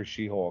story for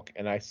She-Hulk,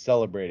 and I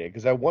celebrate it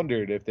because I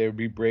wondered if they would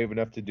be brave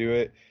enough to do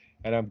it,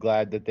 and I'm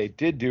glad that they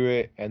did do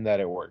it and that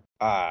it worked.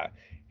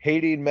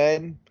 Hating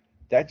men,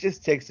 that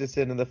just takes us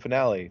into the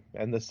finale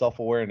and the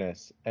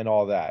self-awareness and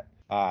all that.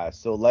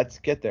 So let's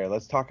get there.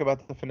 Let's talk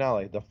about the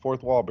finale, the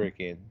fourth wall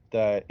breaking,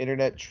 the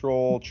internet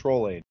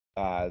trolling.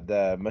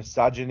 The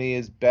misogyny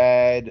is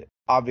bad,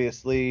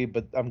 obviously,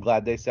 but I'm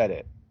glad they said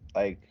it.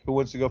 Like, who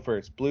wants to go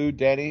first? Blue,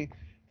 Danny,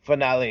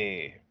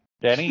 finale.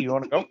 Danny, you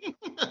want to go?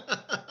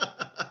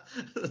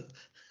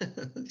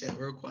 Yeah,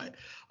 real quiet.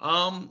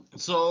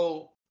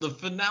 So the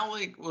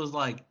finale was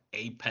like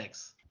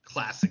apex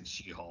classic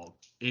She-Hulk.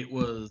 It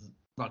was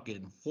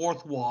fucking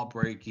fourth wall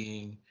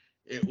breaking.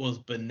 It was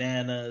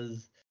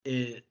bananas.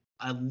 I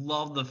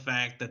love the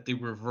fact that they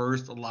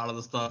reversed a lot of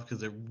the stuff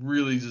because it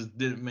really just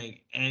didn't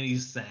make any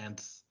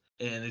sense.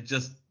 And it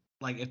just,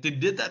 like, if they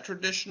did that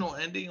traditional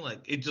ending,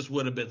 like, it just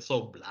would have been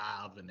so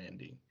blah of an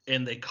ending.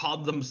 And they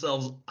called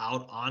themselves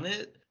out on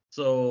it.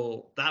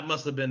 So that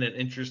must have been an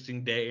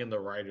interesting day in the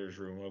writer's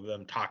room of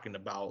them talking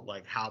about,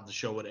 like, how the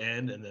show would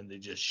end, and then they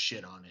just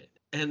shit on it.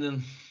 And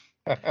then,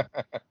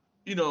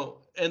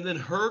 and then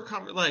her,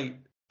 like,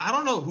 I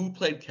don't know who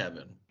played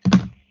Kevin,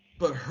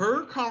 but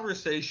her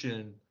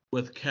conversation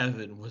with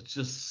Kevin was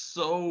just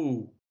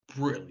so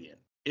brilliant.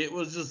 It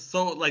was just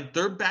so, like,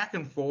 their back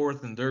and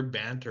forth and their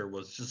banter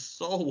was just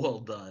so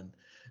well done,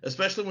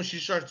 especially when she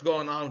starts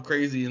going on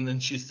crazy and then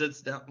she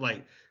sits down,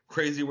 like,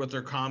 crazy with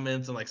her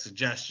comments and, like,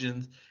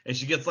 suggestions, and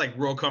she gets, like,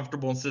 real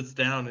comfortable and sits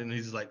down, and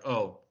he's like,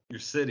 oh, you're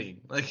sitting.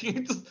 Like, he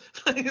just,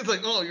 like, it's like,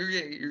 oh,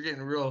 you're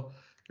getting real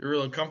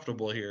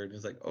comfortable here. And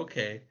he's like,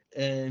 okay.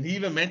 And he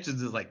even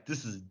mentions it's like,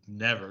 this is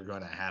never going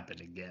to happen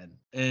again.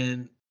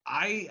 And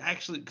I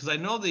actually, because I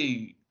know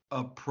they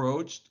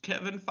approached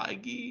Kevin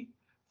Feige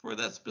for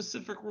that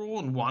specific role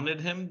and wanted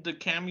him to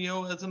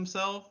cameo as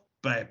himself,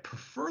 but I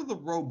prefer the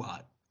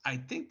robot. I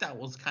think that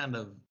was kind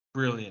of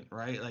brilliant,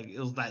 right? Like, it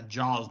was that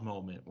Jaws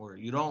moment where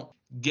you don't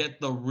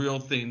get the real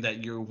thing that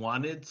you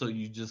wanted, so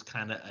you just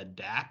kind of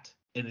adapt,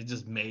 and it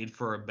just made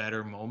for a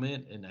better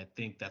moment. And I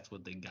think that's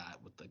what they got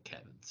with the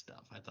Kevin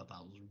stuff. I thought that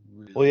was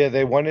really well. Yeah,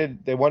 they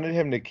wanted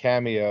him to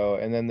cameo,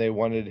 and then they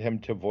wanted him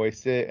to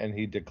voice it, and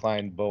he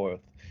declined both.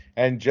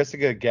 And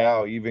Jessica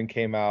Gao even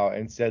came out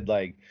and said,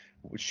 like,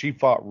 she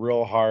fought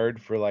real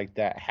hard for, like,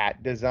 that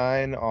hat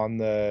design on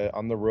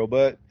the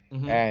robot,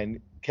 Mm-hmm.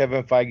 and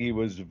Kevin Feige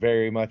was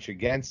very much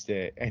against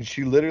it, and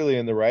she literally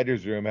in the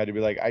writers' room had to be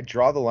like, "I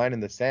draw the line in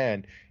the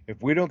sand.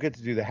 If we don't get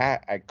to do the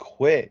hat, I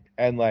quit."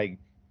 And like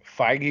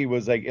Feige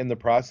was like in the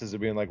process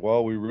of being like,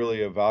 "Well, we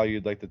really have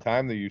valued like the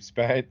time that you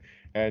spent,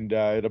 and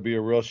it'll be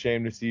a real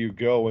shame to see you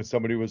go." When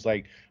somebody was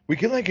like, "We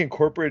can like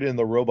incorporate it in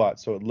the robot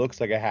so it looks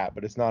like a hat,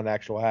 but it's not an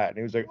actual hat," and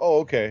he was like, "Oh,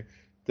 okay."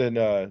 Then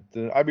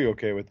I'd be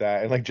okay with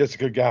that. And like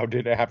Jessica Gao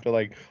didn't have to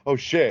like, oh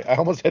shit, I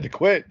almost had to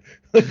quit.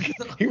 Like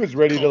he was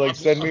ready to like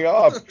send me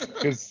off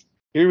because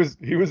he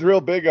was real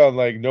big on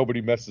like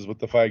nobody messes with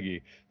the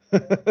Feige.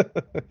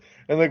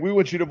 And like we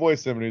want you to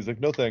voice him, and he's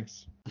like, no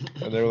thanks.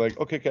 And they were like,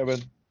 okay,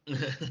 Kevin.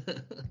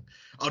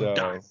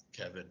 Die,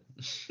 Kevin.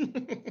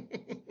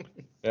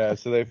 Yeah,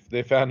 so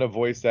they found a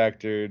voice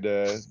actor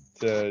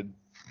to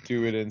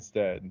do it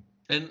instead.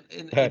 And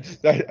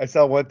I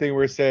saw one thing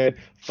where it said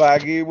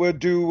Feige would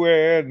do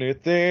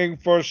anything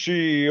for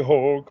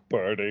She-Hulk,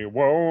 but he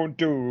won't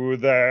do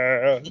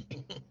that.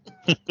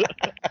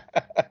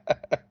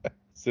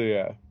 So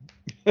yeah.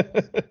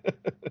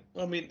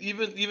 I mean,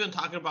 even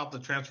talking about the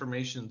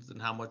transformations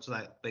and how much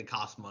that they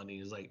cost money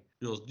is like,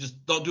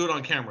 just don't do it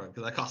on camera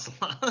because that costs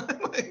a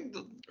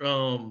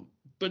lot.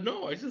 But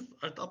no, I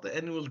thought the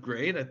ending was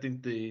great. I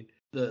think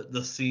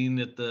the scene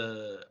at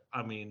the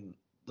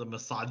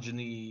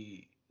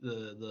misogyny,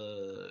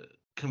 the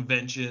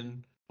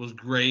convention was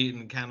great,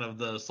 and kind of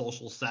the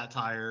social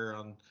satire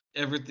on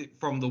everything,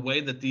 from the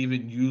way that they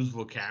even use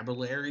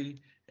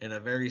vocabulary in a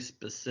very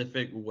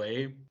specific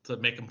way to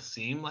make them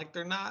seem like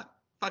they're not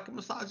fucking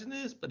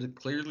misogynist, but it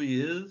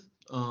clearly is.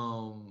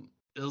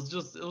 It was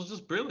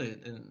just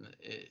brilliant, and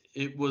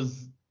it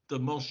was the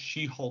most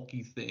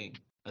She-Hulky thing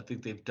I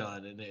think they've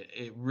done, and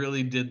it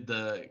really did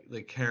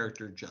the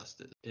character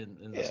justice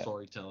in the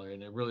storyteller,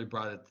 and it really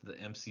brought it to the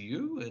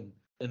MCU.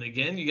 And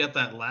again, you get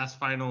that last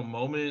final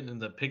moment in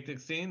the picnic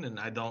scene, and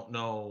I don't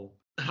know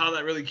how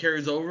that really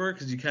carries over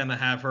because you kind of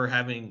have her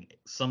having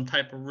some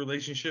type of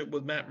relationship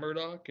with Matt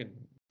Murdock, and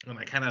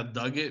I kind of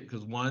dug it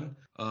because one,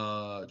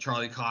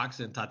 Charlie Cox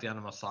and Tatiana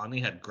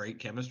Maslany had great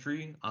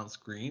chemistry on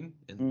screen,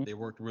 and they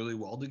worked really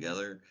well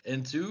together.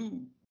 And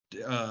two,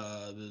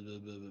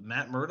 the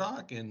Matt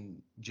Murdock and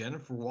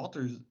Jennifer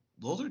Walters,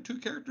 those are two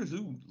characters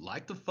who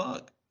like to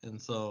fuck, and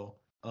so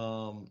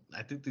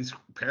I think these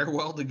pair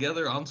well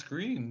together on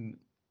screen.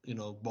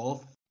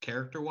 Both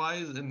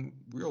character-wise and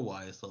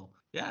real-wise. So,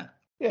 yeah.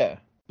 Yeah.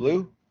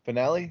 Blue,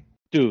 finale?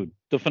 Dude,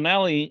 the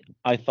finale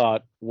I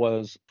thought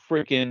was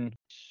freaking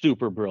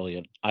super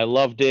brilliant. I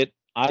loved it.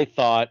 I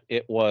thought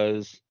it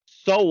was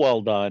so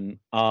well done.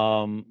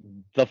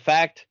 The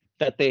fact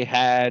that they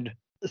had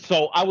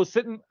I was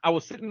sitting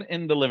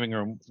in the living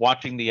room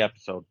watching the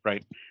episode,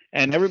 right?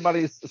 And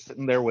everybody's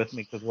sitting there with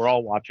me because we're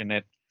all watching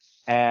it.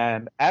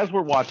 And as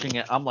we're watching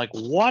it, I'm like,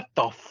 what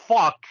the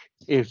fuck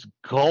is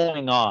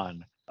going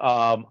on?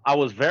 I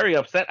was very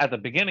upset at the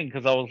beginning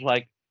because I was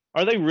like,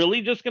 are they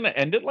really just going to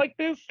end it like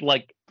this?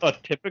 Like a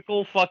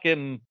typical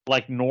fucking,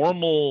 like,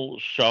 normal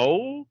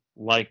show?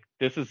 Like,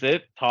 this is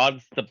it?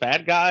 Todd's the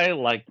bad guy?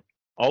 Like,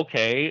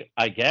 okay,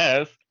 I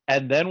guess.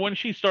 And then when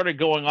she started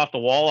going off the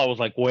wall, I was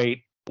like,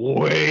 wait.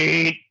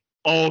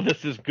 Oh,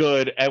 this is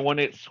good. And when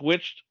it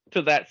switched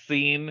to that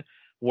scene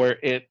where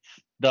it's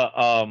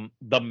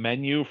the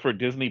menu for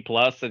Disney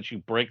Plus and she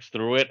breaks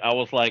through it, I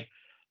was like,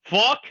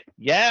 fuck,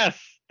 yes.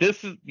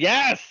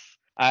 Yes.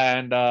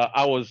 And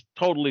I was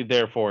totally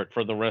there for it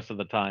for the rest of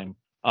the time.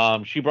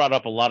 She brought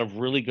up a lot of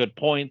really good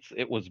points.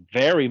 It was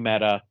very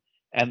meta.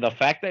 And the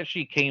fact that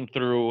she came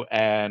through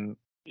and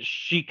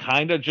she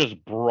kind of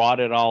just brought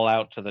it all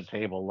out to the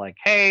table. Like,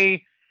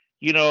 hey,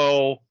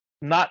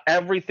 not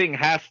everything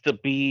has to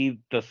be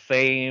the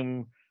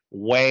same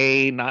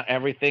way. Not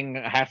everything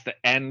has to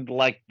end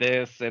like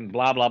this and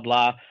blah, blah,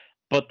 blah.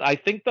 But I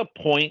think the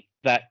point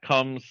that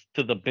comes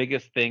to the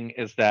biggest thing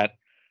is that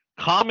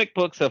comic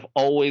books have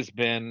always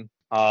been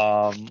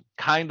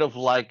kind of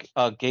like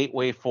a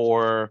gateway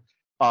for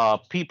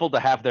people to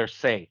have their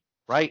say,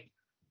 right?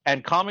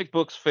 And comic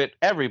books fit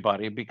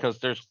everybody because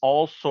there's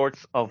all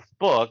sorts of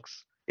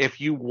books.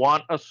 If you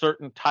want a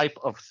certain type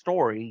of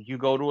story, you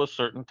go to a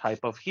certain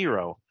type of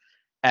hero.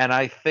 And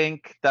I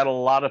think that a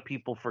lot of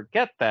people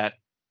forget that.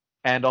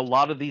 And a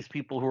lot of these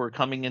people who are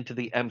coming into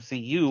the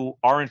MCU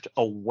aren't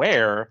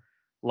aware,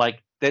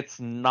 like, that's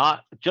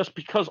not just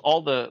because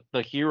all the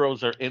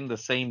heroes are in the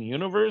same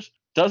universe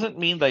doesn't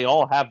mean they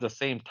all have the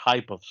same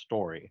type of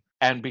story.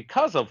 And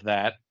because of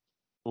that,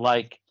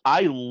 like,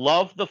 I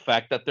love the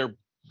fact that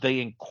they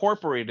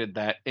incorporated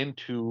that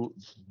into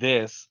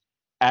this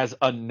as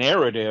a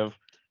narrative,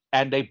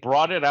 and they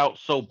brought it out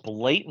so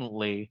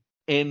blatantly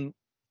in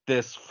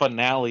this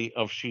finale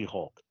of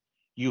She-Hulk.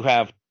 You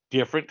have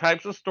different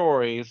types of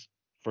stories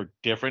for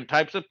different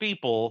types of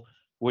people,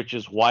 which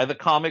is why the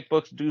comic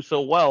books do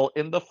so well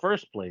in the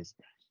first place.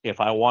 If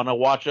I want to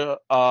watch a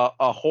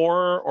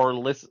horror or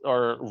listen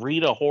or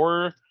read a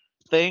horror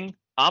thing,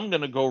 I'm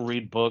gonna go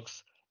read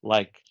books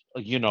like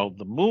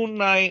the Moon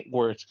Knight,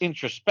 where it's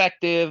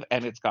introspective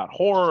and it's got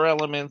horror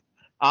elements.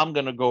 I'm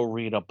gonna go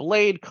read a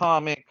Blade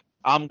comic.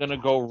 I'm gonna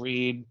go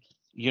read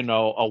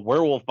a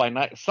Werewolf by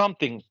Night,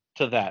 something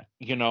to that,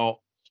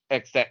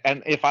 extent.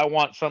 And if I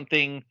want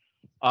something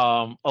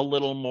a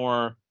little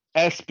more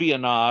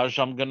espionage,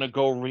 I'm gonna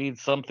go read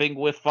something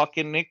with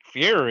fucking Nick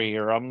Fury,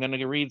 or I'm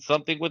gonna read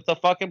something with the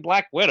fucking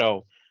Black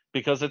Widow,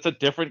 because it's a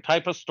different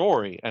type of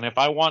story. And if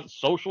I want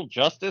social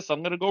justice,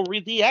 I'm gonna go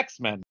read the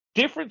X-Men.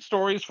 Different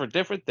stories for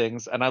different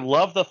things. And I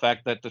love the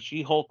fact that the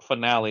She-Hulk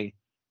finale,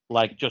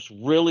 like, just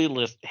really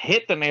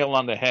hit the nail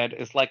on the head.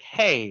 It's like,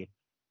 hey,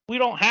 we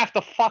don't have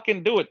to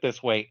fucking do it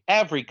this way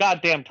every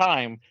goddamn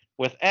time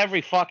with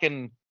every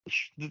fucking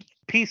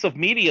piece of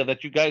media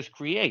that you guys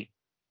create.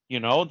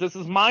 This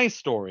is my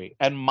story,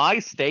 and my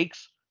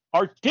stakes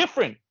are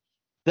different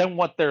than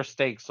what their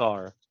stakes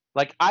are.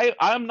 Like,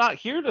 I'm not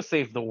here to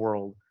save the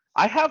world.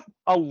 I have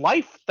a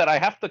life that I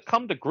have to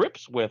come to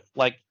grips with.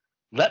 Like,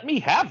 let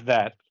me have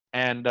that.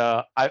 And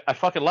I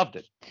fucking loved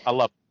it. I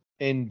loved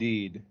it.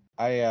 Indeed.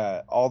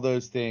 I all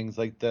those things,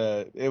 like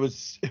it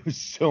was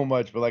so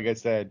much, but like I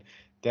said,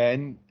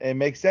 then it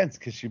makes sense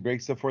because she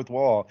breaks the fourth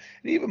wall.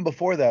 And even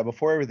before that,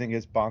 before everything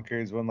gets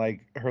bonkers, when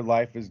like her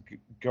life is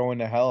going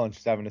to hell and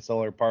she's having a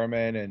solar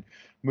apartment and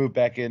moved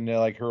back into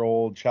like her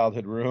old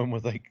childhood room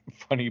with like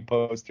funny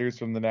posters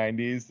from the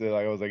 90s. So,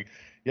 like, I was like,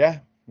 yeah,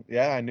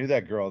 I knew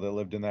that girl that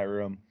lived in that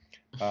room.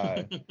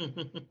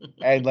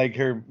 And like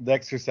the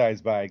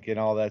exercise bike and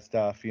all that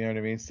stuff, you know what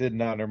I mean?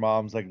 Sitting on her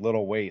mom's like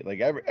little weight. Like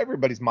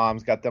everybody's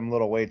mom's got them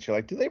little weights. You're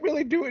like, do they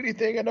really do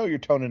anything? I know you're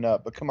toning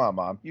up, but come on,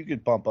 mom, you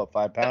could bump up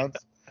 5 pounds.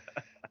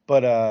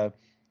 But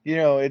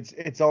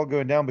it's all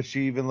going down. But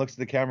she even looks at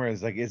the camera and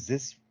is like, is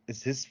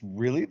this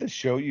really the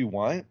show you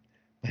want?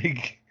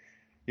 Like,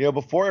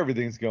 before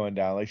everything's going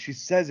down, like she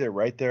says it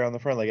right there on the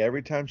front. Like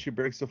every time she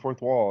breaks the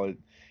fourth wall,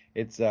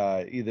 it's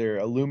either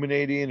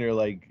illuminating or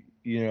like,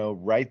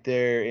 right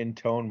there in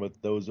tone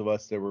with those of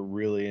us that were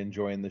really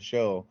enjoying the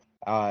show.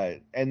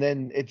 And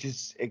then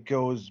it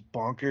goes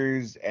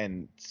bonkers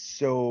and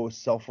so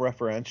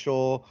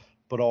self-referential,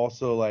 but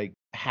also like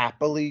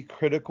happily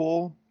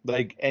critical,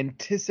 like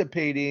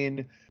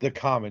anticipating the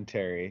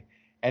commentary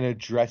and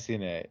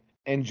addressing it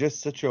in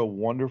just such a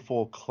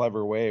wonderful,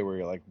 clever way where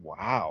you're like,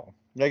 wow.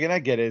 Like, and I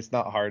get it. It's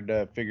not hard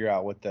to figure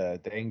out what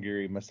the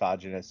angry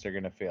misogynists are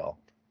going to feel.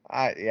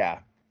 Yeah.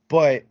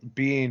 But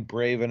being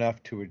brave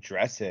enough to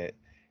address it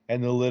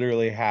and to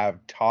literally have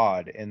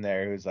Todd in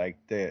there, who's like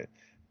the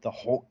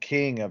whole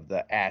king of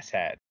the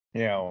asshat,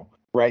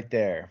 right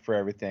there for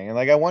everything. And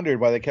like, I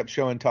wondered why they kept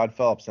showing Todd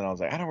Phillips, and I was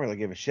like, I don't really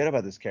give a shit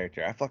about this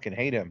character. I fucking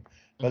hate him.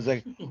 But I was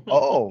like,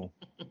 oh,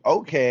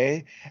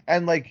 okay.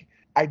 And like,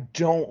 I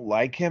don't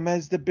like him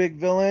as the big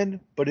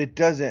villain, but it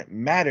doesn't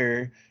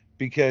matter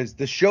because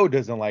the show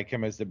doesn't like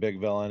him as the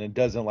big villain and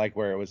doesn't like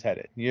where it was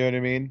headed. You know what I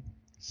mean?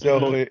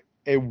 So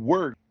it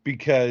worked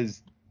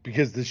because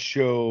the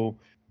show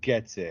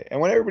gets it.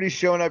 And when everybody's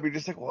showing up, you're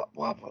just like,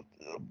 what?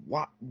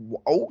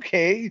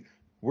 Okay,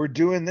 we're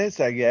doing this,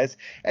 I guess.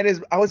 And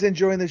as I was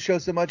enjoying the show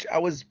so much, I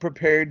was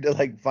prepared to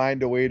like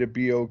find a way to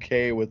be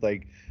okay with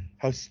like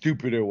how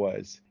stupid it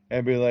was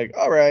and be like,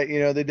 all right,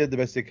 they did the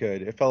best they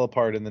could. It fell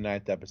apart in the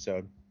 9th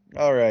episode.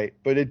 All right,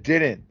 but it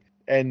didn't.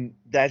 And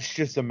that's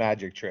just a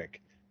magic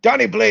trick.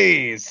 Donnie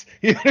Blaze!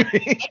 You know what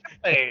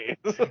I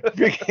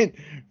mean?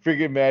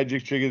 freaking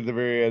magic trick at the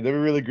very end. They were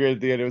really great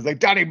at the end. It was like,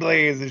 Donnie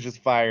Blaze is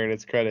just fire in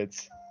its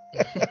credits.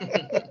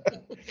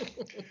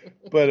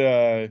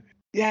 But,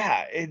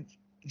 yeah, it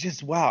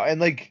just, wow. And,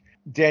 like,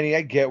 Danny,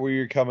 I get where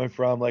you're coming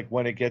from, like,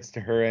 when it gets to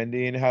her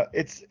ending. How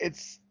it's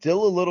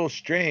still a little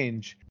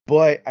strange,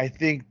 but I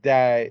think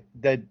that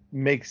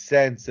makes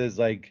sense as,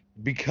 like,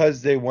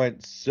 because they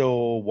went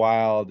so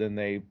wild and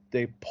they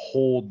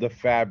pulled the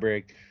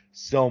fabric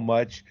so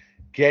much,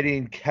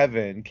 getting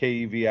Kevin,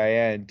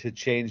 Kevin, to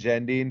change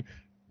ending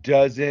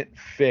doesn't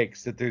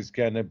fix that there's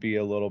gonna be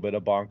a little bit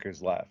of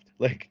bonkers left.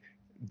 Like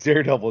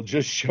Daredevil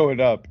just showing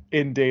up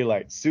in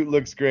daylight, suit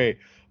looks great,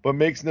 but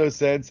makes no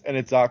sense and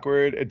it's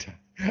awkward. And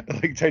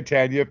like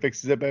Titania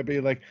fixes it by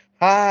being like,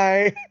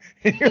 hi.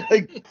 And you're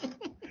like,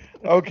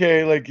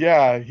 okay, like,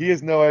 yeah, he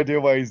has no idea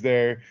why he's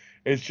there.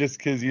 It's just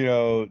because,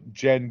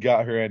 Jen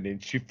got her ending.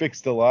 She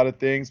fixed a lot of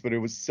things, but it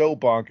was so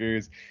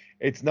bonkers.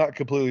 It's not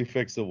completely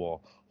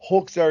fixable.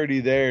 Hulk's already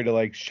there to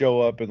like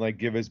show up and like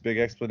give his big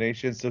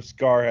explanation, so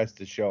Scar has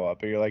to show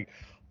up. And you're like,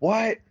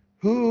 what?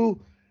 Who?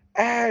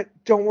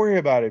 Don't worry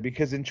about it,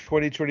 because in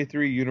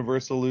 2023,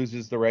 Universal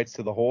loses the rights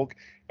to the Hulk,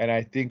 and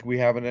I think we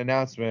have an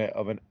announcement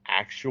of an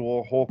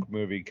actual Hulk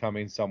movie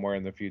coming somewhere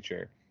in the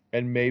future.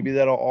 And maybe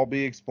that'll all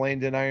be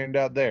explained and ironed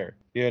out there.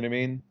 You know what I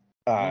mean?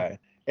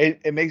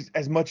 It makes,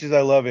 as much as I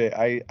love it,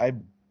 I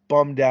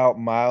bummed out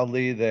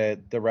mildly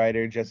that the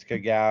writer Jessica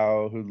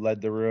Gao, who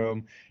led the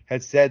room,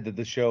 had said that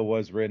the show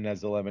was written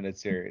as a limited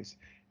series,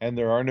 and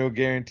there are no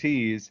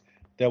guarantees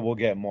that we'll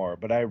get more.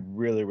 But I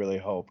really, really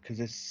hope, because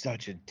it's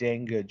such a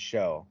dang good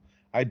show.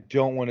 I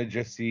don't want to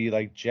just see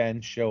like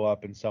Jen show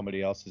up in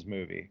somebody else's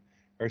movie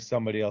or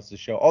somebody else's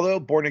show. Although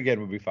Born Again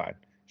would be fine.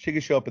 She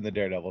could show up in the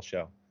Daredevil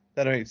show.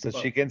 So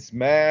she can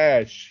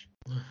smash.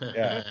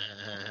 Yeah.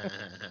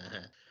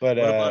 But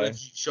what about if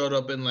she showed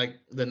up in like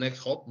the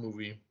next Hulk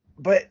movie?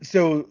 But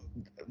so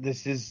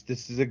this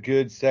is a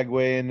good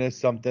segue into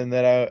something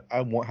that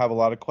I won't have a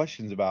lot of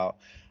questions about.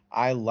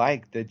 I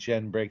like that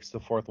Jen breaks the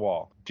fourth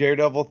wall.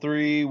 Daredevil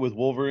 3 with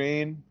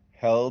Wolverine,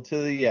 hell to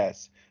the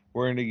yes.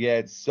 We're gonna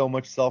get so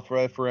much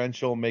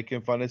self-referential,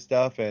 making fun of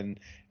stuff, and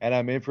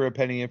I'm in for a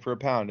penny, in for a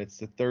pound. It's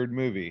the third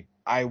movie.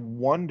 I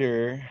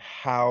wonder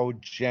how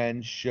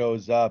Jen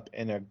shows up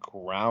in a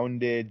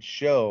grounded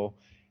show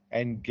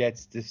and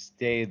gets to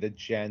stay the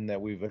Jen that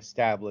we've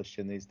established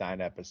in these 9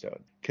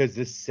 episodes. Because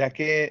the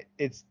second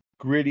it's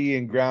gritty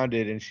and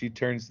grounded and she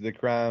turns to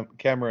the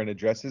camera and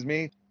addresses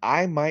me,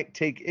 I might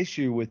take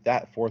issue with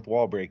that fourth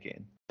wall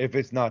breaking if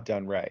it's not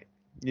done right.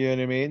 You know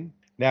what I mean?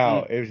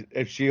 Now,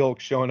 if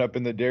She-Hulk's showing up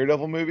in the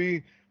Daredevil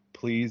movie,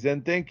 please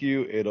and thank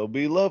you. It'll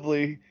be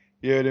lovely.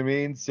 You know what I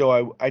mean?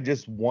 So I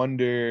just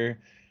wonder.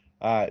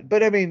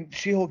 But I mean,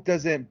 She-Hulk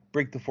doesn't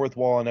break the fourth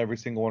wall in every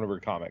single one of her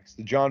comics.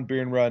 The John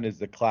Byrne run is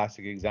the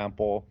classic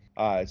example.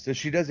 So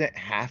she doesn't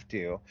have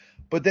to.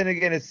 But then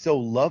again, it's so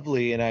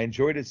lovely and I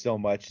enjoyed it so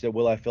much that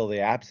will I feel the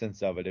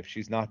absence of it if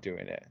she's not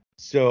doing it?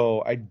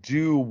 So I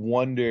do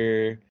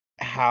wonder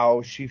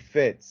how she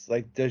fits.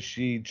 Like, does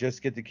she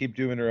just get to keep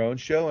doing her own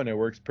show and it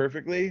works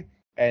perfectly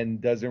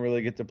and doesn't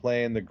really get to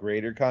play in the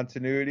greater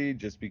continuity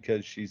just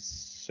because she's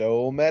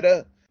so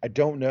meta? I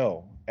don't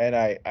know. And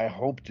I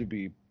hope to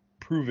be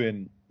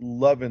proven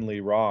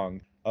lovingly wrong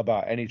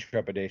about any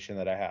trepidation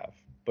that I have.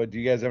 But do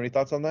you guys have any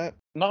thoughts on that?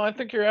 No, I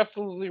think you're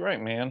absolutely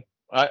right, man.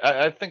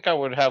 I think I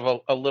would have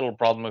a little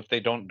problem if they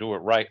don't do it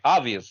right,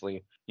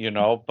 obviously,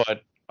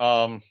 but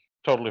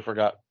totally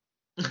forgot.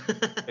 For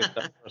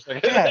a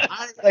second. Yeah,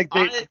 I, like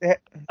I, they had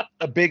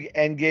a big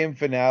end game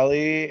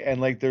finale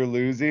and like they're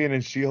losing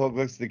and She-Hulk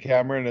looks at the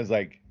camera and is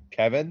like,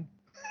 Kevin?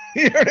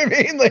 You know what I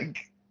mean?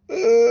 Like,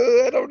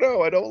 I don't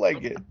know. I don't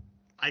like it.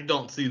 I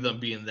don't see them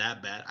being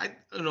that bad.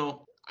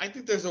 I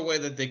think there's a way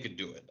that they could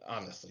do it.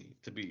 Honestly,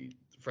 to be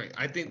frank,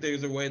 I think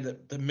there's a way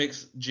that to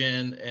mix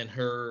Jen and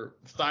her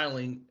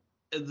styling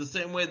is the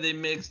same way they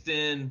mixed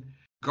in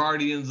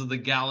Guardians of the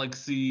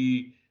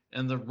Galaxy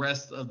and the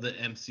rest of the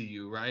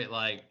MCU, right?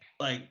 Like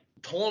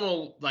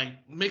tonal, like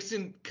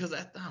mixing because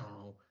I don't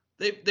know.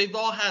 They've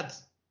all had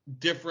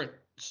different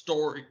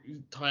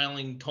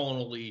storytelling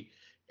tonally,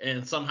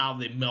 and somehow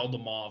they meld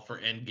them all for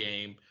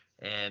Endgame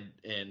and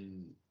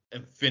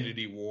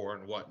Infinity War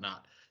and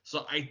whatnot.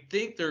 So I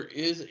think there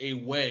is a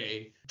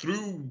way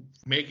through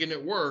making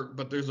it work,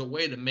 but there's a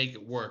way to make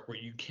it work where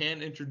you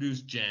can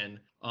introduce Jen.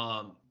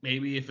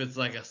 Maybe if it's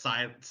like a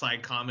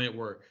side comment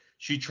where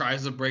she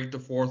tries to break the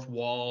fourth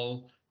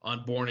wall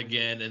on Born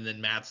Again, and then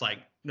Matt's like,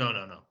 no,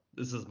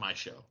 this is my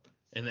show,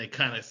 and they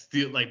kind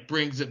of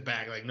brings it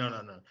back, like, no,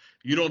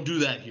 you don't do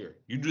that here,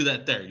 you do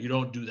that there, you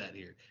don't do that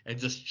here, and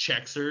just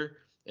checks her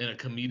in a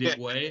comedic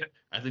way.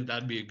 I think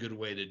that'd be a good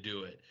way to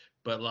do it.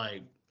 But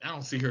like, I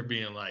don't see her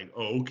being like,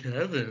 "Oh,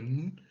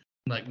 Kevin."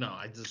 Like, no,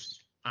 I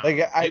don't Like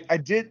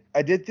know.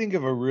 I did think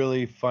of a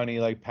really funny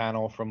like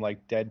panel from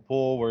like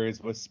Deadpool where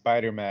he's with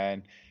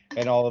Spider-Man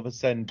and all of a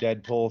sudden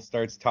Deadpool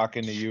starts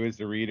talking to you as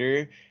the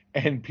reader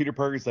and Peter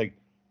Parker's like,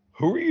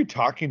 "Who are you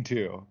talking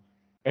to?"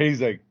 And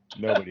he's like,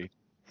 "Nobody."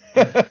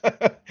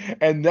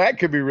 And that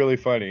could be really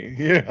funny,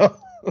 you know?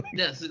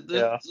 Yes,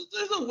 Yeah.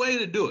 there's a way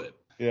to do it.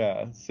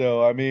 Yeah.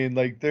 So I mean,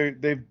 like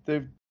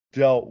they've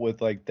dealt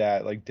with like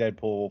that, like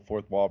Deadpool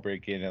fourth wall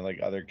breaking and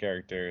like other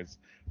characters.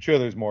 I'm sure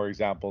there's more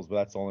examples, but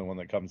that's the only one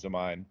that comes to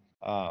mind.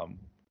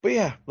 But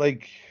yeah,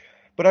 like,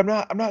 but I'm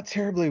not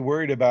terribly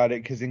worried about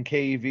it because in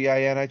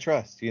KEVIN I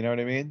trust. You know what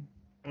I mean?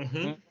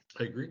 Hmm.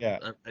 I agree. Yeah.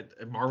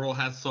 Marvel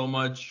has so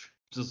much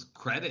just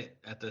credit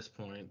at this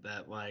point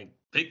that like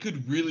they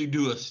could really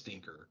do a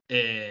stinker,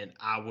 and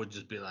I would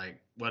just be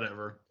like,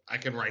 whatever. I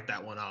can write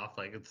that one off.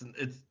 Like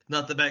it's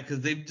not that bad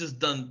because they've just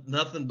done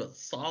nothing but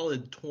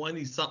solid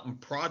 20 something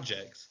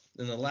projects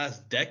in the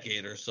last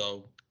decade or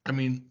so. I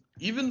mean,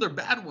 even their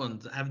bad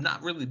ones have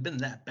not really been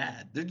that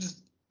bad. They're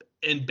just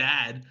in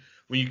bad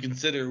when you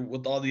consider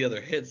with all the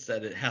other hits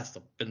that it has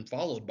to been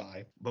followed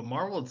by. But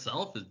Marvel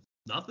itself is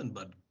nothing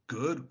but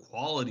good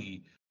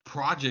quality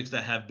projects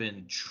that have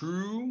been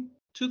true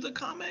to the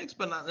comics,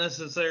 but not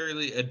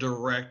necessarily a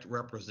direct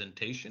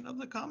representation of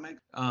the comic.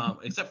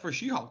 Except for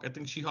She-Hulk. I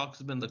think She-Hulk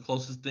has been the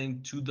closest thing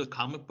to the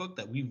comic book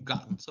that we've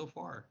gotten so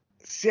far.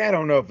 See, I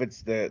don't know if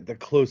it's the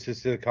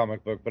closest to the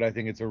comic book, but I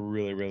think it's a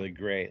really really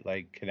great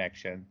like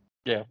connection.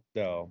 Yeah.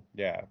 So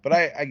yeah, but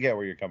I get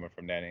where you're coming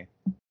from, Danny.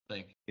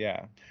 Thank you.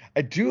 Yeah.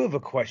 I do have a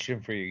question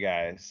for you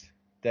guys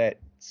that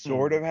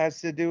sort of has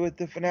to do with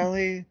the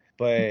finale,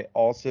 but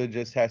also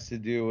just has to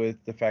do with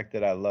the fact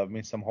that I love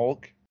me some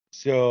Hulk.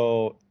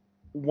 So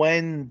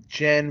when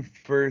Jen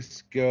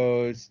first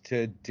goes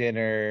to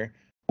dinner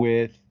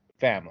with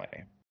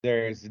family,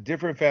 there's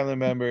different family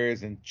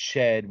members and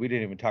Ched. We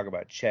didn't even talk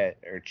about Chet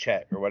or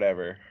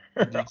whatever.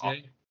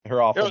 DJ?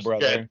 Her awful was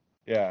brother. Chet.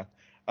 Yeah.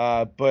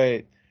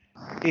 But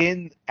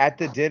at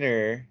the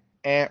dinner,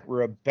 Aunt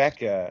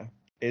Rebecca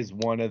is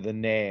one of the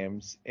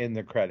names in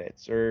the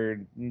credits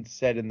or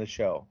said in the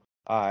show.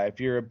 If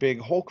you're a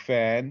big Hulk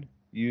fan,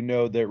 you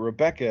know that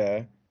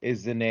Rebecca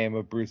is the name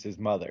of Bruce's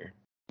mother.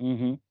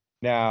 Mm-hmm.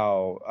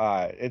 Now,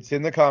 it's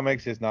in the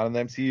comics, it's not in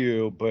the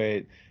MCU,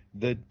 but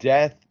the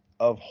death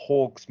of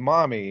Hulk's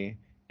mommy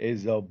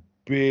is a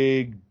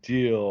big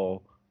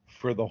deal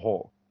for the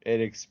Hulk. It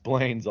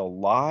explains a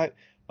lot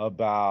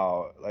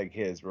about like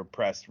his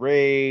repressed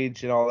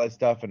rage and all that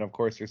stuff. And of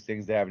course, there's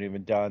things they haven't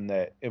even done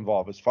that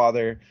involve his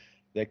father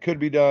that could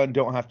be done,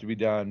 don't have to be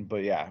done.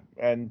 But yeah,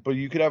 but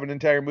you could have an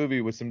entire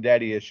movie with some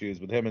daddy issues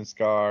with him and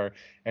Scar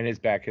and his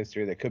back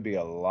history that could be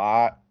a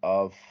lot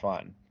of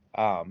fun.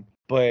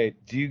 But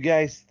do you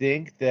guys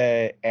think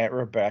that Aunt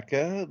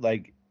Rebecca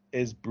like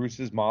is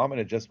Bruce's mom and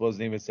it just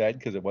wasn't even said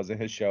because it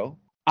wasn't his show?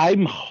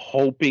 I'm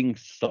hoping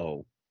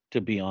so,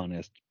 to be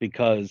honest,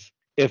 because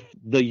if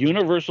the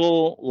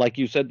Universal, like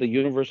you said, the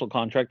Universal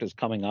contract is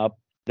coming up,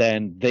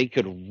 then they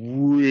could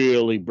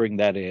really bring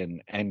that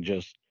in and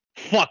just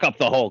fuck up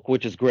the Hulk,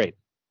 which is great.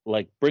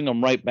 Like bring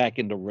him right back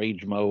into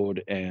rage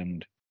mode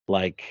and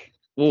like,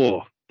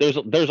 oh, there's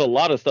a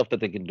lot of stuff that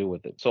they can do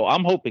with it. So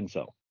I'm hoping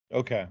so.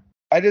 Okay.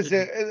 It's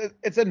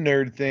a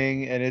nerd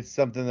thing and it's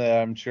something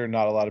that I'm sure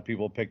not a lot of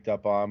people picked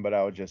up on, but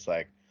I was just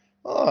like,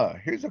 oh,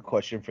 here's a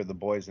question for the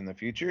boys in the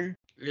future.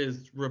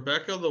 Is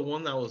Rebecca the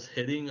one that was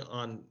hitting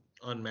on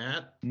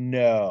Matt?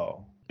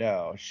 No,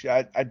 no.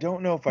 I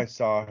don't know if I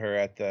saw her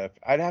at the.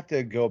 I'd have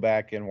to go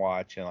back and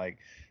watch and like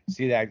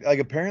see that. Like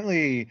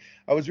apparently,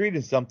 I was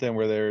reading something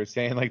where they were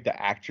saying like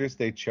the actress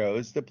they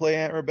chose to play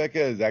Aunt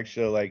Rebecca is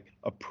actually like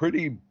a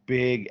pretty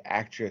big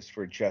actress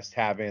for just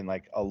having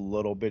like a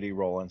little bitty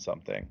role in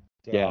something.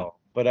 So, Yeah.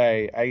 but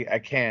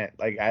I can't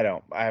like I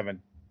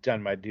haven't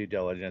done my due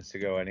diligence to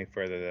go any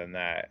further than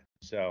that.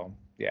 So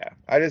yeah,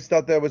 I just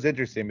thought that was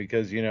interesting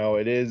because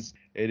it is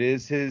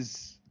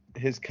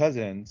his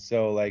cousin,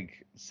 so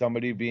like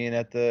somebody being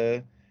at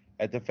the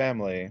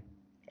family,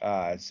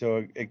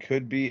 so it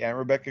could be Aunt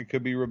Rebecca, it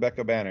could be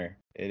Rebecca Banner.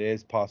 It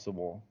is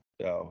possible.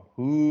 So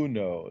who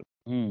knows?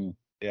 Hmm.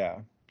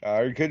 Yeah.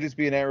 Or it could just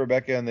be an Aunt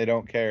Rebecca and they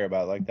don't care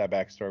about like that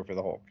backstory for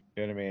the Hulk.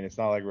 You know what I mean? It's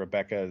not like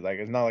Rebecca is like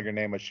it's not like her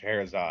name was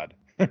Scheherazade.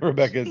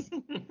 Rebecca's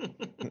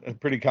a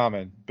pretty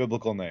common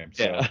biblical name.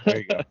 So Yeah. there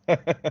you go.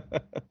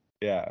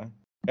 Yeah.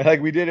 And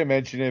like we didn't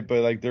mention it,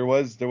 but like there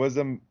was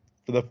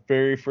for the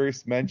very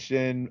first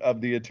mention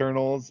of the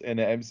Eternals in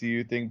an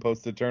MCU thing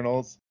post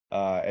Eternals,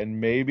 and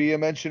maybe a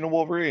mention of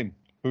Wolverine.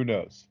 Who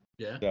knows?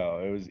 Yeah. So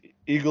it was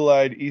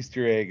eagle-eyed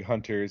Easter egg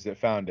hunters that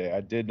found it.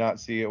 I did not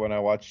see it when I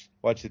watched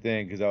the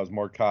thing because I was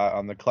more caught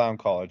on the clown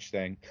college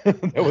thing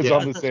that was Yeah.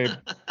 on the same.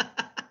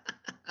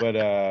 But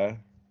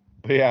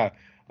yeah,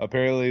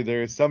 apparently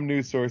there is some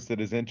news source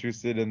that is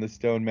interested in the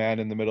stone man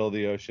in the middle of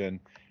the ocean,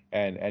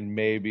 and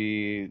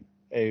maybe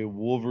a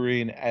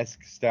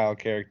Wolverine-esque style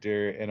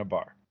character in a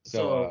bar.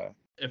 So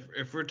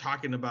if we're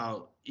talking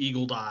about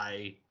eagle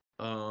eye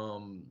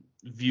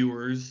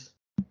viewers,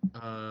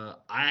 I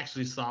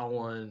actually saw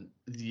one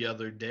the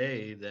other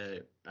day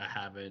that I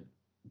haven't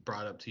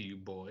brought up to you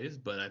boys,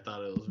 but I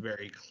thought it was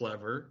very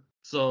clever.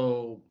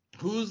 So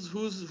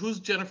who's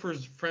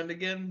Jennifer's friend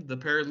again? The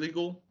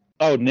paralegal?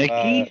 Oh,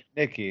 Nikki?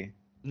 Nikki.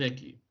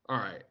 Nikki. All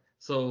right.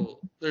 So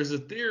there's a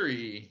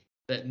theory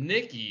that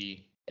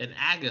Nikki and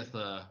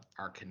Agatha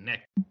are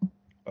connected.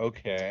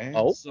 Okay.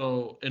 Oh,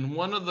 So in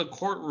one of the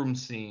courtroom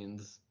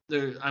scenes,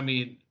 I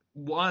mean,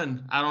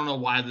 one, I don't know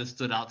why this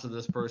stood out to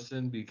this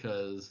person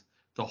because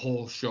the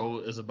whole show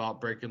is about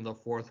breaking the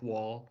fourth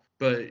wall.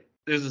 But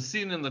there's a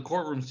scene in the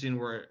courtroom scene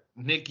where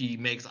Nikki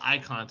makes eye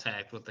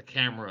contact with the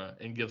camera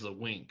and gives a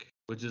wink,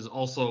 which is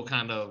also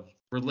kind of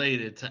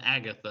related to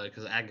Agatha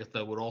because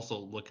Agatha would also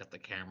look at the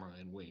camera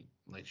and wink.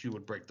 Like she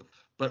would break the.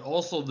 But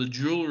also the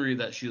jewelry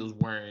that she was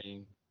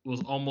wearing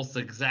was almost the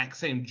exact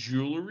same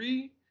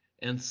jewelry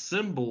and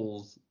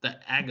symbols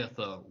that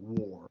Agatha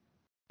wore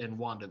in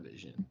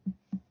WandaVision.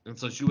 And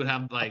so she would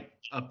have like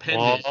a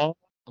pendant. Oh,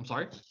 I'm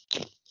sorry?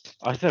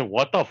 I said,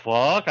 what the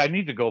fuck? I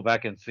need to go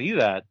back and see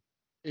that.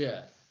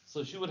 Yeah.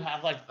 So she would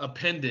have like a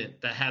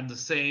pendant that had the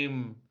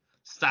same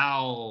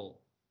style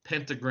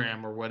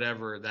pentagram or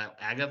whatever that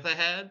Agatha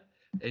had.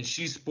 And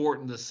she's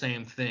sporting the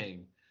same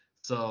thing.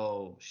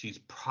 So she's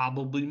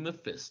probably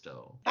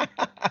Mephisto.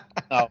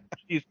 No,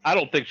 I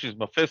don't think she's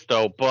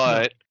Mephisto,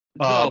 but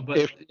No, but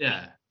if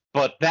yeah.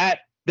 but that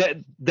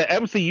the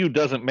MCU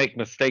doesn't make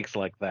mistakes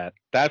like that.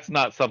 That's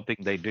not something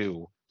they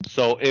do.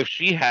 So if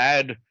she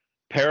had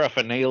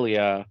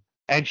paraphernalia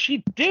and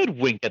she did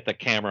wink at the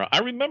camera, I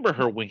remember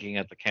her winking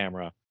at the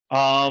camera.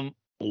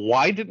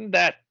 Why didn't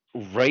that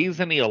raise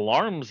any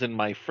alarms in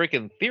my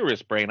freaking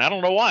theorist brain? I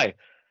don't know why.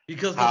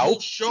 Because the How? whole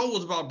show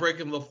was about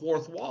breaking the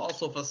fourth wall.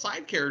 So if a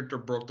side character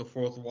broke the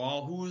fourth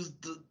wall, who's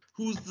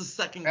the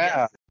second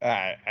Yeah. guess?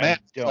 I Man,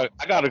 don't.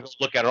 I gotta go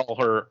look at all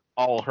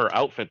her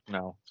outfits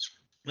now.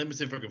 Let me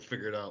see if I can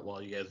figure it out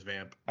while you guys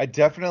vamp. I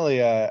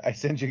definitely I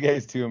sent you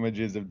guys two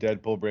images of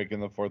Deadpool breaking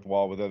the fourth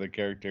wall with other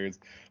characters.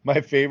 My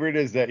favorite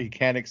is that he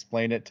can't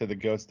explain it to the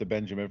ghost of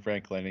Benjamin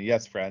Franklin. And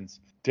yes, friends,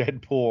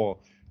 Deadpool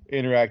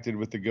interacted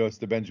with the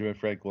ghost of Benjamin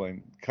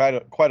Franklin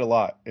quite a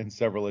lot in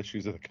several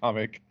issues of the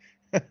comic.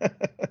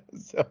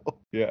 So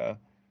yeah.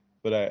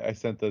 But I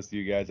sent those to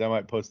you guys. I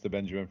might post the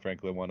Benjamin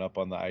Franklin one up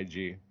on the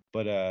IG.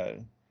 But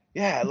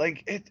yeah,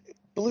 like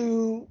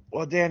Blue,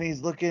 while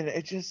Danny's looking,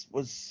 it just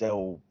was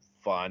so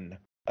fun.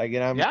 Like,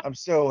 and Yeah. I'm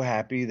so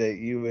happy that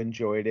you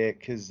enjoyed it,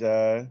 because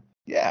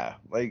yeah,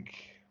 like,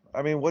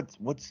 I mean,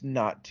 what's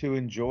not to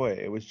enjoy?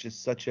 It was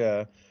just such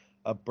a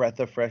breath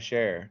of fresh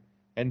air.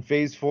 And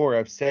Phase 4,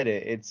 I've said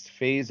it, it's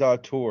Phase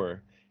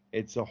Auteur.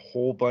 It's a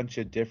whole bunch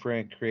of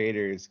different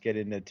creators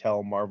getting to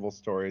tell Marvel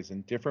stories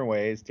in different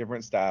ways,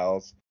 different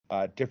styles,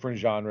 different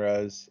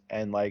genres,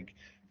 and like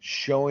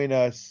showing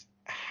us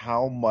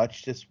how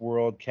much this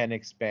world can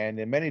expand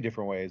in many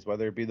different ways,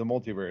 whether it be the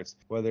multiverse,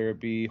 whether it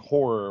be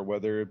horror,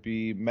 whether it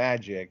be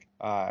magic,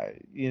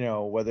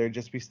 whether it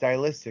just be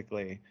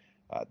stylistically.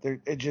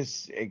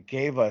 It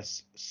gave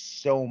us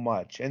so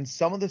much, and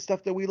some of the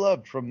stuff that we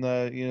loved from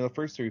the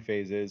first three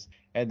phases,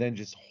 and then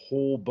just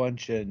whole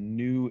bunch of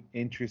new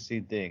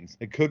interesting things.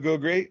 It could go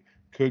great,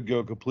 could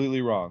go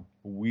completely wrong.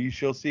 We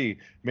shall see.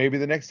 Maybe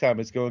the next time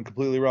it's going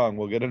completely wrong,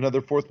 we'll get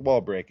another fourth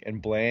wall break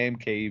and blame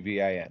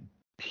KEVIN.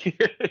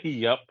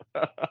 Yep.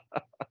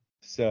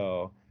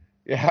 So,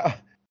 yeah,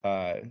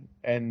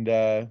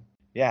 and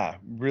yeah,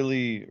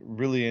 really,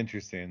 really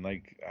interesting.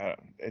 Like,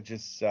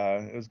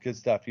 it was good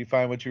stuff. You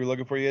find what you were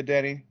looking for yet,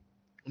 Danny?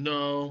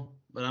 No,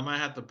 but I might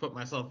have to put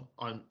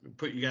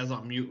you guys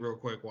on mute real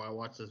quick while I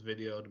watch this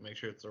video to make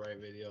sure it's the right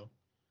video.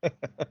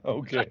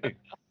 Okay.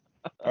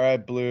 All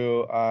right,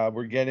 Blue.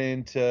 We're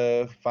getting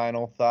to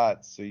final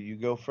thoughts, so you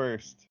go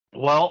first.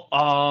 Well,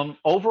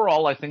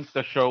 overall, I think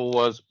the show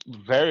was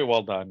very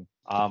well done.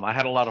 I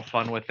had a lot of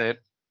fun with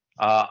it.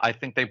 I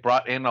think they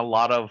brought in a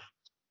lot of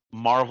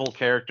Marvel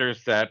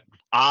characters that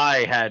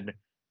I had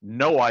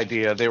no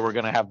idea they were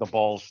going to have the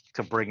balls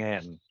to bring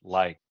in,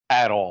 like,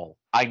 at all.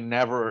 I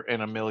never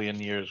in a million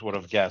years would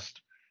have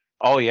guessed,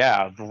 oh,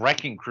 yeah, the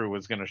Wrecking Crew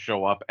is going to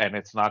show up, and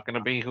it's not going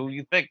to be how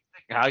you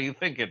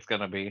think it's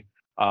going to be.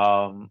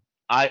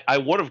 I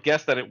would have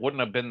guessed that it wouldn't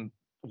have been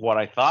what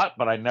I thought,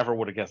 but I never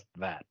would have guessed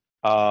that.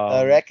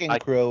 A wrecking I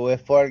crew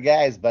with 4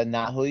 guys, but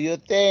not who you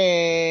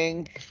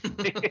think.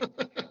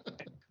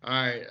 All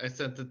right, I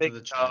sent it to think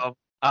the chat.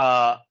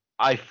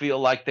 I feel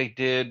like they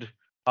did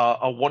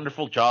a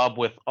wonderful job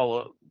with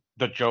all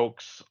the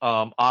jokes.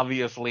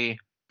 Obviously,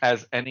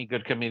 as any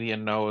good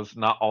comedian knows,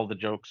 not all the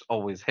jokes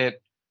always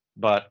hit,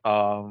 but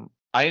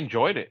I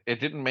enjoyed it. It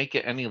didn't make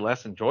it any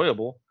less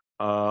enjoyable.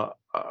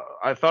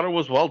 I thought it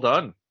was well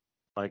done.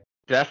 Like,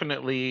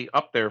 definitely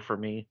up there for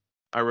me.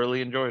 I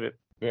really enjoyed it.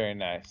 Very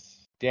nice.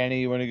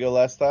 Danny, you want to go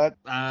last thought?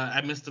 I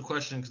missed the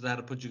question because I had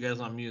to put you guys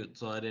on mute,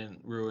 so I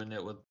didn't ruin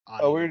it with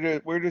Oh, audio.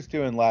 we're just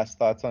doing last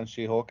thoughts on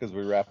She-Hulk as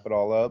we wrap it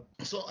all up.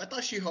 So I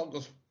thought She-Hulk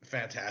was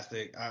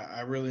fantastic.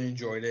 I really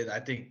enjoyed it.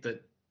 I think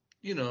that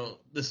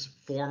this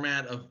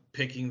format of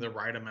picking the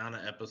right amount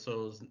of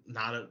episodes,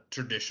 not a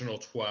traditional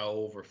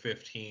 12 or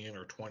 15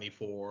 or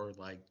 24,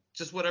 like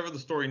just whatever the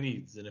story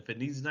needs. And if it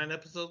needs 9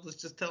 episodes, let's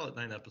just tell it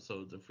 9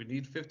 episodes. If we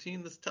need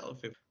 15, let's tell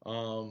it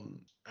 15.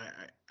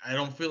 I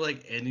don't feel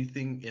like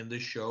anything in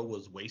this show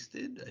was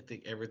wasted. I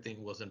think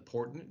everything was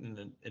important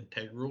and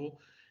integral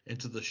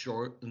into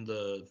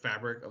the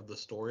fabric of the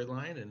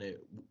storyline, and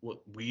it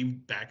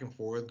weaved back and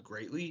forth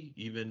greatly.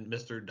 Even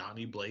Mr.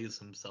 Donnie Blaze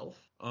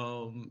himself,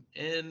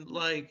 and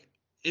like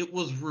it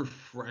was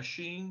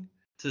refreshing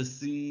to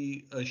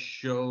see a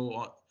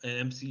show,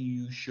 an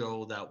MCU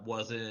show that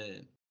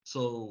wasn't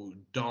so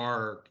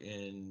dark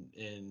and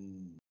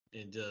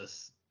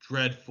just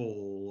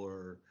dreadful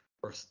or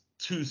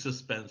too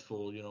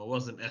suspenseful. It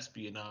wasn't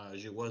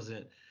espionage. It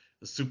wasn't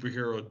the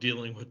superhero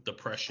dealing with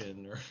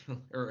depression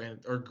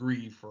or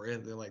grief or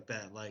anything like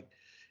that. Like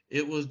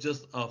it was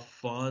just a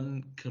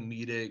fun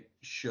comedic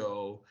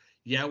show.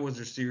 Yeah, was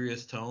there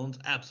serious tones?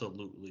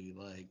 Absolutely.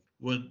 Like,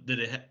 did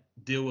it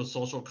deal with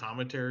social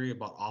commentary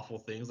about awful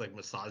things like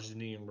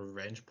misogyny and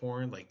revenge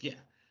porn? Like, yeah,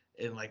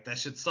 and like that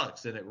shit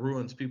sucks and it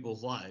ruins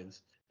people's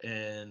lives.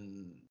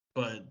 And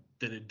but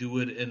did it do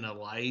it in a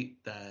light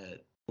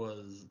that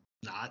was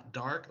not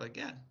dark? Like,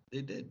 yeah,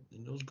 it did,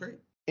 and it was great.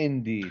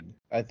 Indeed.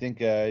 I think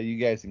you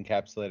guys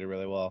encapsulated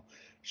really well.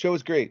 Show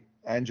was great.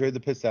 I enjoyed the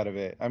piss out of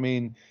it. I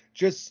mean,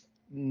 just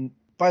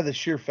by the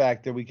sheer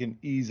fact that we can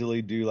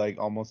easily do like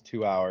almost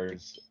 2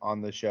 hours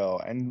on the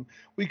show, and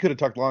we could have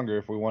talked longer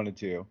if we wanted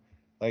to.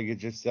 Like, it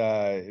just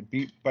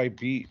beat by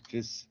beat,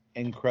 just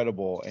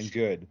incredible and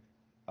good.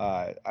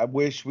 I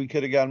wish we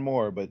could have gotten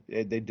more, but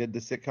they did the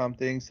sitcom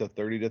thing, so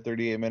 30 to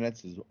 38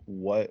 minutes is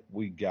what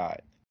we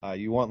got.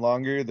 You want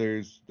longer?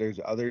 There's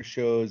other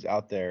shows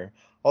out there.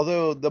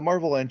 Although the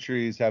Marvel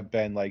entries have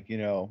been like,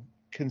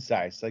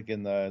 concise, like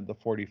in the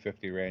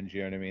 40-50 range,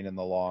 you know what I mean, in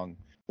the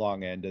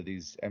long end of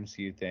these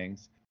MCU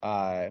things.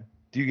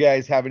 Do you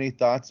guys have any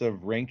thoughts of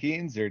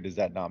rankings, or does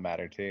that not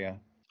matter to you?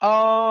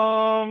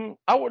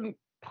 I wouldn't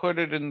put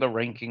it in the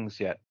rankings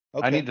yet.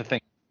 Okay. I need to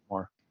think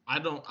more.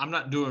 I'm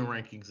not doing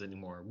rankings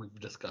anymore. We've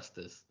discussed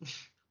this.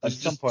 At There's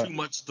some just point, too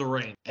much to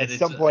rank. at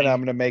some point,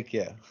 I'm gonna make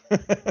you.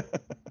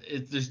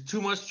 There's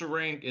too much to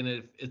rank,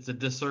 and it's a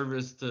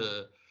disservice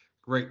to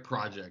great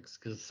projects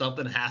because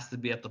something has to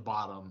be at the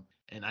bottom,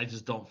 and I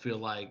just don't feel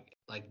like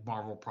like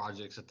Marvel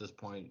projects at this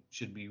point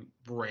should be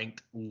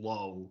ranked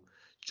low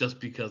just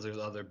because there's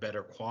other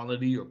better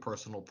quality or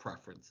personal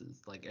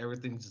preferences. Like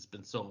everything's just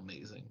been so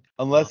amazing.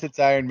 Unless it's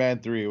Iron Man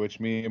 3, which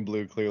me and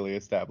Blue clearly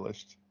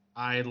established.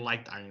 I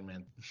liked Iron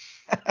Man.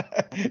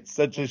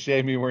 Such a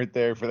shame you weren't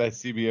there for that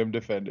CBM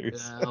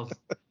Defenders. Yeah,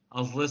 I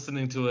was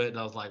listening to it and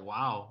I was like,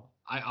 wow.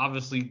 I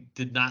obviously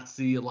did not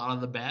see a lot of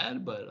the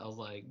bad, but I was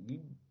like,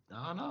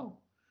 I don't know.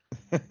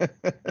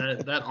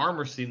 That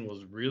armor scene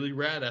was really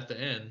rad at the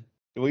end.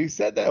 Well, you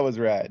said that was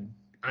rad.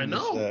 I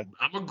know.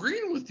 I'm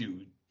agreeing with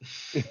you.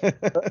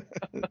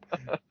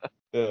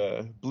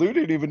 Blue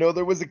didn't even know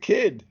there was a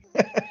kid.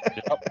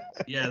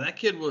 Yeah, that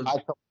kid was. I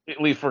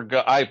completely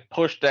forgot. I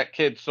pushed that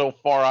kid so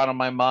far out of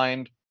my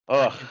mind.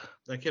 Ugh.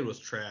 That kid was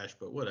trash,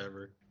 but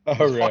whatever.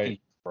 All right, Fucking,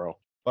 bro.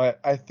 But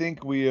I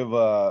think we have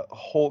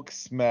Hulk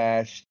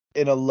smashed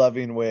in a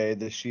loving way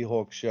the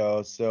She-Hulk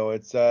show. So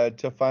it's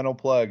to final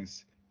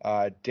plugs.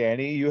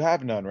 Danny, you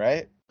have none,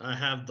 right? I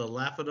have the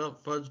Laugh It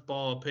Up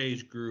Fuzzball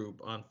page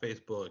group on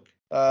Facebook.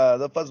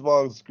 The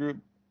Fuzzballs group.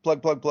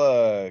 Plug.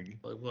 Plug.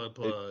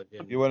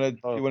 You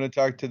wanna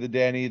talk to the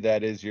Danny?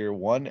 That is your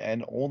one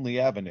and only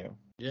avenue.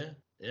 Yeah,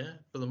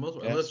 for the most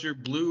part. Yeah. Unless you're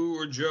Blue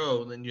or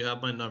Joe, then you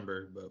have my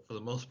number. But for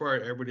the most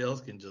part, everybody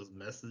else can just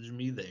message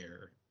me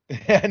there.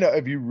 I know.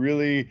 If you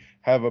really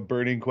have a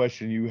burning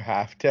question, you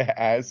have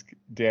to ask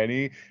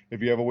Danny.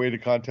 If you have a way to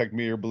contact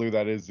me or Blue,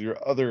 that is your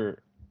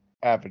other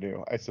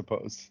avenue, I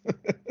suppose.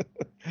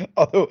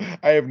 Although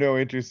I have no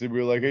interest in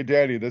being like, hey,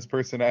 Danny, this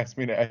person asked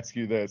me to ask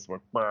you this. I'm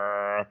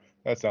like,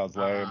 that sounds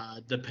lame.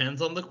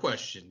 Depends on the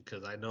question,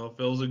 because I know if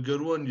it was a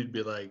good one, you'd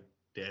be like,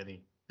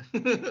 Danny.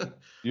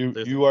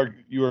 You are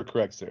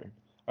correct, sir.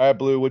 All right,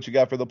 Blue, what you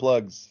got for the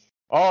plugs?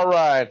 All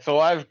right, so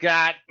I've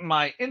got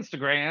my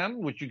Instagram,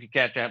 which you can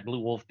catch at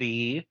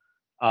BlueWolfD.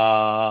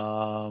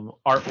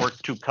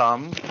 Artwork to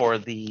come for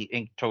the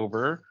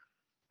Inktober.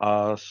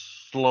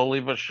 Slowly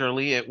but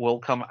surely, it will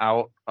come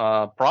out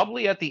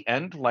probably at the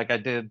end, like I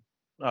did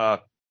for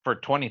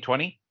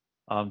 2020.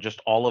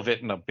 Just all of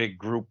it in a big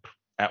group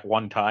at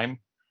one time,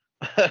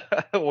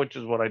 which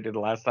is what I did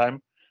last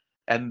time.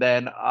 And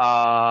then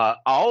I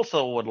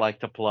also would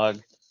like to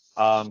plug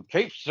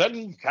Cape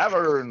Sudden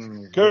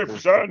Caverns.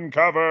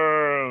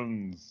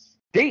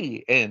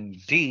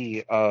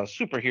 D&D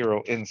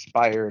superhero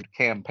inspired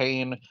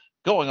campaign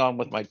going on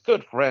with my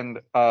good friend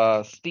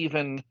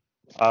Steven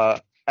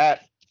at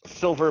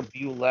 _Bullet.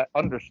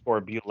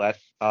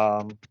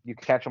 You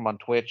can catch him on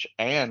Twitch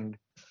and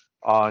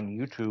on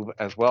YouTube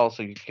as well.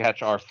 So you can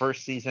catch our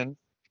first season,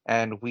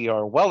 and we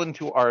are well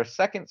into our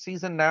second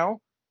season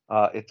now.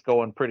 It's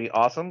going pretty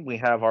awesome. We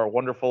have our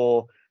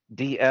wonderful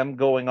DM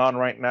going on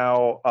right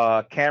now,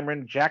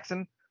 Cameron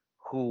Jackson,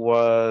 who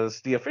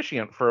was the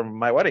officiant for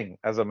my wedding,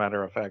 as a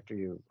matter of fact.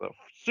 He is a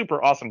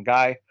super awesome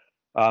guy.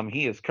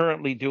 He is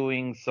currently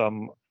doing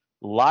some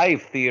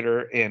live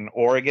theater in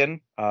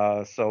Oregon,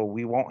 so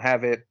we won't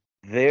have it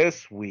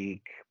this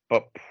week,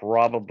 but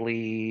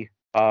probably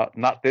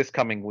not this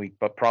coming week,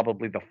 but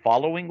probably the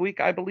following week,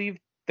 I believe.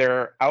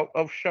 They're out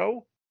of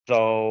show.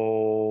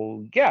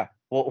 So, yeah,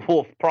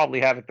 we'll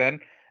probably have it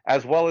then,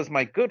 as well as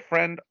my good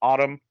friend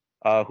Autumn,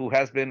 who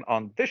has been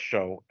on this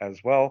show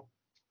as well.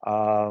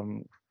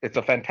 It's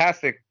a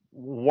fantastic,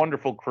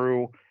 wonderful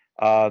crew.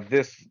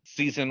 This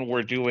season,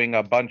 we're doing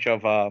a bunch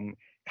of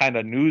kind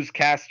of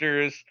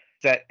newscasters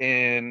set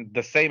in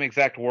the same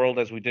exact world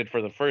as we did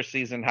for the first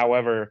season.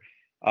 However,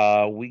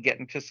 we get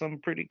into some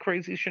pretty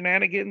crazy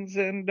shenanigans,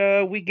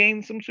 and we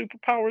gain some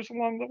superpowers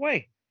along the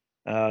way.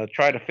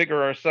 Try to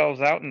figure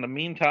ourselves out in the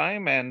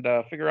meantime, and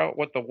figure out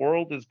what the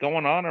world is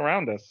going on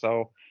around us.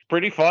 So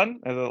pretty fun.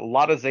 There's a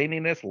lot of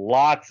zaniness,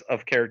 lots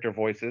of character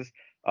voices.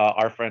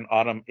 Our friend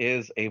Autumn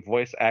is a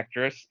voice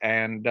actress,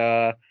 and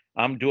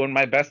I'm doing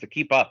my best to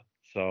keep up.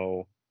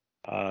 So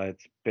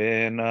it's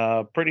been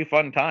a pretty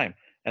fun time.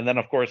 And then,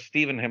 of course,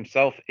 Steven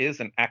himself is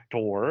an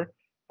actor,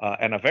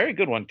 and a very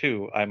good one,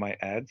 too, I might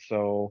add.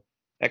 So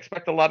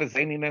expect a lot of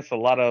zaniness, a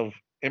lot of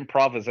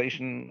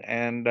improvisation,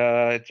 and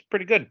it's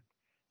pretty good.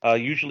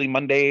 Usually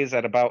Mondays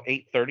at about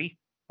 8:30.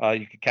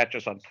 You can catch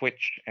us on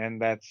Twitch,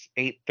 and that's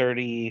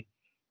 8:30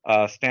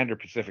 Standard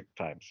Pacific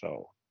time.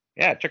 So,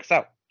 yeah, check us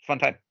out. Fun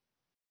time.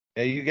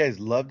 Yeah, you guys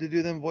love to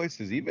do them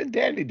voices. Even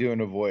Danny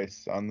doing a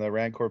voice on the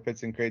Rancor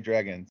Pits and Crate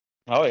Dragons.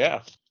 Oh,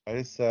 yeah. I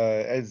just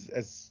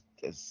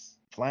as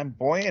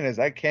flamboyant as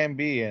I can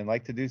be and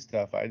like to do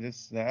stuff. I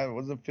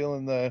wasn't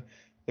feeling the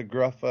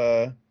gruff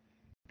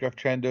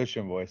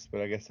Trandoshan voice,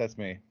 but I guess that's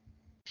me.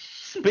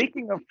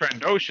 Speaking of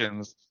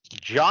Trandoshans,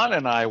 John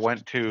and I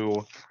went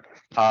to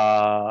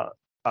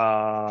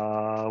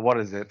what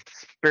is it?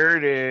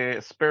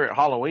 Spirit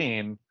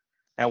Halloween,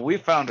 and we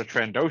found a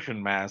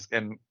Trandoshan mask,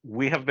 and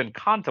we have been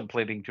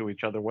contemplating to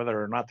each other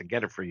whether or not to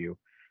get it for you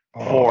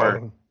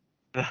for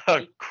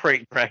the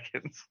Crate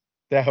Dragons.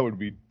 That would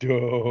be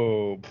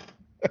dope.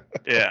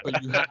 Yeah.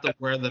 But you have to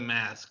wear the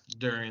mask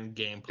during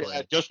gameplay.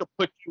 Yeah, just to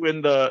put you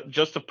in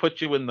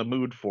the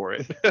mood for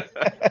it.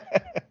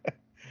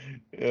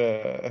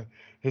 Yeah.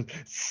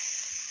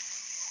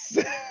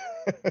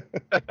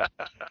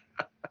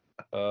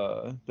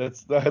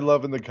 I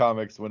love in the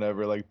comics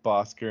whenever like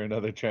Bosker and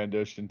other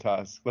Trandoshan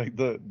Tusk, like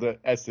the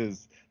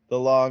S's, the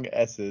long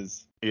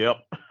S's. Yep.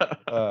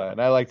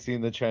 And I like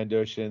seeing the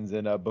Trandoshans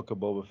in Book of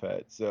Boba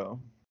Fett. So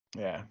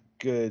yeah,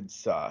 good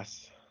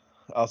sauce.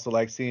 Also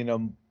like seeing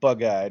them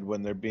bug-eyed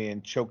when they're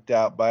being choked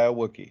out by a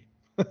Wookiee.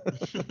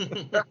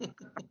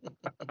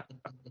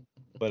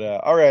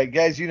 But all right,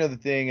 guys, you know the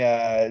thing.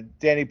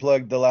 Danny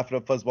plugged the Laugh It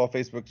Up Fuzzball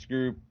Facebook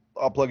group.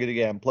 I'll plug it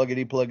again.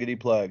 Pluggity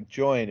plug.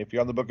 Join. If you're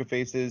on the Book of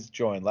Faces,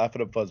 join. Laugh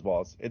It Up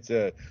Fuzzballs. It's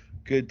a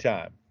good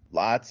time.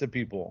 Lots of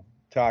people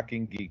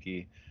talking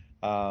geeky.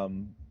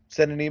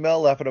 Send an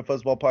email,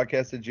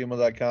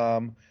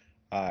 laughitupfuzzballpodcast@gmail.com.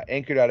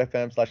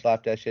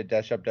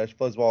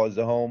 Anchor.fm/laugh-it-up-fuzzball is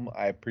the home.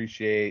 I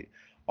appreciate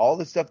all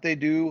the stuff they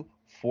do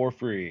for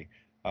free.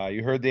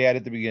 You heard the ad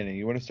at the beginning.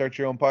 You want to start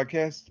your own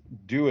podcast?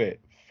 Do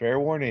it. Fair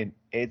warning,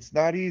 it's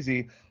not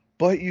easy,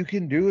 but you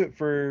can do it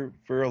for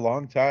a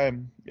long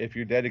time if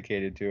you're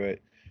dedicated to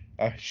it.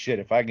 Shit,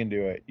 if I can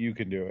do it, you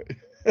can do it.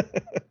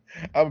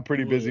 I'm a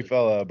pretty busy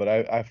fella, but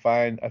I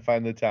find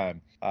the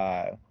time.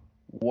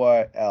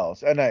 What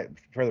else? And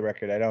for the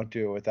record, I don't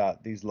do it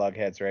without these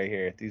lugheads right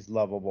here. These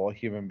lovable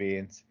human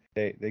beings.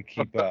 They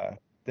keep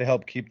they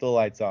help keep the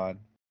lights on.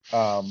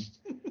 For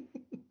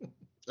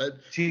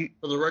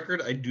the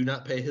record, I do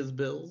not pay his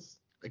bills.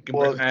 And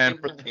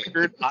for the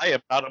record, I am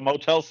not a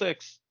Motel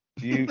 6.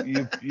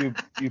 You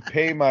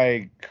pay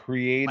my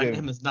creative. My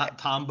name is not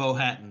Tom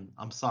Bohatton.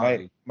 I'm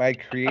sorry. My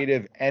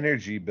creative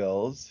energy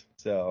bills.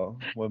 So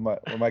when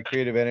my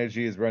creative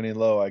energy is running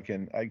low, I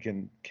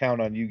can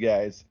count on you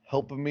guys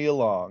helping me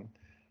along.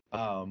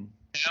 Hell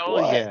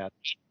yeah,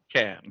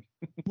 can.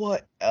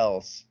 What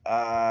else?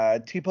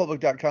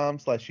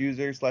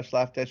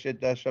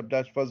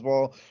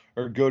 tpublic.com/user/laugh-it-up-fuzzball,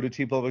 or go to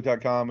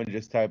tpublic.com and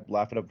just type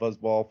laugh it up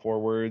fuzzball 4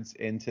 words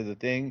into the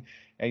thing,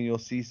 and you'll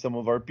see some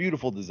of our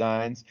beautiful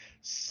designs.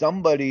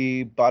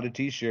 Somebody bought a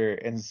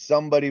t-shirt and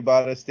somebody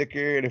bought a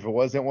sticker, and if it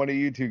wasn't one of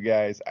you two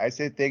guys, I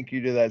say thank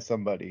you to that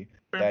somebody.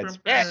 That's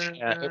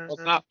it was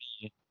not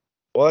me.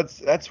 Well,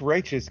 that's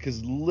righteous,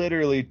 because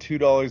literally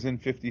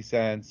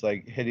 $2.50,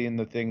 like hitting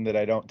the thing that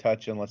I don't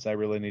touch unless I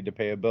really need to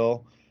pay a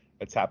bill.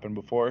 That's happened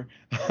before.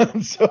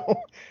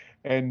 So,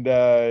 and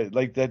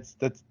like that's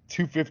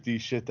 $2.50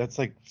 shit. That's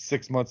like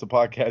 6 months of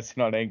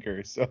podcasting on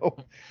Anchor. So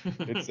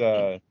it's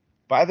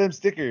buy them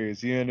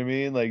stickers. You know what I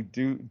mean? Like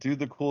do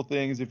the cool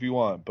things if you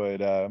want.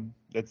 But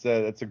that's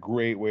a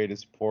great way to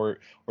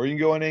support. Or you can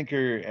go on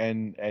Anchor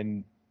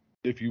and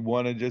if you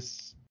want to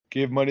just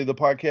give money to the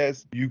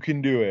podcast, you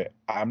can do it.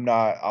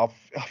 I'll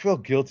feel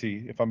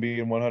guilty if I'm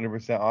being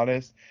 100%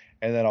 honest,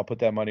 and then I'll put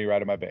that money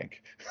right in my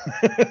bank.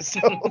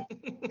 So,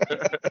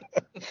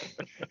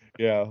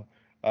 yeah.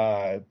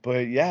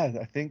 But yeah,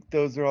 I think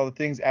those are all the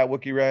things. At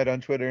WookieRide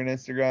on Twitter and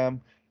Instagram.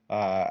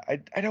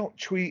 I don't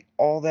tweet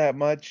all that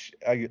much.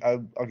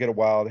 I'll get a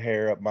wild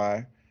hair up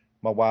my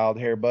wild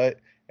hair butt,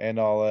 and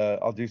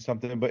I'll do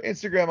something. But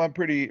Instagram, I'm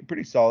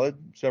pretty solid.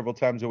 Several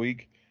times a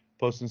week,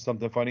 posting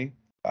something funny.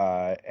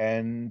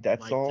 And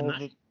that's like all.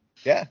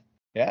 Yeah,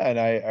 and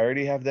I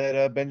already have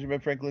that Benjamin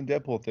Franklin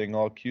Deadpool thing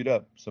all queued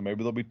up. So maybe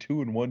there'll be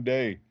 2 in one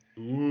day.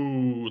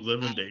 Ooh,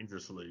 living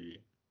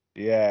dangerously.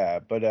 Yeah,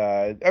 but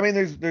I mean,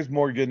 there's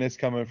more goodness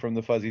coming from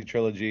the Fuzzy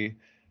trilogy.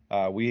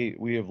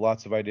 We have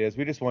lots of ideas.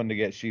 We just wanted to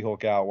get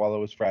She-Hulk out while it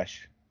was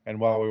fresh, and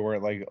while we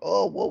weren't like,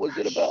 oh, what was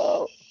it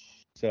about?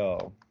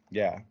 So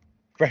yeah,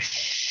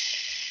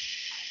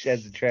 fresh,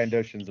 as the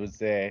Trandoshans would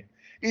say.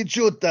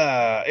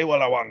 Ichuta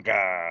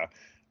Iwalawanka.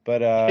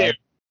 But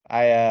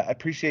I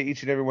appreciate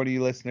each and every one of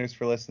you listeners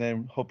for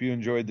listening. Hope you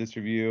enjoyed this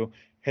review.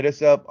 Hit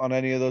us up on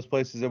any of those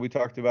places that we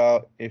talked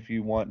about if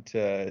you want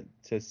to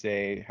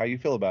say how you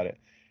feel about it.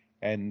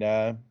 And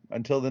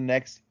until the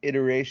next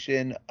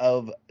iteration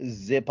of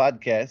the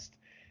podcast,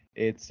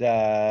 it's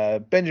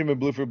Benjamin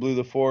Bluford Blue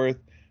the Fourth,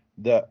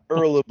 the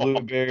Earl of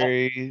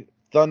Blueberry,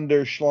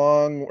 Thunder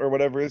Schlong, or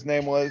whatever his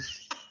name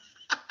was.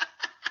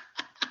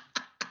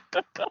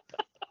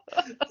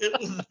 It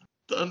was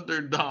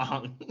Thunder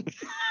Dong.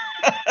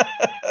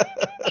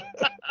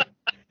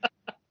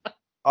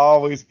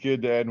 Always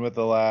good to end with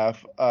a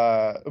laugh.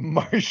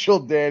 Marshall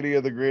Danny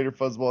of the Greater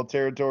Fuzzball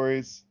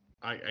Territories.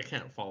 I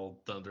can't follow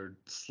Thunder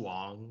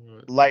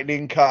Slong.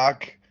 Lightning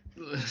Cock.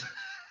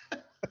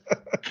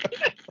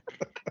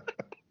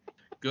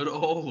 Good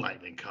old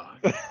Lightning Cock.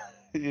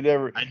 You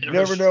never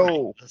never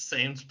know. The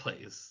same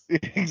place.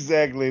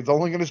 Exactly. It's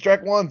only going to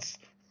strike once.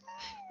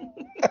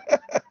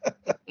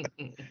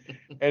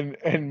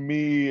 and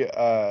me,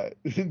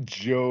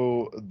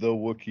 Joe the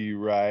Wookiee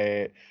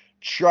Riot,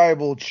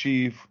 tribal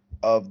chief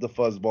of the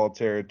Fuzzball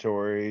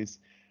Territories,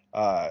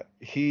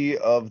 he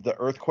of the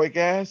earthquake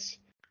ass.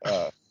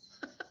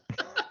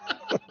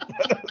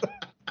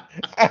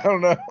 I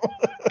don't know.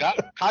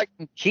 Got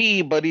Titan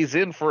key, but he's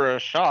in for a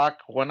shock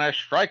when I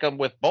strike him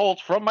with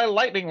bolts from my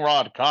lightning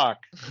rod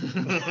cock.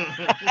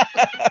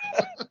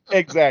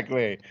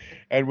 Exactly.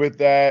 And with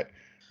that,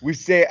 we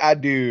say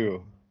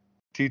adieu.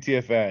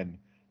 TTFN.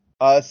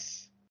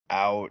 Us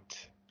out.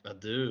 I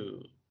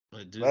do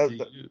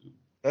see you.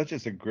 That's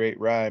just a great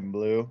rhyme,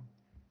 Blue.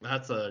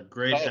 That's a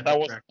great Oh, epic that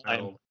was rap mine.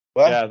 battle.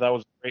 What? Yeah, that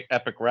was a great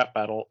epic rap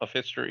battle of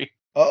history.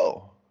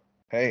 Oh,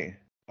 hey.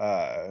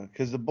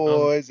 'Cause the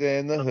boys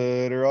in the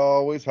hood are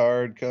always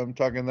hard. Come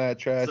talking that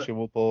trash that- and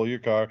we'll pull your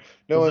car. was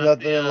Knowing that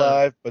nothing the, in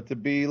life but to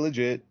be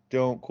legit.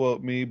 Don't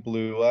quote me,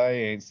 Blue. I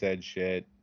ain't said shit.